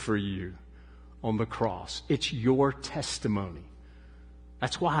did for you on the cross. It's your testimony.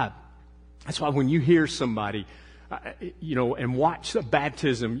 That's why when you hear somebody, and watch the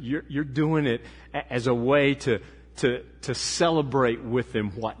baptism, you're doing it as a way to celebrate with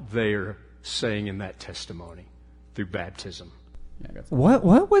them what they're saying in that testimony through baptism. What?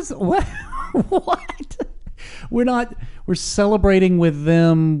 We're celebrating with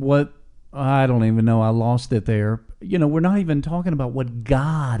them what, I don't even know, I lost it there. We're not even talking about what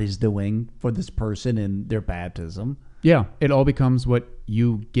God is doing for this person in their baptism. Yeah, it all becomes what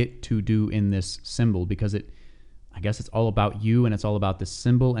you get to do in this symbol, because I guess it's all about you, and it's all about this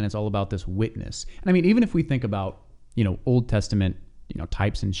symbol, and it's all about this witness. And I mean, even if we think about, Old Testament,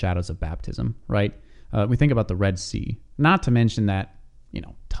 types and shadows of baptism, right? We think about the Red Sea, not to mention that,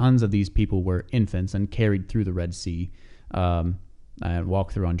 tons of these people were infants and carried through the Red Sea, and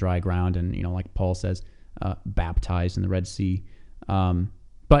walked through on dry ground, and, like Paul says, baptized in the Red Sea.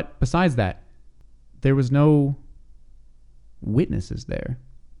 But besides that, there was no witnesses there,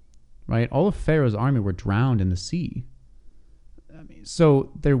 right? All of Pharaoh's army were drowned in the sea. I mean,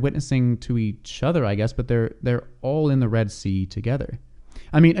 so they're witnessing to each other, I guess, but they're all in the Red Sea together.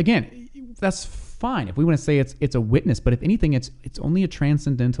 I mean, again, that's fine if we want to say it's a witness, but if anything, it's only a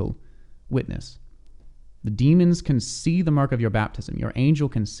transcendental witness. The demons can see the mark of your baptism. Your angel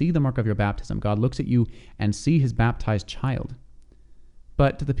can see the mark of your baptism. God looks at you and see his baptized child.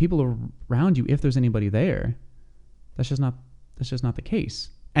 But to the people around you, if there's anybody there, that's just not the case.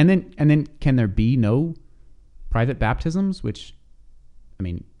 And then can there be no private baptisms? Which, I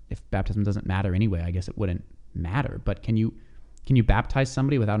mean, if baptism doesn't matter anyway, I guess it wouldn't matter. But can you baptize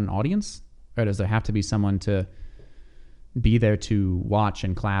somebody without an audience? Or does there have to be someone to be there to watch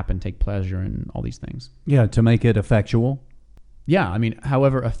and clap and take pleasure and all these things? Yeah, to make it effectual. Yeah, I mean,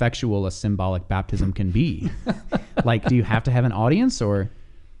 however effectual a symbolic baptism can be. Like, do you have to have an audience, or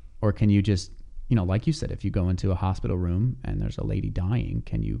can you just, like you said, if you go into a hospital room and there's a lady dying,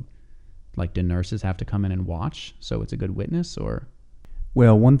 can you, like, do nurses have to come in and watch so it's a good witness, or?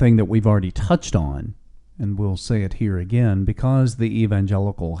 Well, one thing that we've already touched on, and we'll say it here again, because the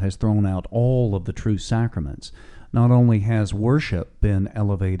evangelical has thrown out all of the true sacraments, not only has worship been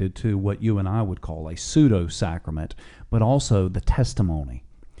elevated to what you and I would call a pseudo-sacrament, but also the testimony.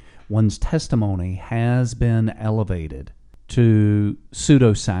 One's testimony has been elevated to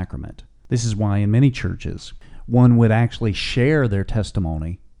pseudo-sacrament. This is why in many churches, one would actually share their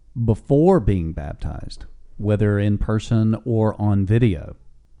testimony before being baptized, whether in person or on video.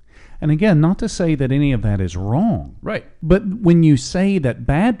 And again, not to say that any of that is wrong. Right. But when you say that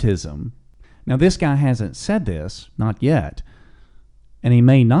baptism, now this guy hasn't said this, not yet, and he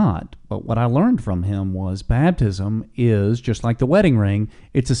may not, but what I learned from him was baptism is, just like the wedding ring,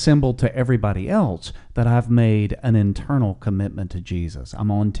 it's a symbol to everybody else that I've made an internal commitment to Jesus. I'm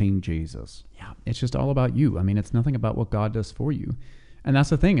on Team Jesus. Yeah, it's just all about you. I mean, it's nothing about what God does for you. And that's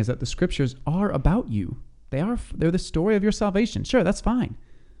the thing, is that the scriptures are about you. They're the story of your salvation. Sure, that's fine.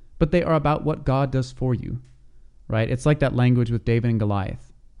 But they are about what God does for you, right? It's like that language with David and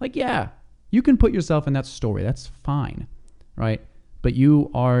Goliath. Like, yeah, you can put yourself in that story. That's fine, right? But you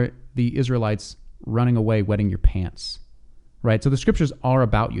are the Israelites running away, wetting your pants, right? So the scriptures are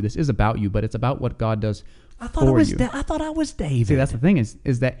about you. This is about you, but it's about what God does for you. I thought I was David. See, that's the thing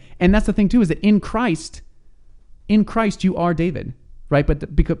is that, and that's the thing too, is that in Christ you are David, right?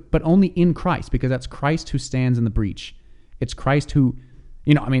 But only in Christ, because that's Christ who stands in the breach. It's Christ who,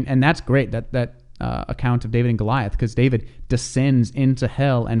 and that's great, that account of David and Goliath, because David descends into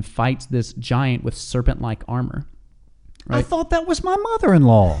hell and fights this giant with serpent-like armor. Right? I thought that was my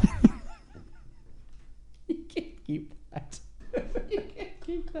mother-in-law. You can't keep that. You can't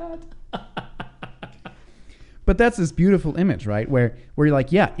keep that. But that's this beautiful image, right? Where you're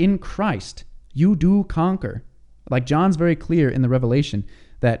like, yeah, in Christ, you do conquer. Like John's very clear in the Revelation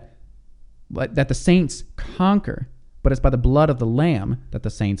that the saints conquer, but it's by the blood of the Lamb that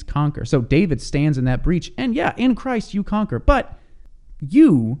the saints conquer. So David stands in that breach, and yeah, in Christ you conquer, but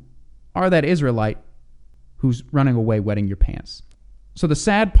you are that Israelite who's running away wetting your pants. So the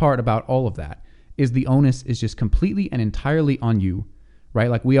sad part about all of that is the onus is just completely and entirely on you,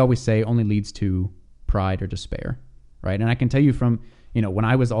 right? Like we always say, only leads to pride or despair, right? And I can tell you from, when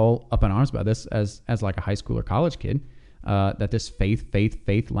I was all up in arms about this as like a high school or college kid, that this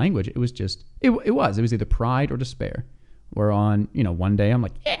faith language, it was either pride or despair. Where on, one day I'm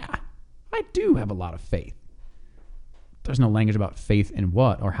like, yeah, I do have a lot of faith. There's no language about faith in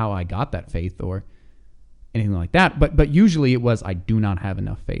what or how I got that faith or anything like that. But usually it was, I do not have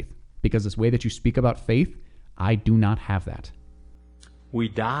enough faith, because this way that you speak about faith, I do not have that. We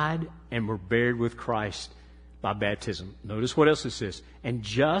died and were buried with Christ by baptism. Notice what else it says. And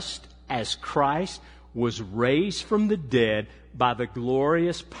just as Christ was raised from the dead by the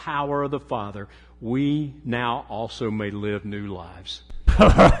glorious power of the Father, we now also may live new lives.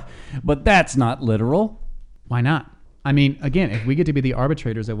 But that's not literal. Why not? I mean, again, if we get to be the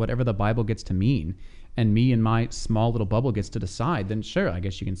arbitrators of whatever the Bible gets to mean, and me and my small little bubble gets to decide, then sure, I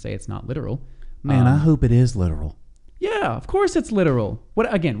guess you can say it's not literal. Man, I hope it is literal. Yeah, of course it's literal.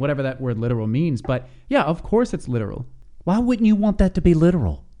 Whatever that word literal means, but yeah, of course it's literal. Why wouldn't you want that to be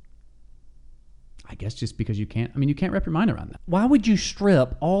literal? I guess just because you can't wrap your mind around that. Why would you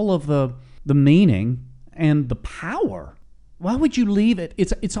strip all of the meaning and the power? Why would you leave it?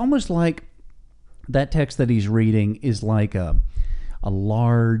 It's almost like that text that he's reading is like a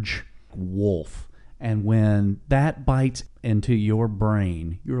large wolf. And when that bites into your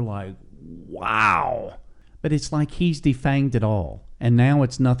brain, you're like, wow. But it's like he's defanged it all. And now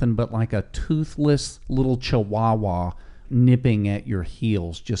it's nothing but like a toothless little chihuahua nipping at your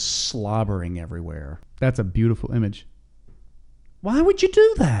heels, just slobbering everywhere. That's a beautiful image. Why would you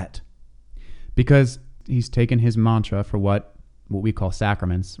do that? Because he's taken his mantra for what we call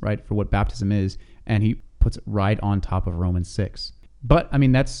sacraments, right? For what baptism is, and he puts it right on top of Romans 6. But, I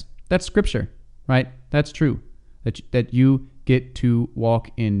mean, that's scripture, right? That's true. That you get to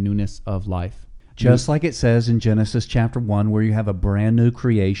walk in newness of life. Just like it says in Genesis chapter 1, where you have a brand new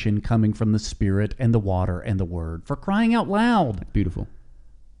creation coming from the Spirit and the water and the Word. For crying out loud. It's beautiful.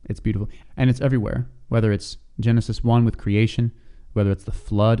 It's beautiful. And it's everywhere. Whether it's Genesis 1 with creation, whether it's the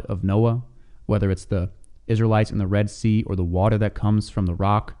flood of Noah, whether it's the Israelites in the Red Sea or the water that comes from the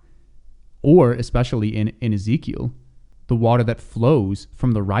rock, or especially in Ezekiel, the water that flows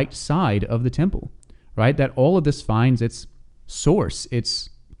from the right side of the temple, right? That all of this finds its source, its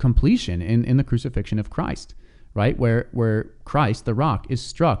completion in the crucifixion of Christ, right? Where Christ, the rock, is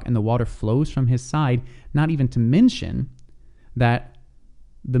struck and the water flows from his side, not even to mention that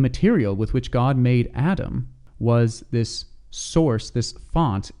the material with which God made Adam was this source, this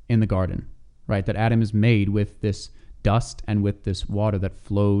font in the garden, right? That Adam is made with this dust and with this water that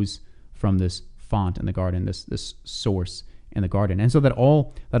flows from this font in the garden, this source in the garden. And so that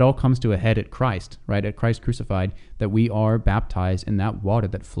all comes to a head at Christ, right? At Christ crucified, that we are baptized in that water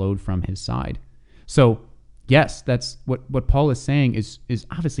that flowed from his side. So yes, that's what Paul is saying is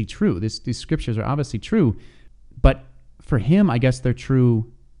obviously true. These scriptures are obviously true, but for him, I guess they're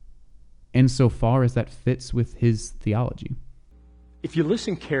true insofar as that fits with his theology. If you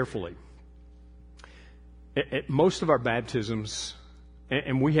listen carefully, at most of our baptisms,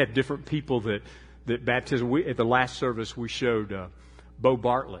 and we had different people that baptism. At the last service, we showed Bo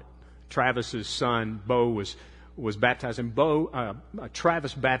Bartlett, Travis's son. Bo was baptized, and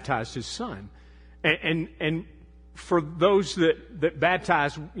Travis baptized his son. And for those that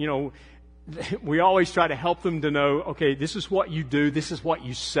baptize, we always try to help them to know, okay, this is what you do, this is what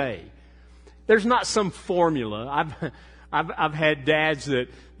you say. There's not some formula. I've had dads that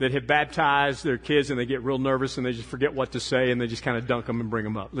have baptized their kids and they get real nervous and they just forget what to say and they just kind of dunk them and bring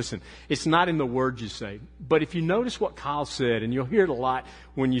them up. Listen, it's not in the words you say. But if you notice what Kyle said, and you'll hear it a lot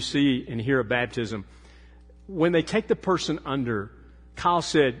when you see and hear a baptism, when they take the person under, Kyle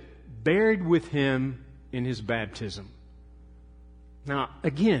said, buried with him in his baptism. Now,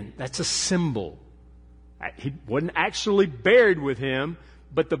 again, that's a symbol. He wasn't actually buried with him,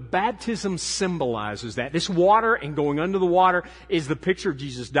 but the baptism symbolizes that. This water and going under the water is the picture of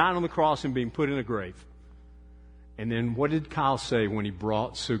Jesus dying on the cross and being put in a grave. And then what did Kyle say when he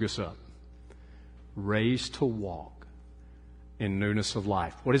brought Sugus up? Raised to walk in newness of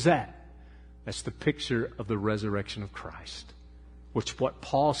life. What is that? That's the picture of the resurrection of Christ, which what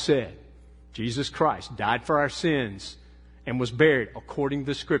Paul said. Jesus Christ died for our sins and was buried according to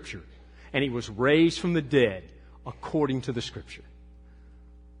the Scripture. And he was raised from the dead according to the Scripture.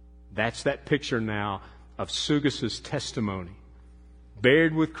 That's that picture now of Sugus' testimony.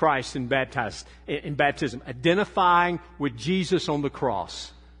 Buried with Christ in baptism, identifying with Jesus on the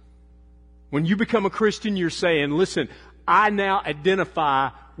cross. When you become a Christian, you're saying, listen, I now identify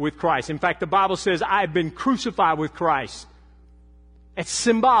with Christ. In fact, the Bible says, I have been crucified with Christ. It's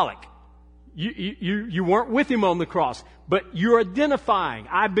symbolic. You weren't with him on the cross, but you're identifying.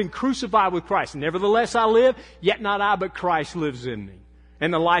 I've been crucified with Christ. Nevertheless, I live, yet not I, but Christ lives in me.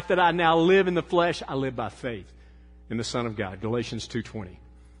 And the life that I now live in the flesh, I live by faith in the Son of God. Galatians 2:20.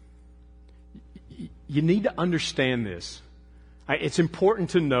 You need to understand this. It's important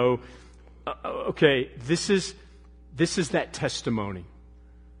to know, okay, this is that testimony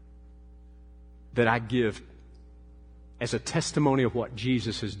that I give as a testimony of what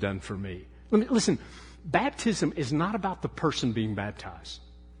Jesus has done for me. Listen, baptism is not about the person being baptized.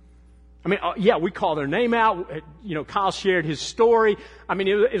 I mean, yeah, we call their name out. Kyle shared his story. I mean,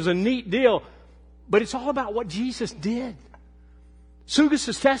 it was a neat deal. But it's all about what Jesus did.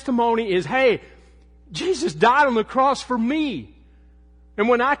 Sugus' testimony is, hey, Jesus died on the cross for me. And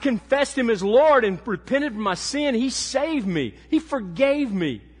when I confessed him as Lord and repented of my sin, he saved me. He forgave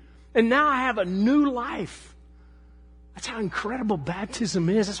me. And now I have a new life. That's how incredible baptism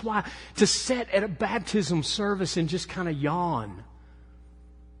is. That's why to sit at a baptism service and just kind of yawn.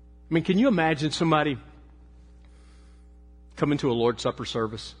 I mean, can you imagine somebody coming to a Lord's Supper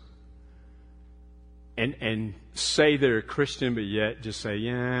service and say they're a Christian, but yet just say,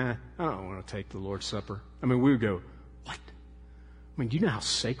 yeah, I don't want to take the Lord's Supper. I mean, we would go, what? I mean, do you know how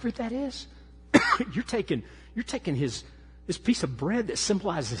sacred that is? You're taking this piece of bread that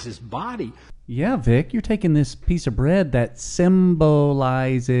symbolizes his body. Yeah, Vic, you're taking this piece of bread that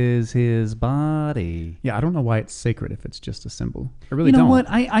symbolizes his body. Yeah, I don't know why it's sacred if it's just a symbol. I really don't. You know what?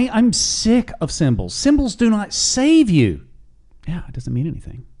 I'm sick of symbols. Symbols do not save you. Yeah, it doesn't mean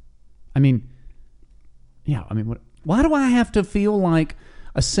anything. I mean, what? Why do I have to feel like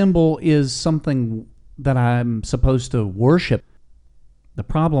a symbol is something that I'm supposed to worship? The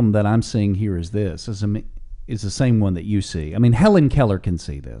problem that I'm seeing here is this, is the same one that you see. I mean, Helen Keller can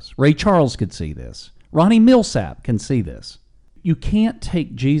see this. Ray Charles could see this. Ronnie Millsap can see this. You can't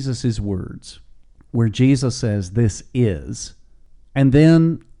take Jesus' words where Jesus says this is and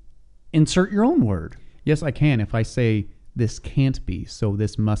then insert your own word. Yes, I can if I say this can't be, so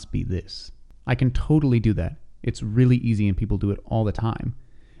this must be this. I can totally do that. It's really easy and people do it all the time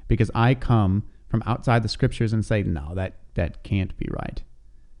because I come from outside the scriptures and say, no, that can't be right.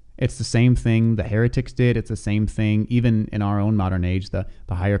 It's the same thing the heretics did. It's the same thing even in our own modern age the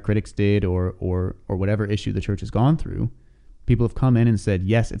higher critics did or whatever issue the church has gone through. People have come in and said,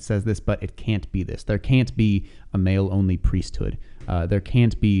 yes, it says this, but it can't be this. There can't be a male-only priesthood. There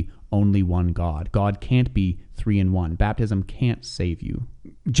can't be only one God. God can't be 3 in 1. Baptism can't save you.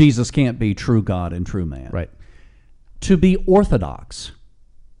 Jesus can't be true God and true man. Right. To be orthodox,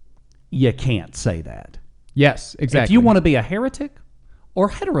 you can't say that. Yes, exactly. If you want to be a heretic or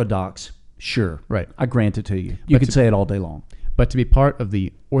heterodox, sure. Right. I grant it to you. You can say it all day long. But to be part of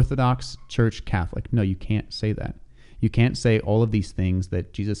the Orthodox Church Catholic, no, you can't say that. You can't say all of these things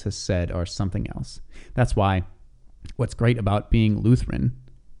that Jesus has said are something else. That's why what's great about being Lutheran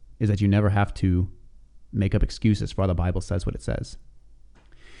is that you never have to make up excuses for how the Bible says what it says.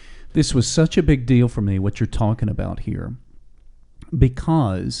 This was such a big deal for me, what you're talking about here,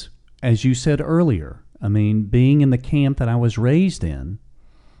 because, as you said earlier, I mean, being in the camp that I was raised in,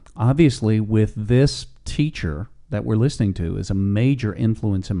 obviously with this teacher that we're listening to is a major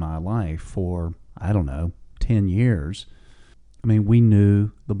influence in my life for, 10 years. I mean, we knew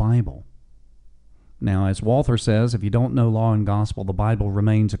the Bible. Now, as Walther says, if you don't know law and gospel, the Bible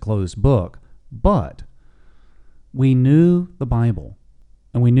remains a closed book. But we knew the Bible,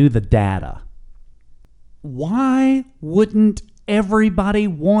 and we knew the data. Why wouldn't everybody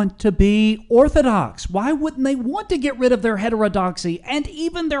want to be orthodox? Why wouldn't they want to get rid of their heterodoxy and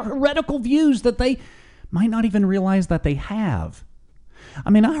even their heretical views that they might not even realize that they have? I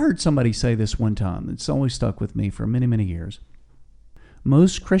mean, I heard somebody say this one time. It's always stuck with me for many, many years.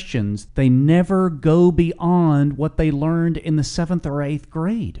 Most Christians, they never go beyond what they learned in the 7th or 8th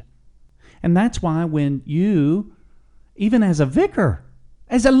grade. And that's why when you, even as a vicar,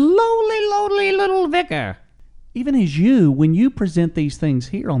 as a lowly little vicar, even as you, when you present these things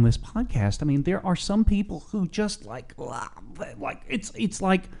here on this podcast, I mean, there are some people who just like it's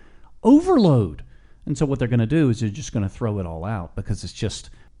like overload. And so what they're going to do is they're just going to throw it all out because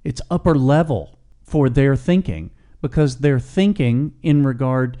it's upper level for their thinking, because they're thinking in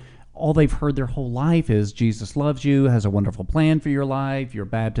regard, all they've heard their whole life is Jesus loves you, has a wonderful plan for your life, your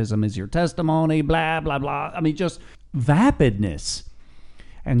baptism is your testimony, blah, blah, blah. I mean, just vapidness.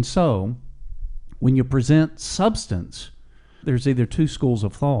 And so when you present substance, there's either two schools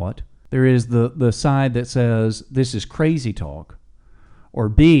of thought. There is the side that says this is crazy talk, or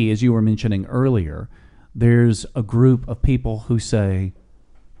B, as you were mentioning earlier, there's a group of people who say,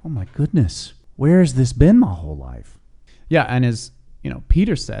 oh my goodness, where has this been my whole life? Yeah, and as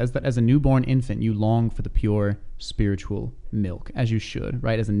Peter says that as a newborn infant, you long for the pure spiritual milk, as you should,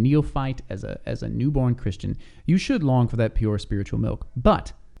 right? As a neophyte, as a newborn Christian, you should long for that pure spiritual milk.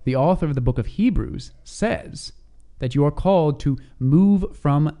 But the author of the book of Hebrews says that you are called to move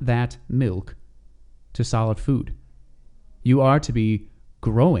from that milk to solid food. You are to be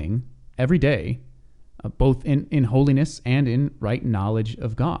growing every day, both in holiness and in right knowledge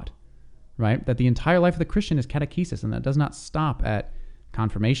of God, right? That the entire life of the Christian is catechesis, and that does not stop at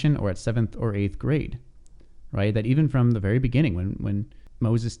confirmation or at 7th or 8th grade, right? That even from the very beginning, when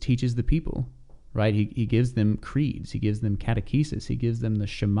Moses teaches the people, right, he gives them creeds, he gives them catechesis, he gives them the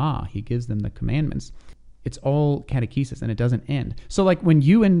Shema, he gives them the commandments. It's all catechesis, and it doesn't end. So like when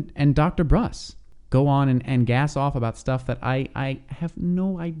you and Dr. Bruss go on and gas off about stuff that I have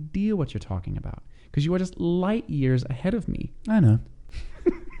no idea what you're talking about, because you are just light years ahead of me. I know.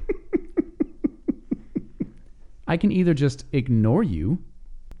 I can either just ignore you,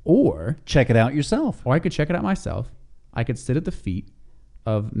 or check it out yourself. Or I could check it out myself. I could sit at the feet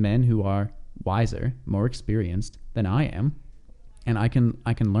of men who are wiser, more experienced than I am, and I can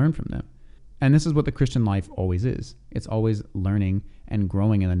learn from them. And this is what the Christian life always is. It's always learning and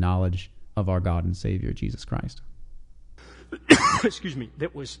growing in the knowledge of our God and Savior, Jesus Christ. Excuse me,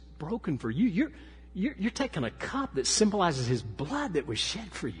 that was broken for you. You're taking a cup that symbolizes his blood that was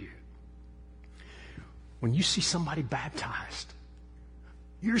shed for you. When you see somebody baptized,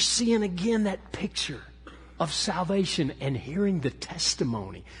 you're seeing again that picture of salvation and hearing the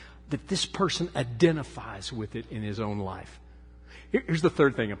testimony that this person identifies with it in his own life. Here's the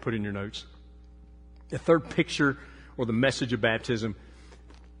third thing I put in your notes. The third picture or the message of baptism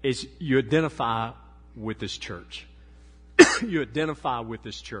is you identify with this church. You identify with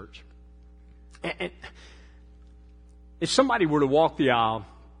this church. And if somebody were to walk the aisle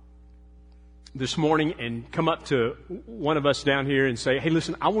this morning and come up to one of us down here and say, hey,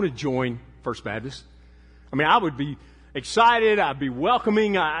 listen, I want to join First Baptist. I mean, I would be excited. I'd be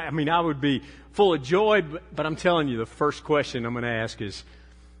welcoming. I would be full of joy. But I'm telling you, the first question I'm going to ask is,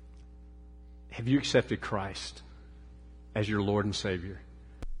 have you accepted Christ as your Lord and Savior?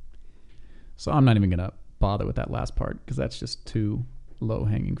 So I'm not even going to bother with that last part because that's just too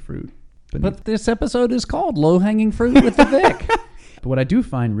low-hanging fruit. But this episode is called Low-Hanging Fruit with the Vic. But what I do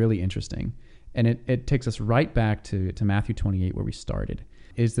find really interesting And it takes us right back to Matthew 28, where we started,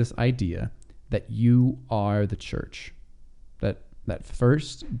 is this idea that you are the church, that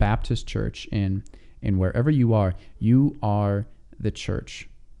First Baptist Church in wherever you are the church,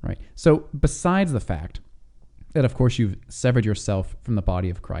 right? So besides the fact that, of course, you've severed yourself from the body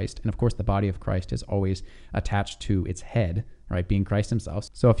of Christ, and of course the body of Christ is always attached to its head, right, being Christ himself.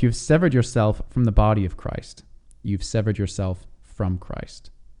 So if you've severed yourself from the body of Christ, you've severed yourself from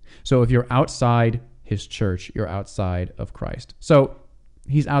Christ. So if you're outside his church, you're outside of Christ. So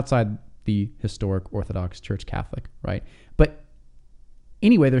he's outside the historic Orthodox Church Catholic, right? But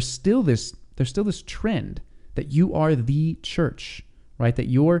anyway, there's still this trend that you are the church, right? That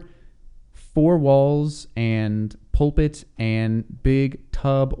your four walls and pulpit and big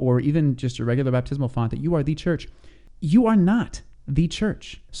tub, or even just a regular baptismal font, that you are the church. You are not the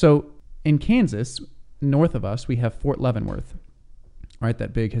church. So in Kansas, north of us, we have Fort Leavenworth, right?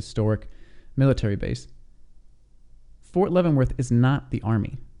 That big historic military base. Fort Leavenworth is not the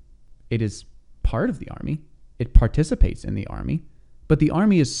Army. It is part of the Army. It participates in the Army. But the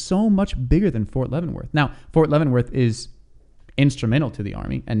Army is so much bigger than Fort Leavenworth. Now, Fort Leavenworth is instrumental to the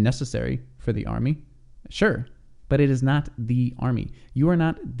Army and necessary for the Army, sure, but it is not the Army. You are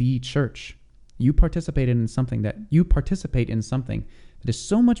not the church. You participate in something that is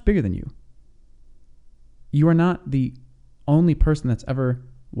so much bigger than you. You are not the only person that's ever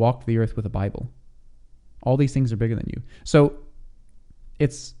walked the earth with a Bible. All these things are bigger than you. So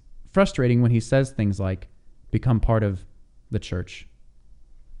it's frustrating when he says things like, become part of the church.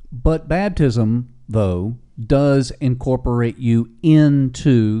 But baptism, though, does incorporate you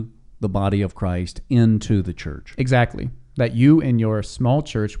into the body of Christ, into the church. Exactly. That you in your small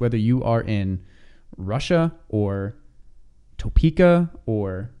church, whether you are in Russia or Topeka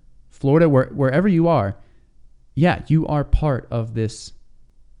or Florida, wherever you are, yeah, you are part of this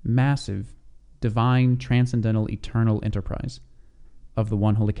massive, divine, transcendental, eternal enterprise of the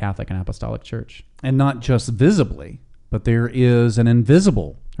one holy Catholic and Apostolic Church. And not just visibly, but there is an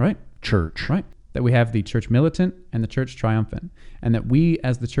invisible church. Right. That we have the church militant and the church triumphant. And that we,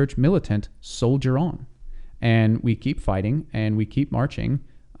 as the church militant, soldier on. And we keep fighting and we keep marching,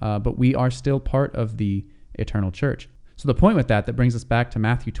 but we are still part of the eternal church. So the point with that brings us back to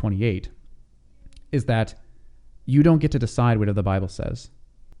Matthew 28 is that you don't get to decide whatever the Bible says.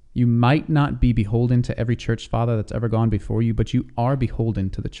 You might not be beholden to every church father that's ever gone before you, but you are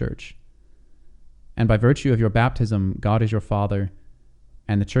beholden to the church. And by virtue of your baptism, God is your father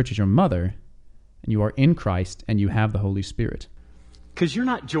and the church is your mother, and you are in Christ and you have the Holy Spirit. Because you're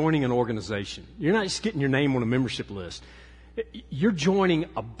not joining an organization. You're not just getting your name on a membership list. You're joining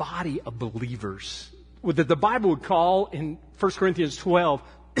a body of believers that the Bible would call in 1 Corinthians 12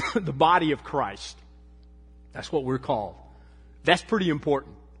 the body of Christ. That's what we're called. That's pretty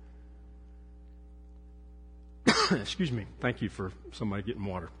important. Excuse me. Thank you for somebody getting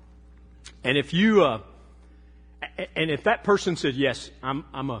water. And if you, and if that person said, yes, I'm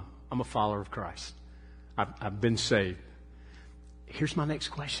a follower of Christ. I've been saved. Here's my next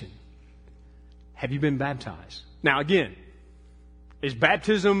question. Have you been baptized? Now again, is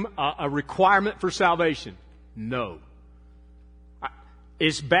baptism a requirement for salvation? No.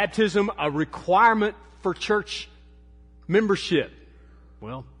 Is baptism a requirement for church membership?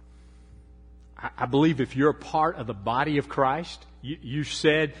 Well, I believe if you're a part of the body of Christ, you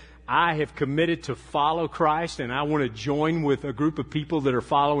said, I have committed to follow Christ and I want to join with a group of people that are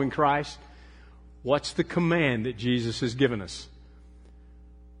following Christ. What's the command that Jesus has given us?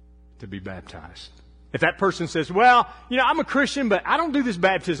 To be baptized. If that person says, well, I'm a Christian, but I don't do this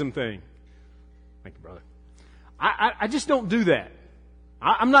baptism thing. Thank you, brother. I just don't do that.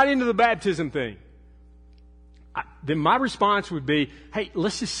 I'm not into the baptism thing. Then my response would be, hey,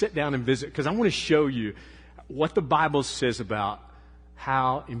 let's just sit down and visit, because I want to show you what the Bible says about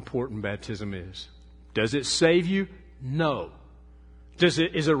how important baptism is. Does it save you? No. Is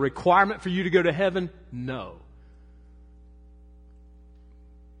it a requirement for you to go to heaven? No.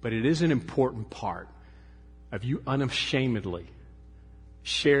 But it is an important part of you unashamedly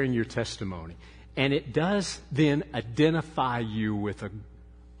sharing your testimony. And it does then identify you with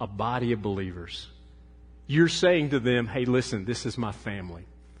a body of believers. You're saying to them, hey, listen, this is my family.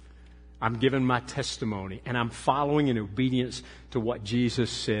 I'm giving my testimony, and I'm following in obedience to what Jesus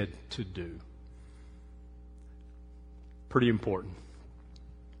said to do. Pretty important.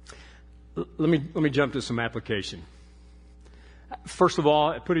 Let me jump to some application. First of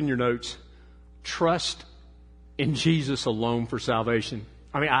all, put in your notes, trust in Jesus alone for salvation.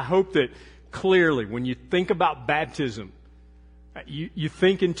 I hope that clearly when you think about baptism, you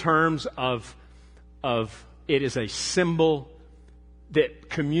think in terms of it is a symbol that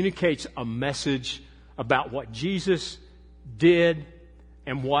communicates a message about what Jesus did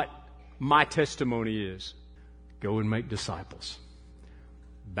and what my testimony is. Go and make disciples,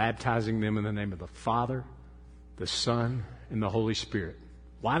 baptizing them in the name of the Father, the Son, and the Holy Spirit.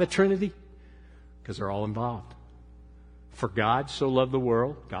 Why the Trinity? Because they're all involved. For God so loved the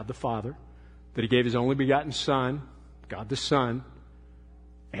world, God the Father, that He gave His only begotten Son, God the Son.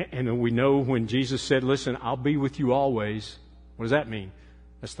 And we know when Jesus said, listen, I'll be with you always. What does that mean?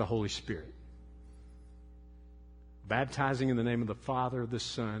 That's the Holy Spirit. Baptizing in the name of the Father, the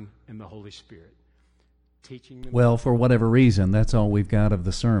Son, and the Holy Spirit. Teaching them. Well, for whatever reason, that's all we've got of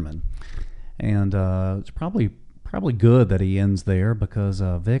the sermon. And it's probably good that he ends there because,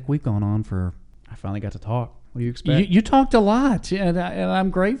 Vic, we've gone on for... I finally got to talk. What do you expect? You talked a lot, and I'm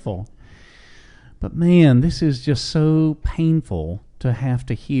grateful. But, man, this is just so painful to have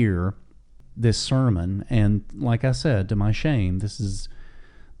to hear this sermon. And like I said, to my shame, this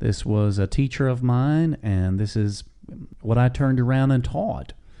was a teacher of mine, and this is what I turned around and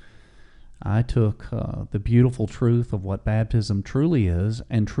taught. I took the beautiful truth of what baptism truly is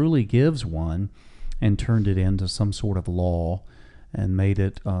and truly gives one and turned it into some sort of law and made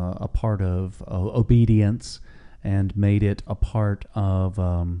it a part of obedience and made it a part of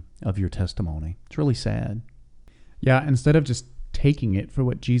your testimony. It's really sad. Yeah, instead of just taking it for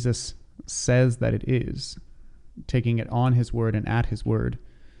what Jesus says that it is, taking it on His word and at His word,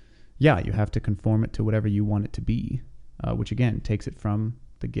 yeah, you have to conform it to whatever you want it to be, which again takes it from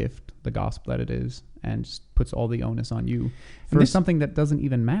the gift, the gospel that it is, and just puts all the onus on you for something that doesn't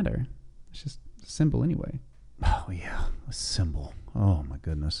even matter. It's just a symbol anyway. Oh, yeah, a symbol. Oh, my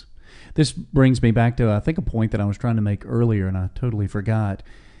goodness. This brings me back to, I think, a point that I was trying to make earlier, and I totally forgot.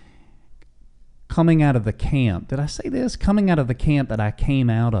 Coming out of the camp, did I say this? Coming out of the camp that I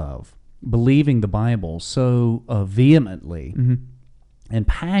came out of, believing the Bible so vehemently and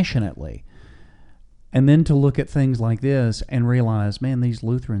passionately, and then to look at things like this and realize, man, these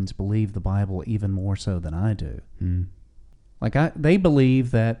Lutherans believe the Bible even more so than I do. They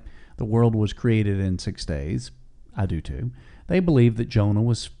believe that the world was created in 6 days. I do too. They believe that Jonah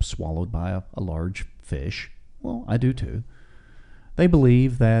was swallowed by a large fish. Well, I do too. They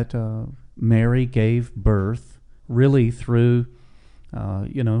believe that Mary gave birth really through,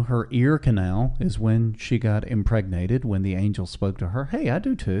 her ear canal is when she got impregnated, when the angel spoke to her. Hey, I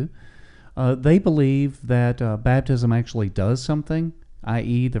do too. They believe that baptism actually does something,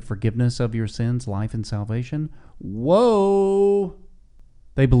 i.e. the forgiveness of your sins, life, and salvation. Whoa!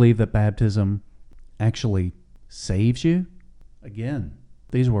 They believe that baptism actually saves you. Again,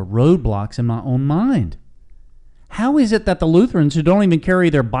 these were roadblocks in my own mind. How is it that the Lutherans, who don't even carry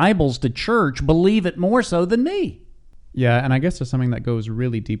their Bibles to church, believe it more so than me? Yeah, and I guess there's something that goes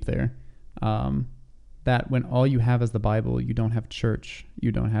really deep there. That when all you have is the Bible, you don't have church,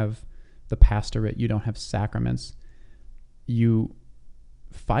 you don't have the pastorate, you don't have sacraments, you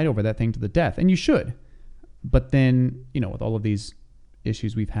fight over that thing to the death, and you should. But then, with all of these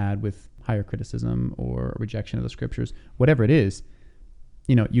issues we've had with higher criticism or rejection of the scriptures, whatever it is,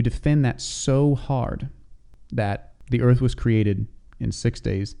 you defend that so hard that the earth was created in 6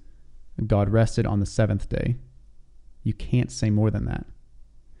 days, and God rested on the seventh day. You can't say more than that.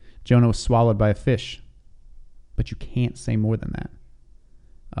 Jonah was swallowed by a fish, but you can't say more than that.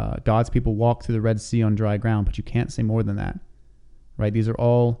 God's people walked through the Red Sea on dry ground, but you can't say more than that. Right? These are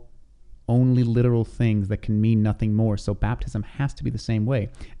all only literal things that can mean nothing more. So baptism has to be the same way.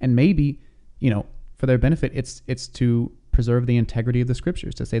 And maybe, for their benefit, it's to preserve the integrity of the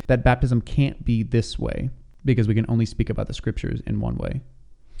scriptures, to say that baptism can't be this way because we can only speak about the scriptures in one way.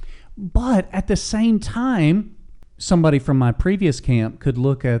 But at the same time, somebody from my previous camp could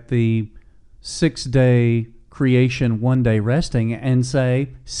look at the 6-day creation, 1-day resting and say,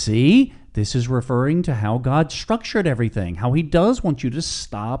 see, this is referring to how God structured everything, how He does want you to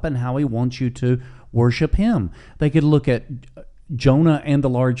stop and how He wants you to worship Him. They could look at Jonah and the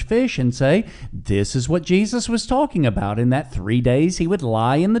large fish and say, this is what Jesus was talking about. In that 3 days He would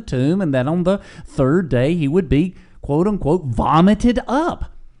lie in the tomb, and then on the 3rd day He would be, quote unquote, vomited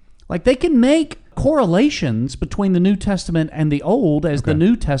up. Like, they can make correlations between the New Testament and the Old as the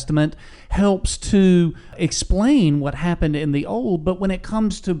New Testament helps to explain what happened in the Old. But when it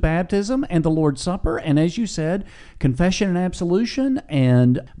comes to baptism and the Lord's Supper, and as you said, confession and absolution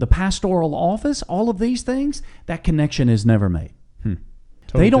and the pastoral office, all of these things, that connection is never made.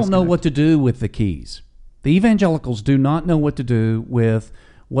 Totally they don't know what to do with the keys. The evangelicals do not know what to do with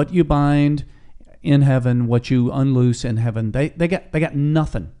what you bind in heaven, what you unloose in heaven. They got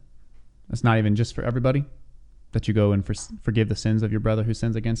nothing. It's not even just for everybody that you go and forgive the sins of your brother who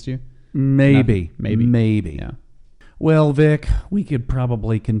sins against you? Maybe. Yeah. Well, Vic, we could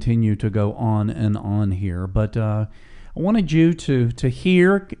probably continue to go on and on here, but I wanted you to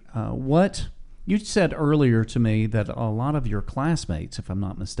hear what you said earlier to me, that a lot of your classmates, if I'm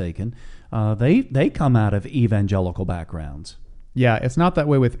not mistaken, they come out of evangelical backgrounds. Yeah, it's not that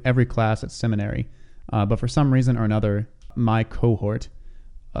way with every class at seminary, but for some reason or another, my cohort,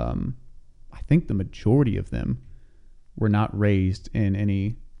 I think the majority of them were not raised in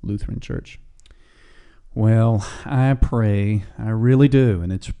any Lutheran church. Well, I pray, I really do,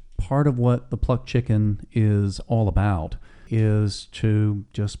 and it's part of what the Plucked Chicken is all about, is to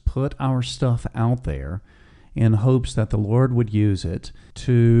just put our stuff out there in hopes that the Lord would use it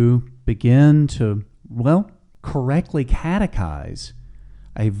to begin to, correctly catechize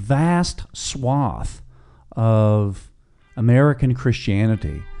a vast swath of American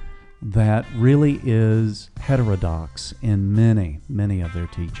Christianity that really is heterodox in many of their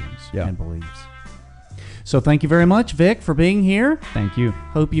teachings and beliefs. So thank you very much, Vic, for being here. Thank you.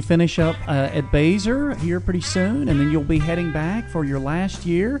 Hope you finish up at Baser here pretty soon, and then you'll be heading back for your last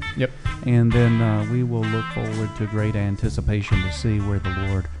year. Yep. And then we will look forward to great anticipation to see where the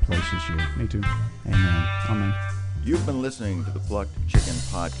Lord places you. Me too. Amen. Amen. You've been listening to the Plucked Chicken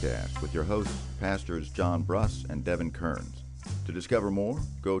podcast with your hosts, Pastors John Bruss and Devin Kerns. To discover more,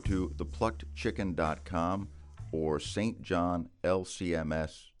 go to thepluckedchicken.com or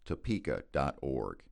stjohnlcmstopeka.org.